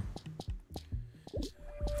about here?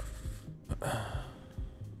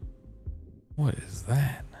 What is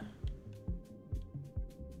that?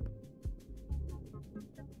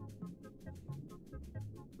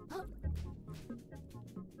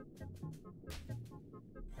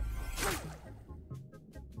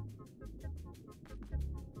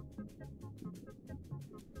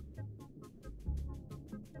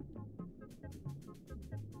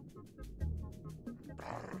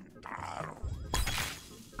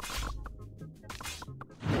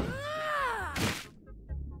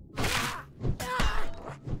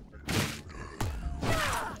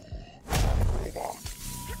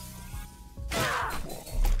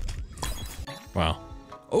 Wow.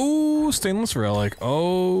 Oh, stainless relic.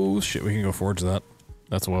 Oh, shit, we can go forge that.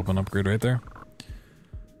 That's a weapon upgrade right there.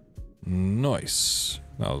 Nice.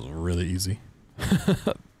 That was really easy.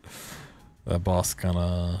 That boss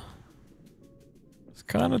it's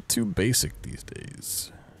kinda too basic these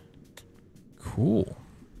days. Cool.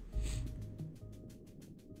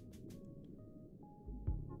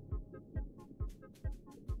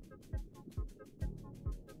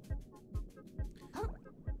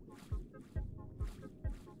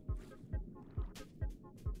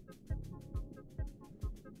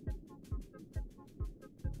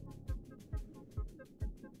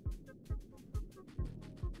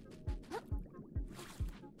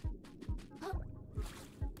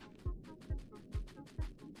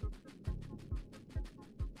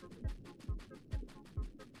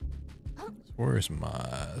 Where's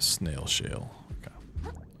my snail shell? Okay.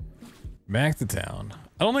 Back to town.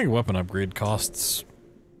 I don't think a weapon upgrade costs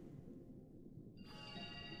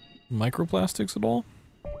microplastics at all.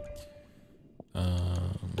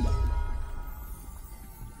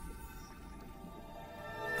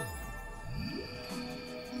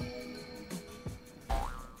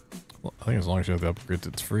 Well, I think as long as you have the upgrades,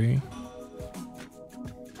 it's free.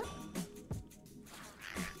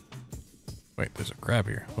 Wait, there's a crab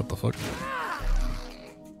here. What the fuck?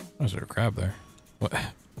 Why is there a crab there? What?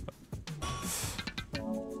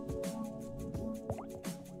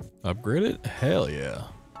 Upgrade it? Hell yeah.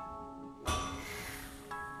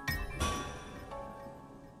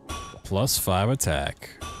 +5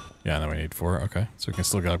 attack. Yeah, no, we need 4. Okay, so we can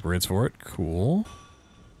still get upgrades for it. Cool.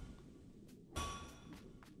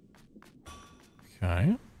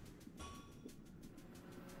 Okay.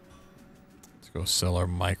 Let's go sell our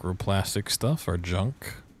microplastic stuff, our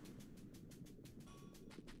junk.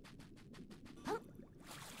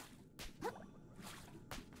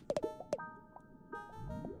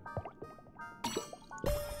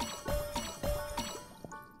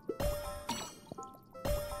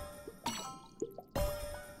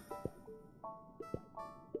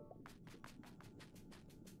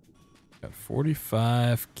 Got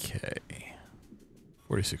 45K.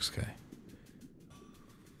 46K.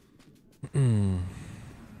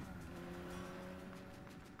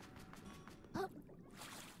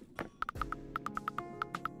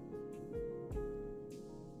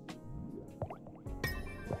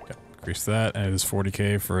 Okay, increase that, and it is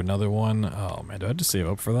 40K for another one. Oh man, do I have to save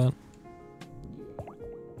up for that?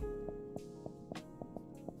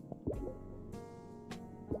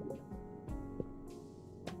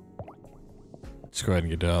 Let's go ahead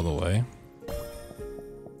and get it out of the way.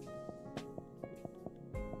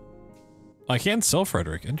 I can't sell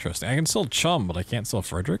Frederick. Interesting. I can sell Chum, but I can't sell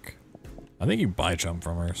Frederick. I think you buy Chum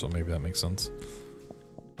from her, so maybe that makes sense.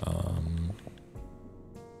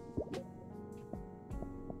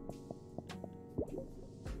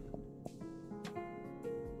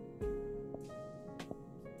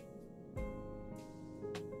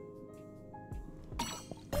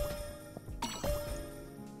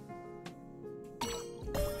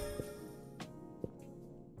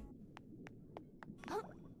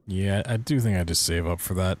 Yeah, I do think I just save up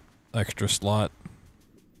for that extra slot.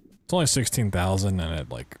 It's only 16,000 and it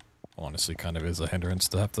like honestly kind of is a hindrance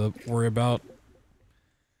to have to worry about.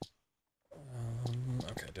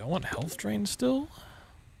 Okay, do I want health drain still?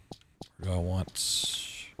 Or do I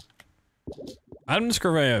want... Item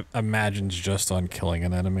discovery imagines just on killing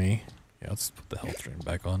an enemy. Yeah, let's put the health drain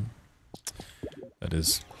back on. That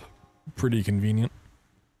is pretty convenient.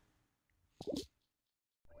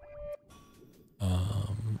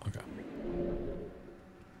 Okay.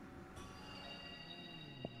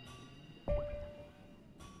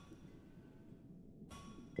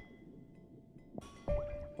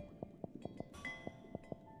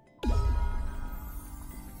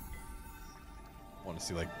 Want to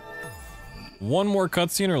see like one more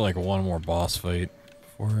cutscene or like one more boss fight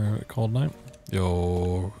before I call it night?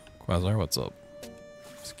 Yo, Quasar, what's up?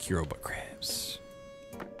 Secure but crabs.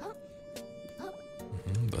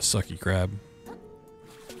 The sucky crab.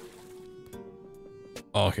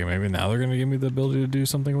 Oh, okay, maybe now they're gonna give me the ability to do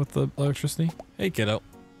something with the electricity. Hey kiddo,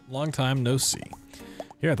 long time no see.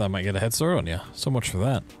 Here, I thought I might get a head start on you. So much for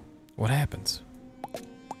that. What happens?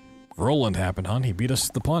 Roland happened, hon. He beat us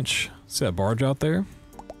to the punch. See that barge out there?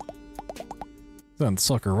 That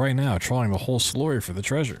sucker right now, trawling the whole slurry for the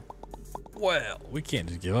treasure. Well, we can't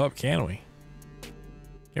just give up, can we?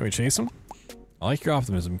 Can we chase him? I like your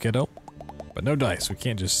optimism, kiddo. But no dice. We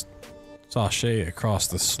can't just sashay across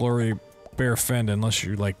the slurry bare fend unless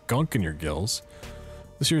you're like gunk in your gills.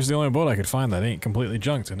 This here's the only boat I could find that ain't completely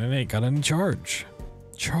junked and it ain't got any charge.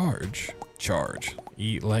 Charge? Charge.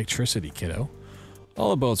 Eat electricity, kiddo. All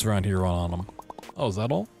the boats around here run on them. Oh, is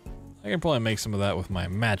that all? I can probably make some of that with my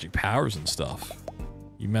magic powers and stuff.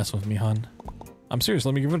 You mess with me, hun? I'm serious,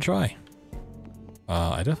 let me give it a try.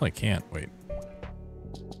 I definitely can't. Wait.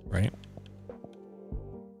 Right?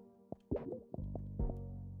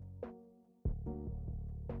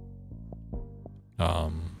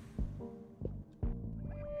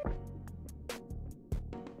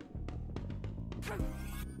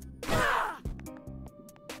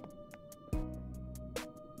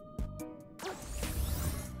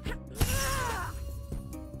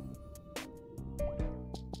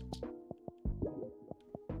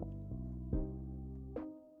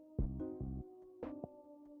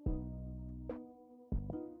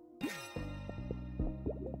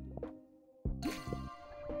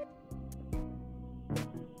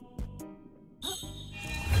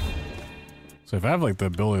 So if I have like the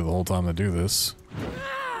ability the whole time to do this,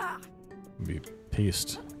 I'd be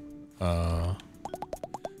pissed. So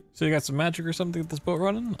you got some magic or something with this boat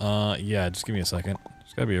running? Yeah, just give me a second.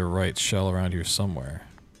 There's gotta be a right shell around here somewhere.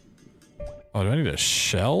 Oh, do I need a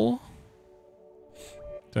shell?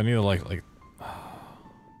 Do I need to like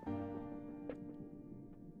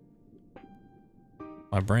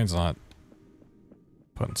my brain's not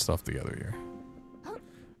putting stuff together here.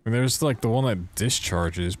 I mean, there's like the one that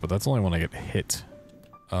discharges, but that's only when I get hit.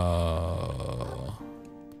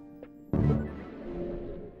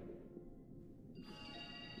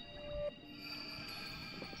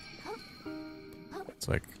 It's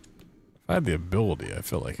like, if I had the ability, I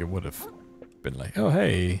feel like it would have been like, oh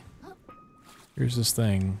hey, here's this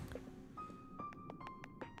thing.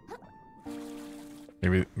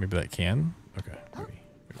 Maybe that can? Okay, maybe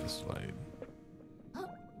this is what I need.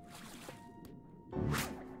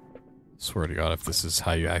 Swear to God, if this is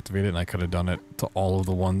how you activate it and I could have done it to all of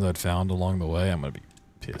the ones I'd found along the way, I'm gonna be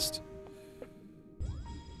pissed.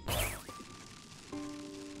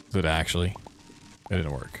 Did it actually? It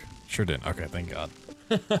didn't work. Sure didn't. Okay, thank God.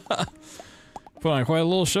 Put on quite a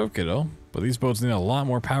little show, kiddo, but these boats need a lot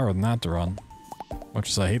more power than that to run. Much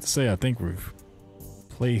as I hate to say, I think we've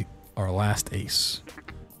played our last ace.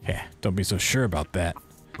 Yeah, don't be so sure about that.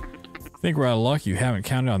 Think we're out of luck you haven't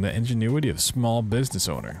counted on the ingenuity of a small business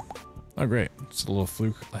owner. Oh great, it's a little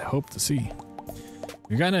fluke I hope to see.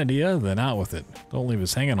 You got an idea? Then out with it. Don't leave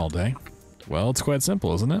us hanging all day. Well, it's quite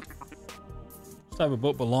simple, isn't it? This type of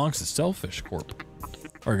boat belongs to Shellfish Corp.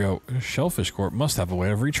 Ergo, Shellfish Corp must have a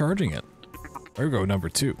way of recharging it. Ergo number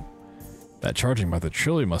 2. That charging method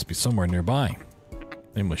surely must be somewhere nearby.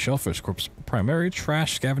 Namely Shellfish Corp's primary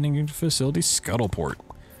trash scavenging facility, Scuttleport.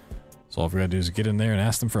 So all we gotta do is get in there and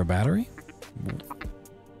ask them for a battery?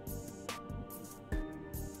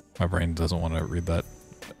 My brain doesn't want to read that.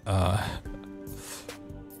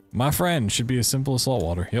 My friend should be as simple as salt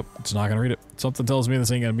water. Yep, it's not gonna read it. Something tells me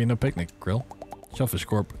this ain't gonna be no picnic grill. Shellfish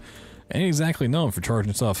Corp ain't exactly known for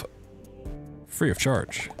charging stuff free of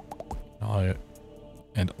charge.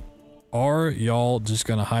 And are y'all just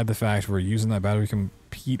gonna hide the fact we're using that battery to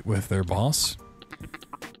compete with their boss?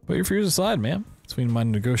 Put your fears aside, man. Between my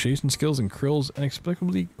negotiation skills and Krill's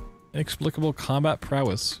inexplicable combat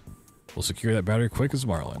prowess, we'll secure that battery quick as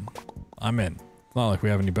Marlin. I'm in. It's not like we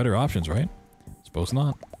have any better options, right? Suppose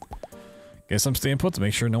not. Guess I'm staying put to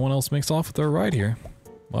make sure no one else makes off with our ride here.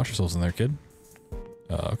 Wash yourselves in there, kid.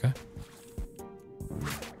 Okay.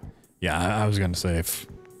 Yeah, I was gonna say if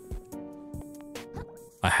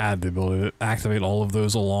I had the ability to activate all of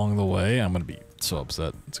those along the way, I'm gonna be so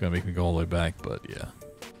upset. It's gonna make me go all the way back, but yeah.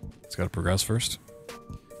 It's gotta progress first.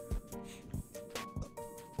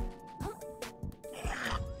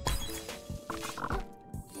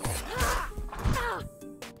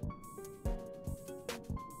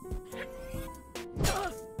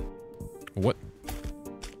 What?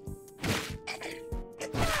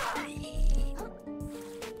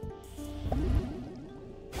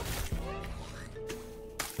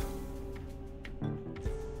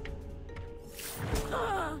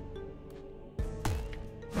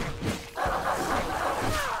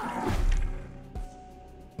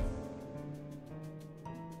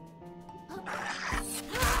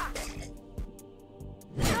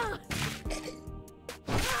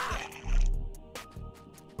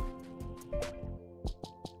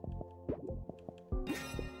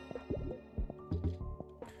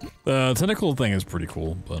 The tentacle thing is pretty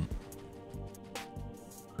cool, but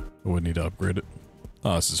I would need to upgrade it.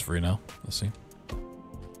 Oh, this is free now. Let's see.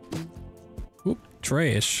 Oop,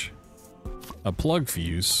 trash. A plug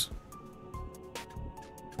fuse.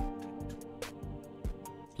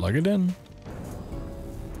 Plug it in.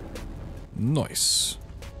 Nice.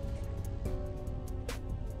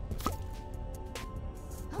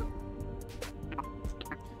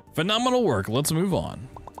 Phenomenal work. Let's move on.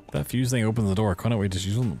 That fuse thing opens the door. Couldn't we just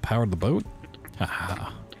use them to power the boat?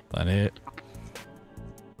 Haha. That it.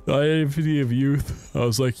 Naivety of youth. I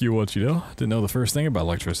was like you, what you know? Didn't know the first thing about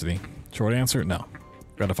electricity. Short answer, no.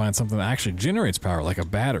 Gotta find something that actually generates power, like a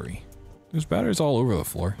battery. There's batteries all over the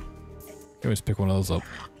floor. You can always pick one of those up.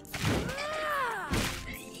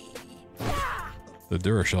 The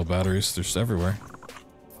Duracell batteries, they're just everywhere.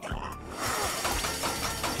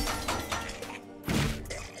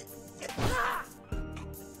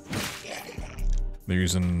 They're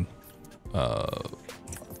using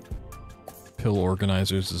pill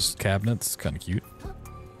organizers as cabinets. Kind of cute.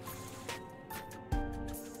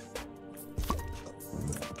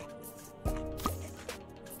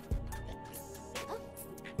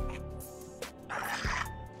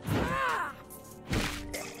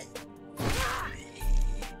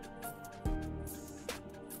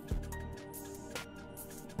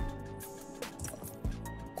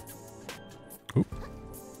 Oop.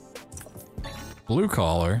 Blue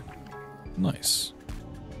collar. Nice.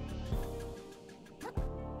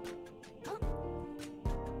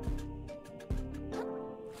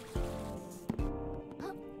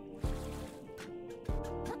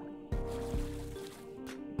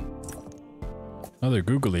 Another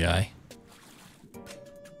googly eye.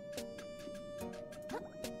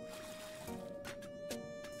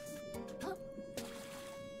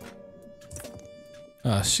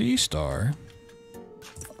 A sea star.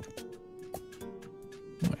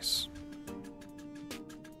 Nice.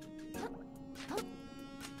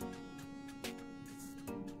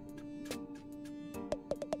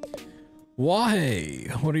 Why?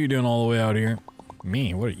 What are you doing all the way out here?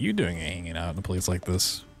 Me? What are you doing hanging out in a place like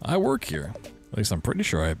this? I work here. At least I'm pretty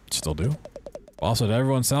sure I still do. Also, did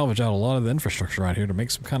everyone salvage out a lot of the infrastructure around here to make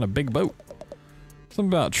some kind of big boat? Something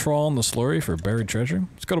about trawling the slurry for buried treasure?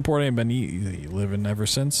 Let's go to port, ain't been easy living ever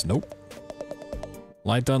since. Nope.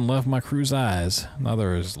 Light done left my crew's eyes. Now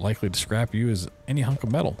they're as likely to scrap you as any hunk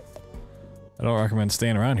of metal. I don't recommend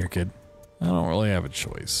staying around here, kid. I don't really have a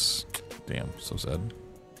choice. Damn, so sad.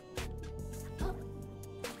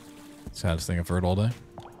 Saddest thing I've heard all day.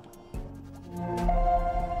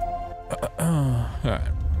 Alright.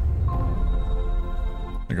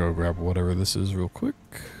 I'm gonna go grab whatever this is real quick.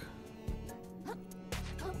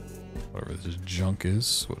 Whatever this junk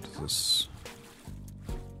is. What is this?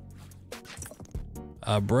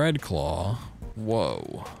 A bread claw.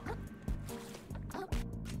 Whoa.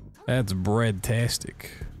 That's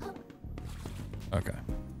bread-tastic. Okay.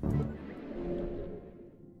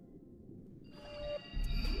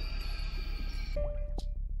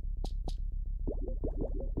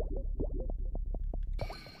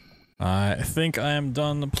 I think I am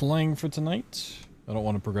done playing for tonight. I don't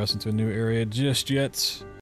want to progress into a new area just yet.